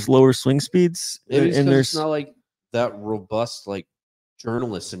because there's lower swing speeds. Maybe it's and 'cause there's it's not like that robust, like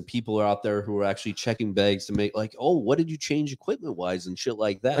journalists and people are out there who are actually checking bags to make like, oh, what did you change equipment wise and shit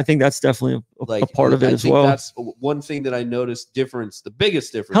like that. I think that's definitely a like part of it I as think well. That's one thing that I noticed difference. The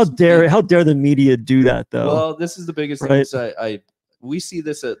biggest difference. How dare the media do that though? Well, this is the biggest Right. thing. We see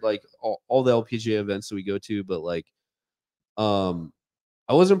this at like all the LPGA events that we go to, but like, I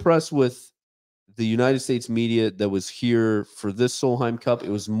was impressed with the United States media that was here for this Solheim Cup. It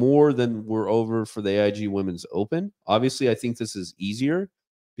was more than we're over for the AIG Women's Open. Obviously, I think this is easier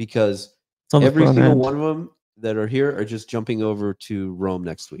because It's on the every front single end. one of them that are here are just jumping over to Rome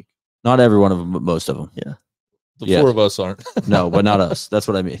next week. Not every one of them, but most of them. The Yes. 4 of us aren't. No, but not us. That's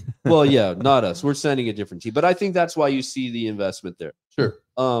what I mean. Well, yeah, not us. We're sending a different team, but I think that's why you see the investment there. Sure.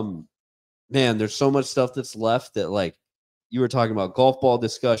 Man, there's so much stuff that's left that, like, you were talking about golf ball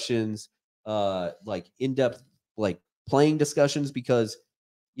discussions, like in-depth, like playing discussions, because,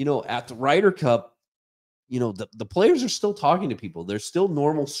 at the Ryder Cup, the players are still talking to people. There's still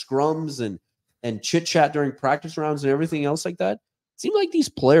normal scrums and chit chat during practice rounds and everything else like that. It seemed like these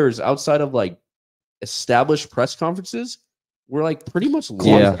players outside of like established press conferences were like pretty much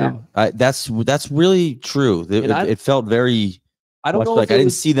locked out. That's really true. It felt very. I don't know. Like I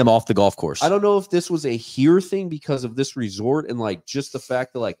didn't see them off the golf course. I don't know if this was a here thing because of this resort and like just the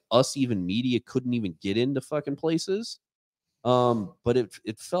fact that like us, even media, couldn't even get into fucking places. But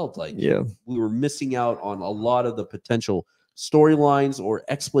it felt like we were missing out on a lot of the potential storylines or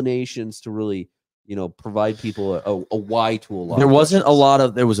explanations to really, provide people a why to a lot. There wasn't a lot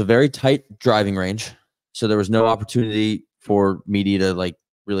of. There was a very tight driving range, so there was no opportunity for media to like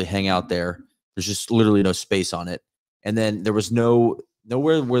really hang out there. There's just literally no space on it. And then there was nowhere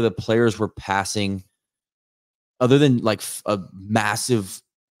where the players were passing, other than like a massive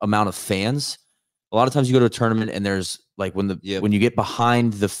amount of fans. A lot of times you go to a tournament and there's like when you get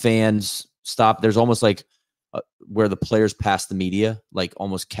behind the fans stop, there's almost like where the players pass the media, like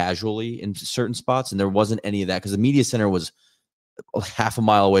almost casually in certain spots. And there wasn't any of that because the media center was half a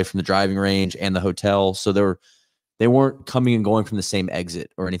mile away from the driving range and the hotel. So they weren't coming and going from the same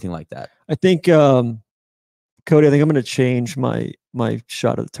exit or anything like that. I think, Cody, I think I'm going to change my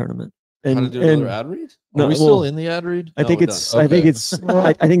shot of the tournament. And, How to do another ad read? No, Are we still in the ad read? I think we're it's. done. I think Okay. it's.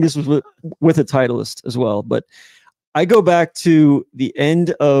 I think this was with a Titleist as well. But I go back to the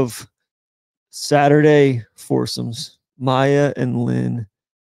end of Saturday foursomes. Maya and Lynn.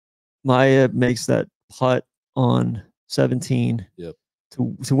 Maya makes that putt on 17. Yep.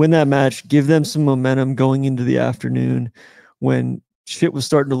 To win that match, give them some momentum going into the afternoon when shit was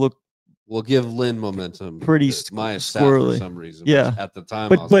starting to look. We'll give Lynn momentum. Pretty Maya sat squirrely. for some reason. Yeah. At the time,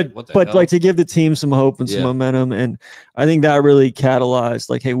 I But was like, what the hell? like to give the team some hope and some Yeah. momentum, and I think that really catalyzed.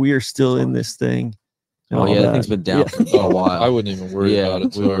 Like, hey, we are still in this thing. and Oh all yeah, that that. thing's been down Yeah. for a while. I wouldn't even worry Yeah, about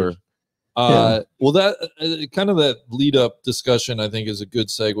it. we were. Well, that kind of that lead up discussion, I think, is a good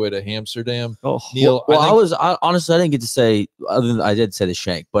segue to Amsterdam. Oh, Neil, Well, I think, honestly, I didn't get to say, other than I did say the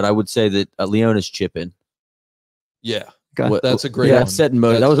shank, but I would say that Leona's chipping. yeah, Okay. That's a great Yeah, one. set in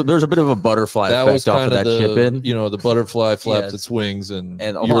motion. There's a bit of a butterfly That effect was off kind of of that chip in. the butterfly flaps Yes. its wings and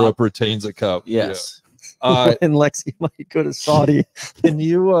And a Europe lot. retains a cup. Yes. Yeah. And Lexi might go to Saudi. Can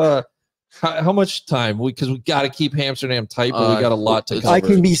you how much time? Because we got to keep Amsterdam tight, but we got a lot to cover. I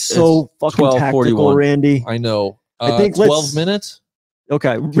can be so fucking 12:41. tactical, Randy. I know. I think 12 minutes.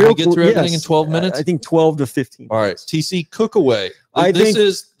 Okay, Can we get through everything in 12 minutes? I think 12 to 15. All right, TC, cook away. This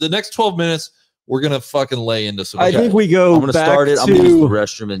is the next 12 minutes. We're gonna fucking lay into some. I think we go. I'm gonna back start it. To, I'm gonna use the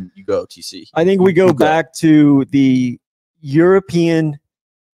restroom, and you go, TC. I think we go back to the European,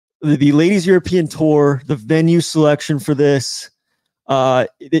 the Ladies European Tour, the venue selection for this.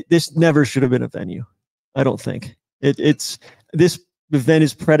 This never should have been a venue. I don't think it's this event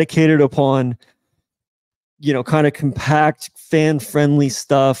is predicated upon, kind of compact, fan-friendly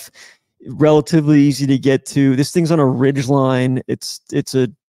stuff, relatively easy to get to. This thing's on a ridge line. It's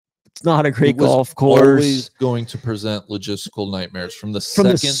not a great golf course. Always going to present logistical nightmares from the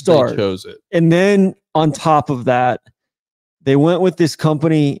second start. they chose it. And then on top of that, they went with this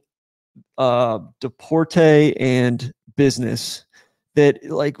company, Deporte and Business, that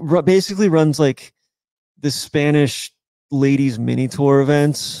basically runs like the Spanish ladies mini tour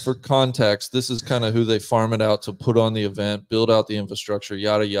events. For context, this is kind of who they farm it out to put on the event, build out the infrastructure,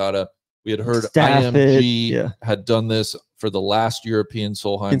 yada yada. We had heard IMG had done this for the last European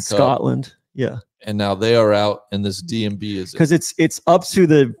Solheim in Cup Scotland. Yeah. And now they are out, and this DMB is because it's up to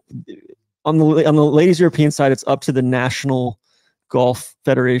the on the ladies European side, it's up to the National Golf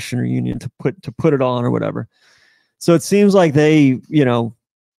Federation or Union to put it on or whatever. So it seems like they,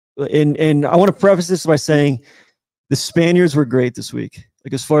 and I want to preface this by saying the Spaniards were great this week.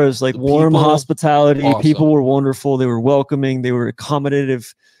 Like as far as like warm hospitality, awesome. People were wonderful. They were welcoming. They were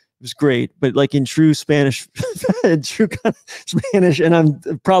accommodative. It was great. But like in true Spanish, Spanish, and I'm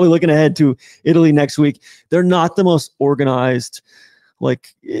probably looking ahead to Italy next week. They're not the most organized.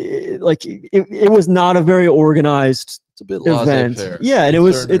 It was not a very organized it's a bit event. laissez-faire. Yeah, and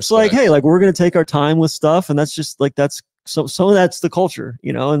it's like, hey, like we're gonna take our time with stuff, and that's just like that's some of that's the culture,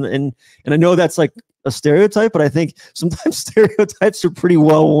 and I know that's like a stereotype, but I think sometimes stereotypes are pretty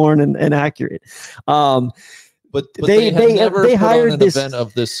well worn and accurate. But they hired this event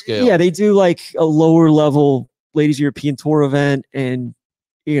of this scale. Yeah, they do like a lower level Ladies European Tour event and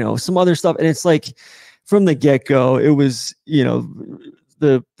some other stuff, and it's like from the get-go, it was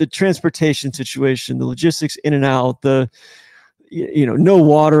the transportation situation, the logistics in and out, the no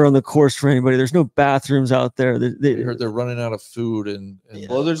water on the course for anybody. There's no bathrooms out there. I heard they're running out of food and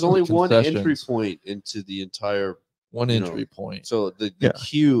well, there's only one entry point into the entire entry point. So the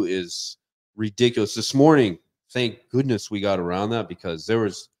queue is ridiculous. This morning, thank goodness we got around that because there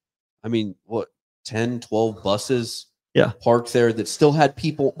was, 10, 12 buses parked there that still had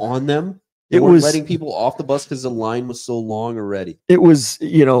people on them. They weren't letting people off the bus because the line was so long already. It was,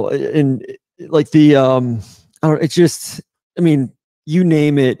 and like the I don't. It just. I mean, you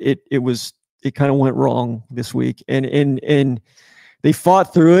name it. It kind of went wrong this week, and they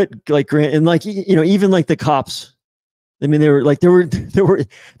fought through it. Like Grant and like even like the cops. I mean,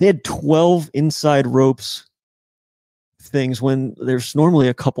 they had 12 inside ropes things when there's normally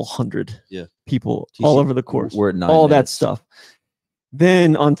a couple hundred people all over the course. We're at 9 all minutes. That stuff.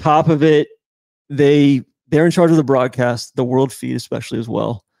 Then on top of it, they're in charge of the broadcast, the world feed especially as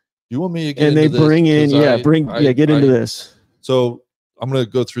well. You want me to get and they into bring this? in get into this. So I'm going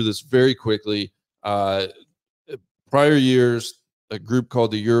to go through this very quickly. Prior years, a group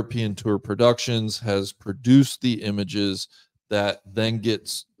called the European Tour Productions has produced the images that then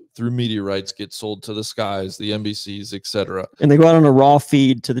gets through media rights, get sold to the skies, the NBCs, etc. And they go out on a raw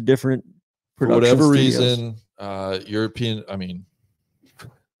feed to the different production. For whatever studios. reason, European. I mean,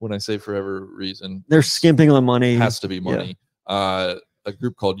 when I say for whatever reason, they're skimping on money. Has to be money. Yeah. A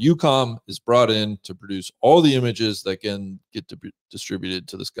group called UCOM is brought in to produce all the images that can get distributed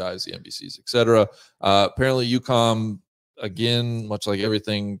to the skies, the NBCs, etc. Apparently, UCOM, again, much like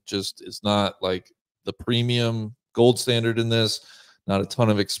everything, just is not like the premium gold standard in this. Not a ton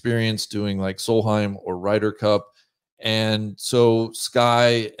of experience doing like Solheim or Ryder Cup. And so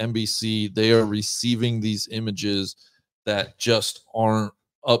Sky, NBC, they are receiving these images that just aren't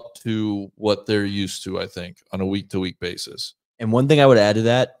up to what they're used to, I think, on a week-to-week basis. And one thing I would add to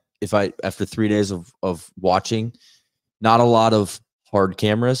that, after 3 days of watching, not a lot of hard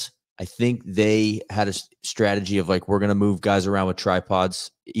cameras. I think they had a strategy of like, we're going to move guys around with tripods.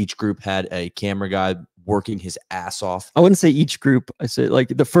 Each group had a camera guy working his ass off. I wouldn't say each group. I said like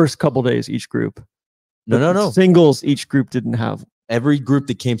the first couple days, each group. No. Singles, each group didn't have. Every group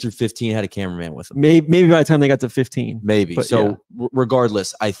that came through 15 had a cameraman with them. Maybe by the time they got to 15. Maybe. But So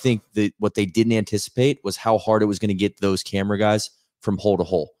regardless, I think that what they didn't anticipate was how hard it was going to get those camera guys from hole to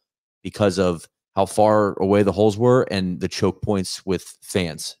hole because of how far away the holes were and the choke points with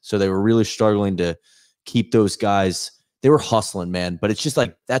fans. So they were really struggling to keep those guys. They were hustling, man. But it's just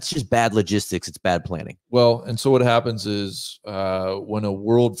like, that's just bad logistics. It's bad planning. Well, and so what happens is when a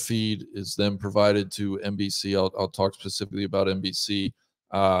world feed is then provided to NBC, I'll talk specifically about NBC.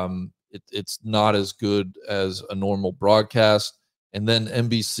 It's not as good as a normal broadcast. And then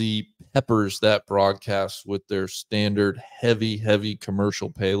NBC peppers that broadcast with their standard heavy commercial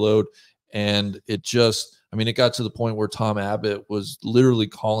payload. And it just, I mean, it got to the point where Tom Abbott was literally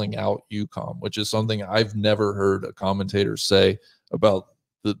calling out UConn, which is something I've never heard a commentator say about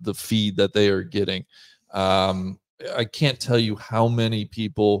the feed that they are getting. I can't tell you how many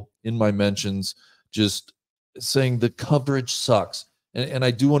people in my mentions just saying the coverage sucks. And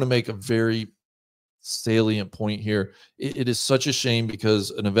I do want to make a very salient point here. It is such a shame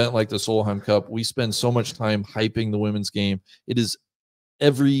because an event like the Solheim Cup, we spend so much time hyping the women's game. It is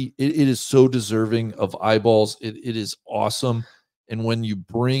so deserving of eyeballs. It is awesome. And when you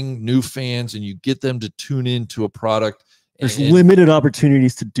bring new fans and you get them to tune into a product, there's limited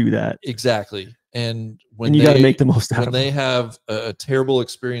opportunities to do that. Exactly. And when you got to make the most out of it. When they have a terrible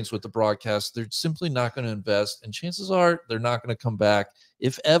experience with the broadcast, they're simply not going to invest. And chances are they're not going to come back,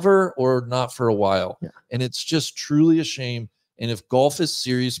 if ever, or not for a while. Yeah. And it's just truly a shame. And if golf is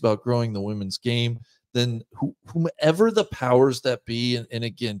serious about growing the women's game, then whomever the powers that be, and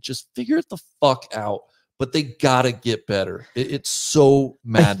again, just figure it the fuck out. But they gotta get better. It's so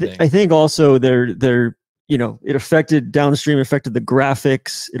maddening. I think also they're it affected downstream, affected the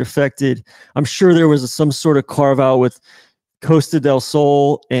graphics. It affected. I'm sure there was some sort of carve out with Costa del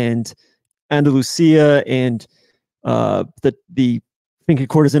Sol and Andalusia and the Finca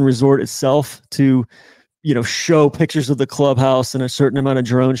Cortesín resort itself to show pictures of the clubhouse and a certain amount of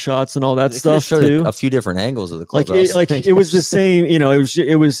drone shots and all that stuff too. A few different angles of the clubhouse. It was the same, it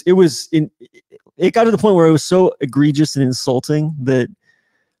got to the point where it was so egregious and insulting that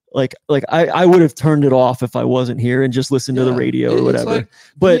I would have turned it off if I wasn't here and just listened to the radio or whatever.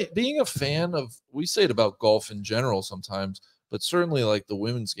 But being a fan of, we say it about golf in general sometimes, but certainly like the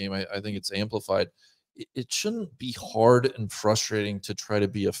women's game, I think it's amplified. It shouldn't be hard and frustrating to try to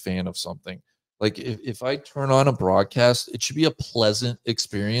be a fan of something. Like if I turn on a broadcast, it should be a pleasant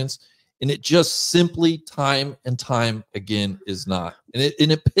experience. And it just simply time and time again is not. And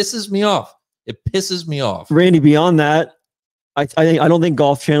it pisses me off. It pisses me off. Randy, beyond that, I don't think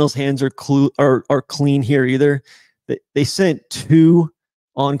Golf Channel's hands are clean here either. They sent 2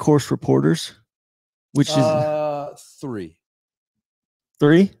 on-course reporters, which is 3.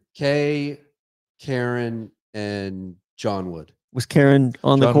 3? Kay, Karen, and John Wood. Was Karen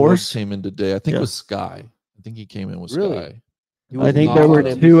on the John course? Wood came in today. I think it was Sky. I think he came in with Sky. I think there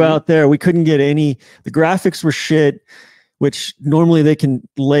were 2 out there. We couldn't get any. The graphics were shit, which normally they can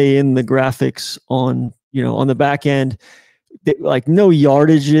lay in the graphics on the back end. Like no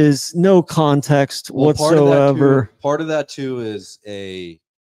yardages, no context whatsoever. Part of that too is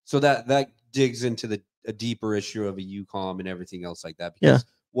so that digs into a deeper issue of a UCOM and everything else like that. Because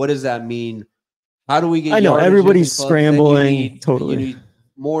what does that mean? How do we get? I know everybody's scrambling. You need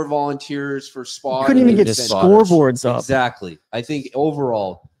more volunteers for spots. Couldn't even get scoreboards up. Exactly. I think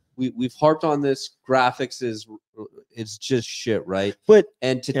overall we've harped on this. Graphics it's just shit, right?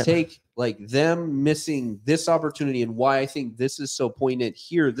 And to take like them missing this opportunity, and why I think this is so poignant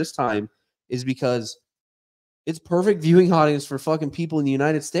here this time is because it's perfect viewing audience for fucking people in the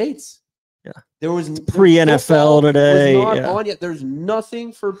United States. Yeah, there was pre-NFL today. Was not on yet. There's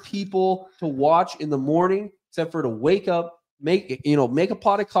nothing for people to watch in the morning except for to wake up, make a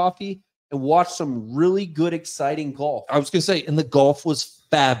pot of coffee, and watch some really good, exciting golf. I was gonna say, and the golf was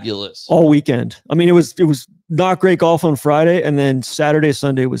fabulous all weekend. I mean, it was not great golf on Friday, and then Saturday,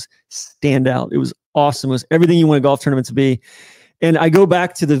 Sunday was standout. It was awesome. It was everything you want a golf tournament to be. And I go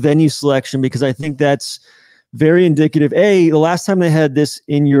back to the venue selection because I think that's very indicative. The last time they had this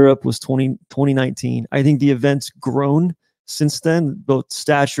in Europe was 2019. I think the event's grown since then, both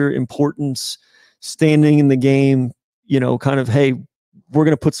stature, importance, standing in the game, kind of, hey, we're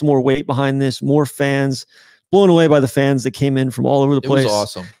going to put some more weight behind this, more fans, blown away by the fans that came in from all over the place. It was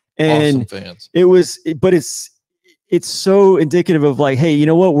awesome. And awesome fans. But it's so indicative of like, hey, you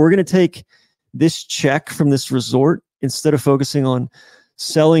know what? We're going to take this check from this resort instead of focusing on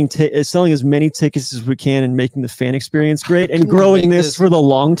selling as many tickets as we can and making the fan experience great and growing this for the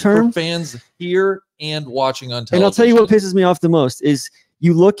long term for fans here and watching on television. And I'll tell you what pisses me off the most is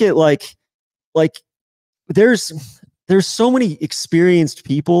you look at like there's there's so many experienced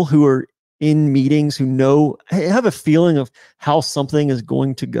people who are in meetings who have a feeling of how something is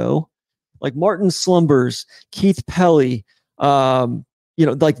going to go. Like Martin Slumbers, Keith Pelly,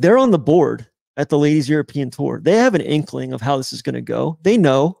 like they're on the board at the Ladies European Tour. They have an inkling of how this is going to go. They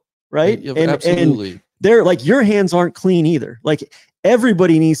know, right? Yeah, absolutely. And they're like, your hands aren't clean either. Like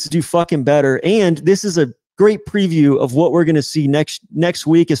everybody needs to do fucking better. And this is a great preview of what we're going to see next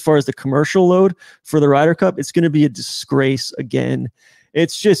week as far as the commercial load for the Ryder Cup. It's going to be a disgrace again.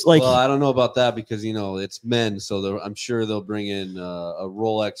 It's just like, well, I don't know about that because it's men, so I'm sure they'll bring in a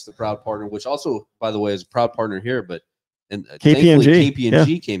Rolex, the proud partner, which also, by the way, is a proud partner here. But thankfully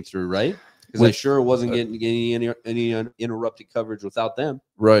KPMG came through, right? Because I sure wasn't getting any uninterrupted coverage without them.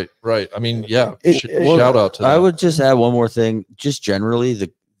 Right. I mean, yeah. Shout out to them. I would just add one more thing. Just generally,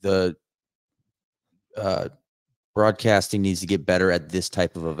 the broadcasting needs to get better at this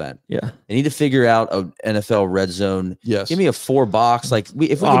type of event. Yeah, they need to figure out an NFL red zone. Yes, give me a 4-box. Like if we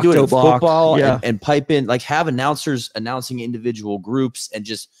could do it in football and pipe in, like have announcers announcing individual groups and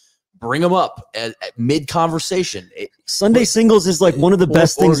just bring them up at mid conversation. Sunday singles is like one of the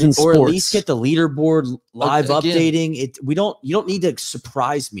best things in sports. Or at least get the leaderboard live updating. You don't need to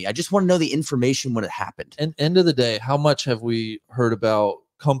surprise me. I just want to know the information when it happened. And end of the day, how much have we heard about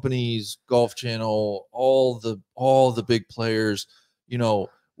companies, Golf Channel, all the big players?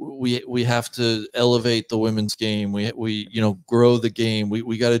 We have to elevate the women's game. We grow the game.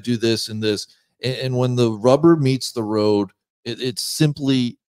 We got to do this and this. And when the rubber meets the road, it's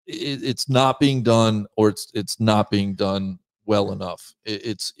simply it's not being done, or it's not being done well enough.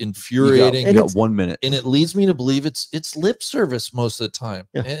 It's infuriating. You got 1 minute, and it leads me to believe it's lip service most of the time,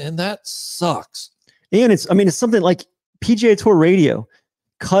 and that sucks. And it's something like PGA Tour Radio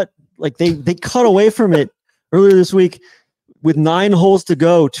cut, like they cut away from it earlier this week with 9 holes to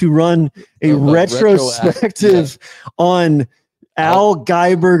go to run a retrospective on Al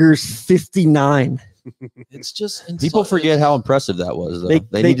Geiberger's 59. It's just people forget how impressive that was.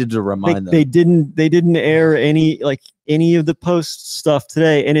 They needed to remind them. They didn't air any of the post stuff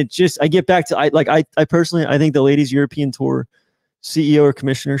today, and I get back to I personally think the Ladies European Tour CEO or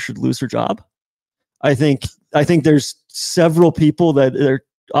commissioner should lose her job. I think there's several people that are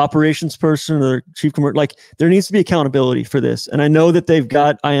operations person or chief commercial, there needs to be accountability for this. And I know that they've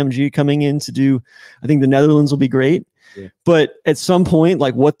got IMG coming in to do, I think the Netherlands will be great. Yeah. But at some point,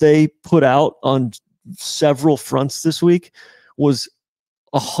 what they put out on several fronts this week was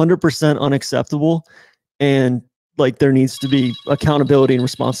 100% unacceptable. And there needs to be accountability and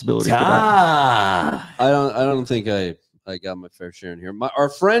responsibility for that. I don't think I got my fair share in here. Our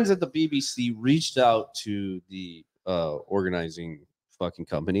friends at the BBC reached out to the organizing fucking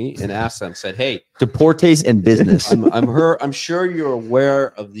company and asked them, said, "Hey, Deportes and business. I'm sure you're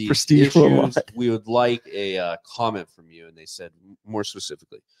aware of the issues. We would like a comment from you." And they said, more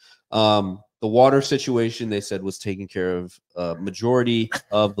specifically, the water situation, they said, was taken care of. Majority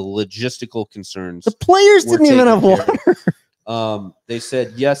of the logistical concerns. The players didn't even have water. They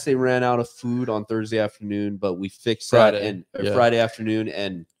said, yes, they ran out of food on Thursday afternoon, but we fixed that Friday afternoon,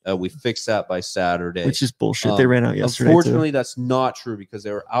 and we fixed that by Saturday. Which is bullshit. They ran out yesterday. Unfortunately, that's not true because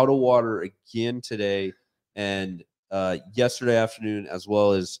they were out of water again today, and yesterday afternoon as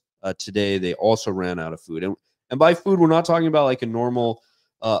well as today, they also ran out of food. And by food, we're not talking about a normal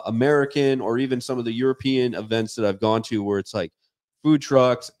American or even some of the European events that I've gone to where it's food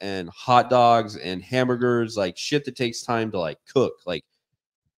trucks and hot dogs and hamburgers, shit that takes time to cook.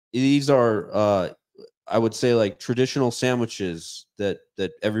 These are I would say traditional sandwiches that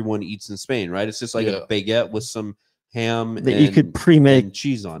everyone eats in Spain, right? It's just a baguette with some ham that you could pre-make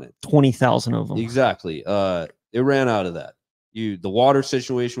cheese on it. 20,000 of them. Exactly. It ran out of that. The water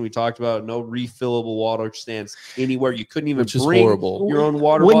situation we talked about, no refillable water stands anywhere. You couldn't even bring your own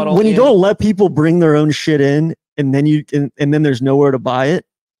water bottle. When you don't let people bring their own shit in, and then there's nowhere to buy it,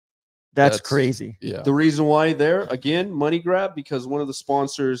 that's crazy. Yeah. The reason why again, money grab, because one of the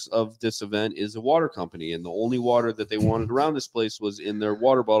sponsors of this event is a water company, and the only water that they wanted around this place was in their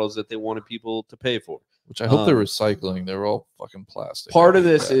water bottles that they wanted people to pay for. Which I hope they're recycling. They're all fucking plastic. Part of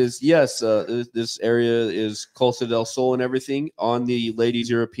this is, yes, this area is Costa del Sol and everything. On the Ladies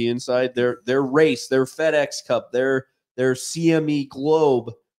European side, their race, their FedEx Cup, their CME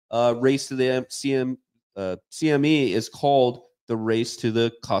Globe race to the CME is called the Race to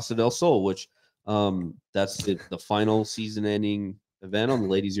the Costa del Sol, which that's the final season-ending event on the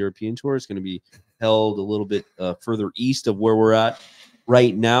Ladies European Tour. It's going to be held a little bit further east of where we're at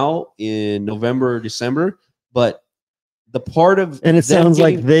right now in November or December. But the part of it sounds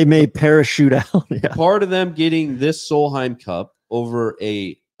like they may parachute out. Part of them getting this Solheim Cup over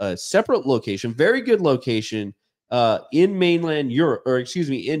a separate location, very good location in mainland Europe, or excuse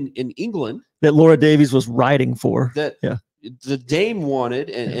me, in England, that Laura Davies was riding for. that the Dame wanted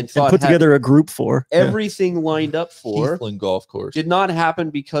and And thought put had together a group for. everything lined up for. Heathland Golf Course. Did not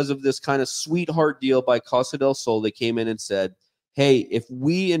happen because of this kind of sweetheart deal by Costa del Sol. They came in and said, hey, if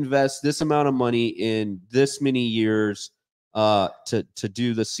we invest this amount of money in this many years to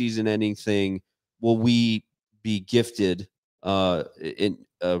do the season-ending thing, will we be gifted in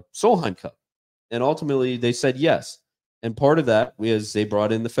Solheim Cup? And ultimately, they said yes. And part of that was they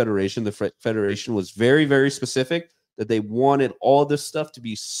brought in the federation. The federation was very, very specific that they wanted all this stuff to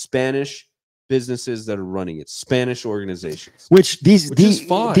be Spanish businesses that are running it, Spanish organizations. Which is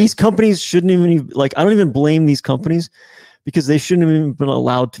fine. these companies shouldn't even like. I don't even blame these companies because they shouldn't have even been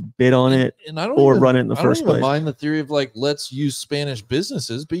allowed to bid on it And I don't or even, run it in the I first don't even place. mind the theory of like, let's use Spanish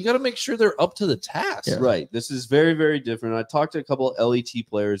businesses, but you got to make sure they're up to the task. Yeah. Right. This is very, very different. I talked to a couple of LET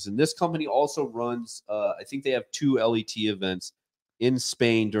players, and this company also runs, I think they have 2 LET events in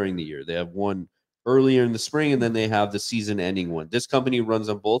Spain during the year. They have one earlier in the spring, and then they have the season ending one. This company runs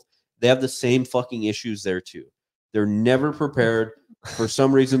on both. They have the same fucking issues there too. They're never prepared. For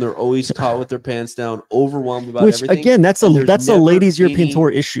some reason, they're always caught with their pants down, overwhelmed about Which everything. again, that's And a there's that's a never ladies European any-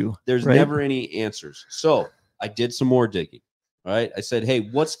 tour issue. There's right? never any answers. So I did some more digging. All right. I said, hey,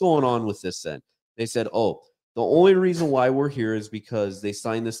 what's going on with this then? They said, oh, the only reason why we're here is because they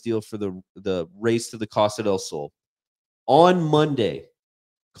signed this deal for the race to the Costa del Sol. On Monday,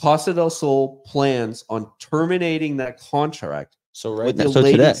 Costa del Sol plans on terminating that contract So right with now, the so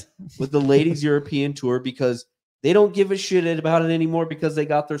today. ladies with the ladies European tour because they don't give a shit about it anymore because they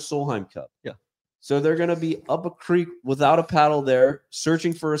got their Solheim Cup. Yeah. So they're going to be up a creek without a paddle there,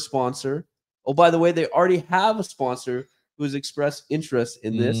 searching for a sponsor. Oh, by the way, they already have a sponsor who has expressed interest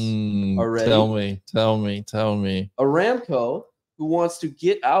in this already. Tell me. Aramco, who wants to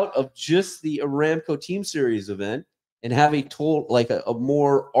get out of just the Aramco Team Series event and have a a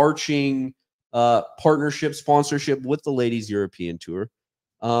more arching partnership, sponsorship with the Ladies European Tour.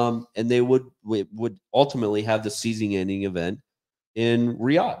 And they would ultimately have the season-ending event in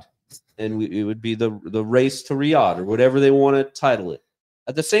Riyadh. And it would be the race to Riyadh or whatever they want to title it.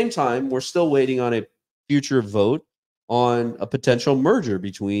 At the same time, we're still waiting on a future vote on a potential merger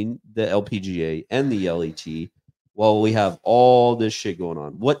between the LPGA and the LET while we have all this shit going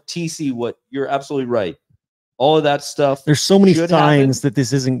on. You're absolutely right. All of that stuff. There's so many should signs happen. that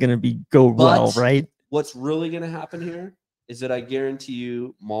this isn't going to go well, But- right? What's really going to happen here is that I guarantee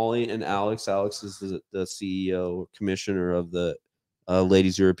you, Molly and Alex is the CEO, commissioner of the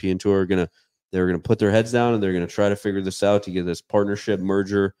Ladies European Tour, they're gonna put their heads down and they're gonna try to figure this out to get this partnership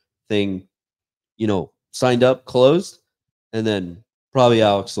merger thing, signed up, closed, and then probably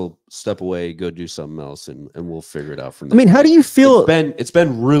Alex will step away, go do something else, and we'll figure it out from I there. mean, how do you feel? It's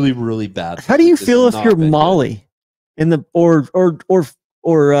been really, really bad. How do you It's feel if not you're been good. Molly in the or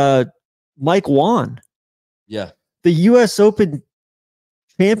Mike Wan, Yeah. the U.S. Open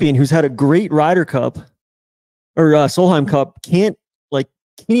champion who's had a great Ryder Cup or Solheim Cup, can't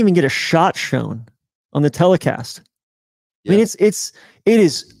even get a shot shown on the telecast. I mean, Yeah. it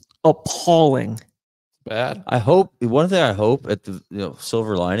is appalling. Bad. I hope one thing I hope at the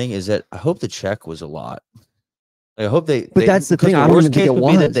silver lining is that I hope the check was a lot. I hope But they that's the because thing, I don't worst even think case it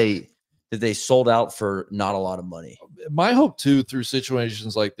would be was. that they sold out for not a lot of money. My hope too, through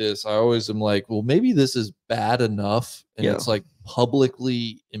situations like this, I always am like, well, maybe this is bad enough and Yeah. it's like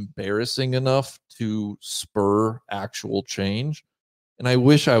publicly embarrassing enough to spur actual change. And I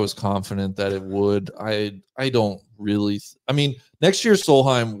wish I was confident that it would. I don't really. I mean, next year's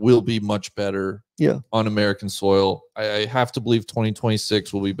Solheim will be much better. Yeah. On American soil, I have to believe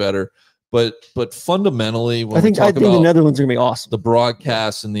 2026 will be better. But fundamentally, when I think we talk the about Netherlands are gonna be awesome. the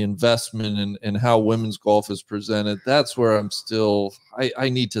broadcast and the investment and how women's golf is presented, that's where I'm still. I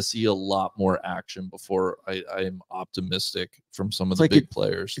need to see a lot more action before I am optimistic from some of the like big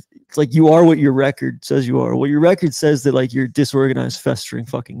players. It's like you are what your record says you are. Well, your record says that you're disorganized, festering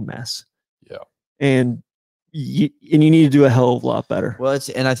fucking mess. Yeah. And you need to do a hell of a lot better. Well,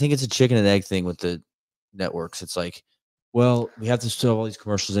 and I think it's a chicken and egg thing with the networks. It's like, well, we have to still have all these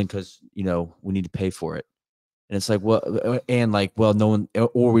commercials in because we need to pay for it, and it's like, well, and well, no one,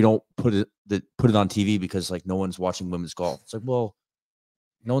 or we don't put it on TV because no one's watching women's golf. It's like, well,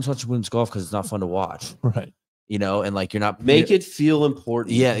 no one's watching women's golf because it's not fun to watch, Right. and you're not Make it feel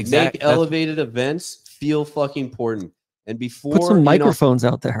important. Yeah, exactly. Make elevated events feel fucking important. And before Put some microphones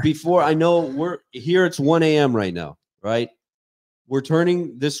out there. Before I know we're here, it's 1 a.m. right now, right? We're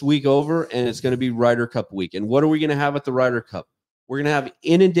turning this week over and it's going to be Ryder Cup week. And what are we going to have at the Ryder Cup? We're going to have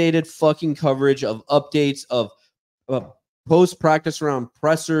inundated fucking coverage of updates of post-practice round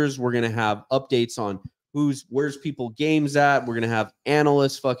pressers. We're going to have updates on where's people games at. We're gonna have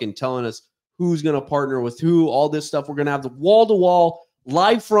analysts fucking telling us who's gonna partner with who, all this stuff. We're gonna have the wall-to-wall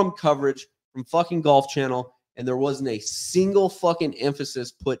live from coverage from fucking Golf Channel. And there wasn't a single fucking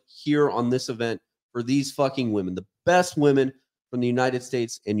emphasis put here on this event for these fucking women, the best women from the United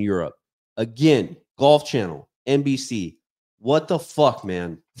States and Europe. Again, Golf Channel, NBC. What the fuck,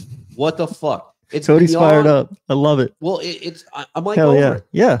 man? What the fuck? It's Cody's beyond, fired up. I love it. Well, I'm like Hell over yeah. it.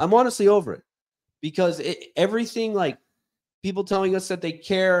 Yeah. I'm honestly over it because everything, like people telling us that they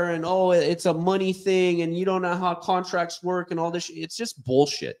care and it's a money thing and you don't know how contracts work and all this. It's just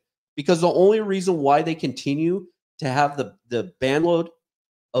bullshit. Because the only reason why they continue to have the ban load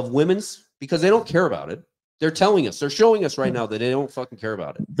of women's, because they don't care about it. They're telling us, they're showing us right now that they don't fucking care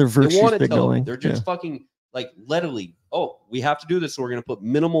about it. They're virtue want to tell signaling. them. They're just fucking like literally, we have to do this, so we're going to put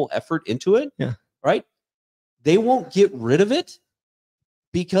minimal effort into it. Yeah. Right? They won't get rid of it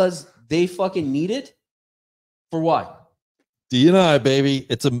because they fucking need it. For why? D&I, baby.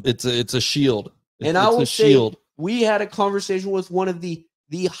 It's a shield. And I it's will a say, shield. we had a conversation with one of the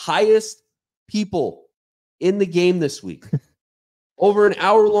highest people in the game this week. Over an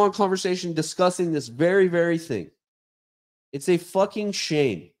hour-long conversation discussing this very, very thing. It's a fucking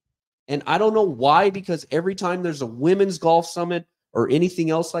shame. And I don't know why, because every time there's a women's golf summit or anything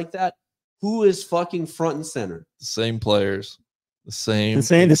else like that, who is fucking front and center? The same players. The same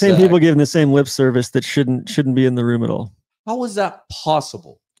people giving the same lip service that shouldn't be in the room at all. How is that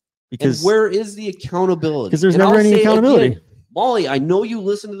possible? Because and where is the accountability? Because there's and never I'll any say accountability. Again, Molly, I know you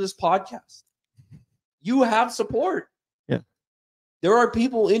listen to this podcast. You have support. Yeah. There are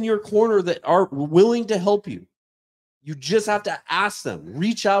people in your corner that are willing to help you. You just have to ask them,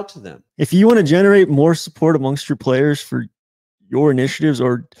 reach out to them. If you want to generate more support amongst your players for your initiatives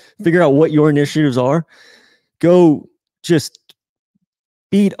or figure out what your initiatives are, go just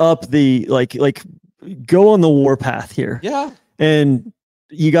beat up the like go on the warpath here. Yeah. And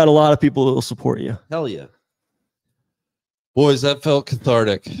you got a lot of people that will support you. Hell yeah. Boys, that felt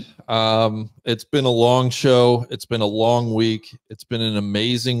cathartic. It's been a long show. It's been a long week. It's been an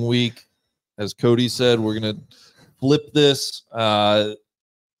amazing week. As Cody said, we're going to flip this. Cody,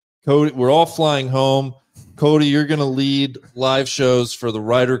 we're all flying home. Cody, you're going to lead live shows for the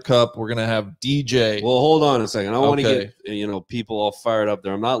Ryder Cup. We're going to have DJ. Well, hold on a second. I want to get people all fired up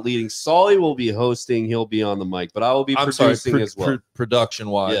there. I'm not leading. Solly will be hosting. He'll be on the mic, but I will be producing as well.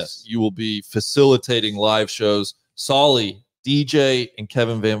 Production-wise, yes. You will be facilitating live shows. Solly, DJ, and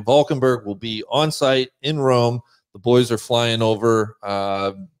Kevin Van Valkenburg will be on site in Rome. The boys are flying over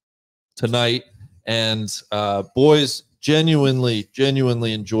tonight. And boys, genuinely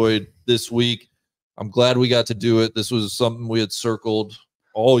enjoyed this week. I'm glad we got to do it. This was something we had circled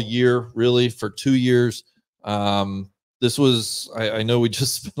all year, really, for 2 years. This was, I know we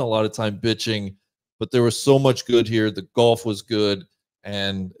just spent a lot of time bitching, but there was so much good here. The golf was good,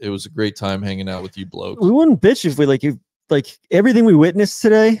 and it was a great time hanging out with you blokes. We wouldn't bitch if we like everything we witnessed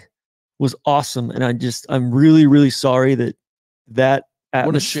today was awesome. And I'm really, really sorry that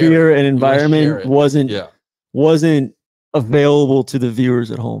atmosphere and environment wasn't available to the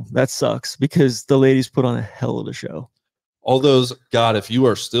viewers at home. That sucks because the ladies put on a hell of a show. All those, God, if you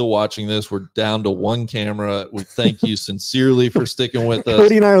are still watching this, we're down to one camera. We thank you sincerely for sticking with us.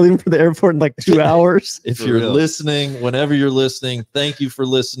 Cody and I are leaving for the airport in like 2 hours. If you're listening, whenever you're listening, thank you for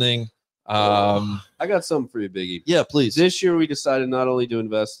listening. I got something for you, Biggie. Yeah, please. This year we decided not only to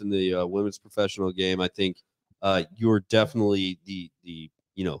invest in the women's professional game. I think you're definitely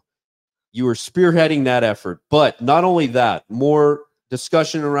you were spearheading that effort. But not only that, more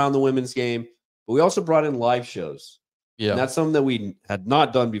discussion around the women's game, but we also brought in live shows. Yeah. And that's something that we had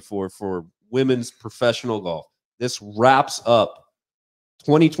not done before for women's professional golf. This wraps up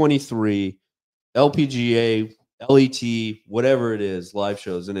 2023 LPGA, LET, whatever it is, live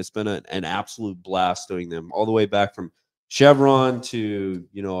shows. And it's been an absolute blast doing them all the way back from Chevron to,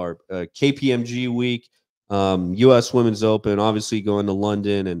 our KPMG week, U.S. Women's Open, obviously going to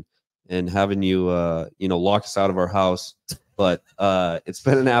London and having you, lock us out of our house. But it's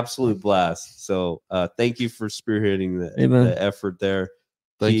been an absolute blast. So thank you for spearheading the effort there.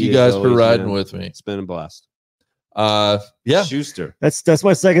 Thank you guys for riding with me. It's been a blast. Yeah. Schuster. That's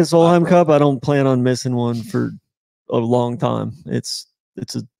my second Solheim Cup. I don't plan on missing one for a long time. It's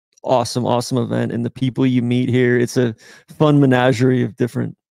an awesome event. And the people you meet here, it's a fun menagerie of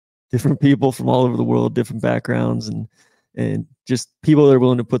different people from all over the world, different backgrounds, and just people that are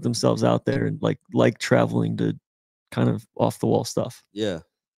willing to put themselves out there and like traveling to kind of off the wall stuff. Yeah.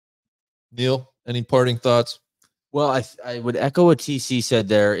 Neil, any parting thoughts? Well, I would echo what TC said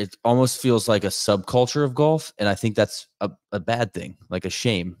there. It almost feels like a subculture of golf, and I think that's a bad thing, like a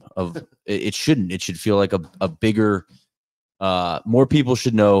shame of it shouldn't. It should feel like a bigger, more people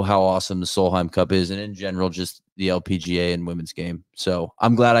should know how awesome the Solheim Cup is, and in general, just the LPGA and women's game. So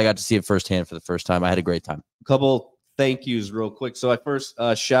I'm glad I got to see it firsthand for the first time. I had a great time. A couple thank yous real quick. So I first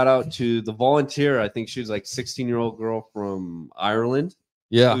shout out to the volunteer. I think she was like 16-year-old girl from Ireland.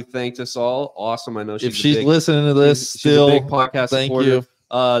 Yeah. Who thanked us all. Awesome. I know If she's listening to this, she's still a big podcast thank supporter. you.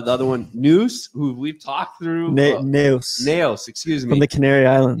 The other one, Noose, who we've talked through. Naos excuse me. from the Canary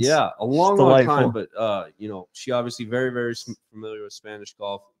Islands. Yeah, a long Delightful. time. But she obviously very, very familiar with Spanish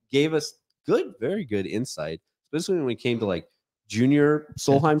golf. Gave us very good insight, especially when we came to like junior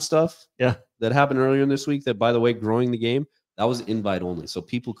Solheim stuff. Yeah. That happened earlier in this week. That, by the way, growing the game, that was invite only. So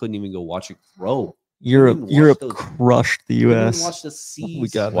people couldn't even go watch it grow. Europe crushed the U.S. Watch the seas. We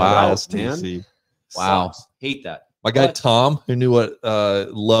got wow, that man. STC. Wow. Sucks. Hate that. My guy But- Tom, who knew what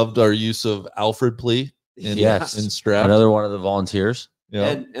loved our use of Alfred Plea in Yes. in strap. Another one of the volunteers.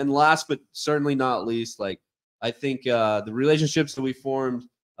 Yeah. And last but certainly not least, like I think the relationships that we formed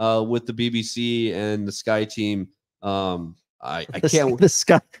with the BBC and the Sky team, I can't. the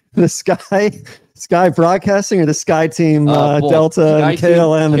Sky Broadcasting or the Sky Team Both. Delta Sky and team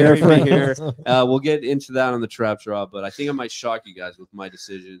KLM and Air carried me France. here. We'll get into that on the trap draw, but I think I might shock you guys with my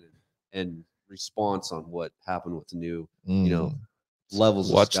decision and response on what happened with the new, levels.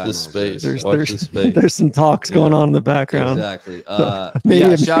 of Watch Sky this Miles. space. There's Watch this space. there's some talks going on in the background. Exactly.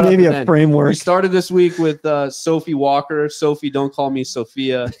 Maybe shout out maybe to a Ben. framework. We started this week with Sophie Walker. Sophie, don't call me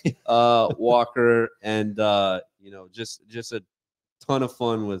Sophia Walker, and just a ton of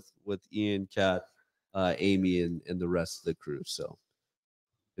fun with Ian, Kat, Amy, and the rest of the crew. So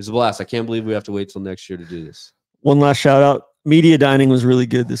it's a blast. I can't believe we have to wait till next year to do this. One last shout out. Media dining was really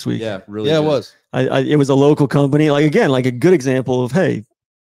good this week. Yeah, really. Yeah, it good. was. It was a local company. Like a good example of, hey,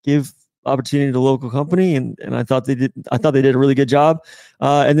 give opportunity to local company, and I thought they did a really good job.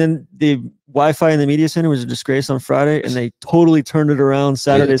 And then the Wi-Fi in the media center was a disgrace on Friday, and they totally turned it around.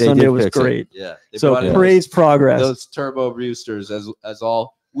 Saturday, they Sunday did was fix it. great. Yeah. They So brought in praise progress. those turbo boosters as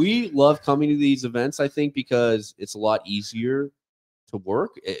all. We love coming to these events, I think, because it's a lot easier to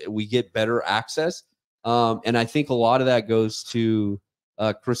work. We get better access. And I think a lot of that goes to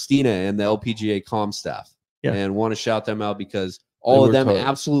Christina and the LPGA comm staff. Yeah. And want to shout them out because all of them worked hard.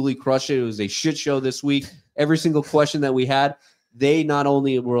 absolutely crushed it. It was a shit show this week. Every single question that we had, they not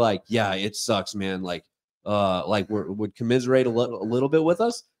only were like, yeah, it sucks, man. Like would commiserate a little bit with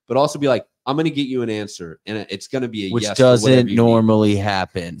us, but also be like, I'm going to get you an answer. And it's going to be a Which yes. for whatever doesn't you need. normally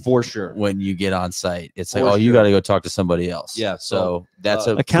happen For sure. when you get on site. It's like, For oh, you sure. got to go talk to somebody else. Yeah, So that's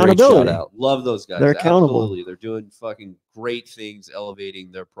a accountability. Great shout out. Love those guys. They're accountable. Absolutely. They're doing fucking great things,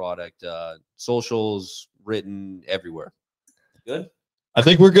 elevating their product, socials, written, everywhere. Good. I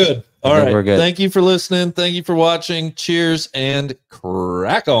think we're good. All think right. we're good. Thank you for listening. Thank you for watching. Cheers and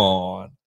crack on.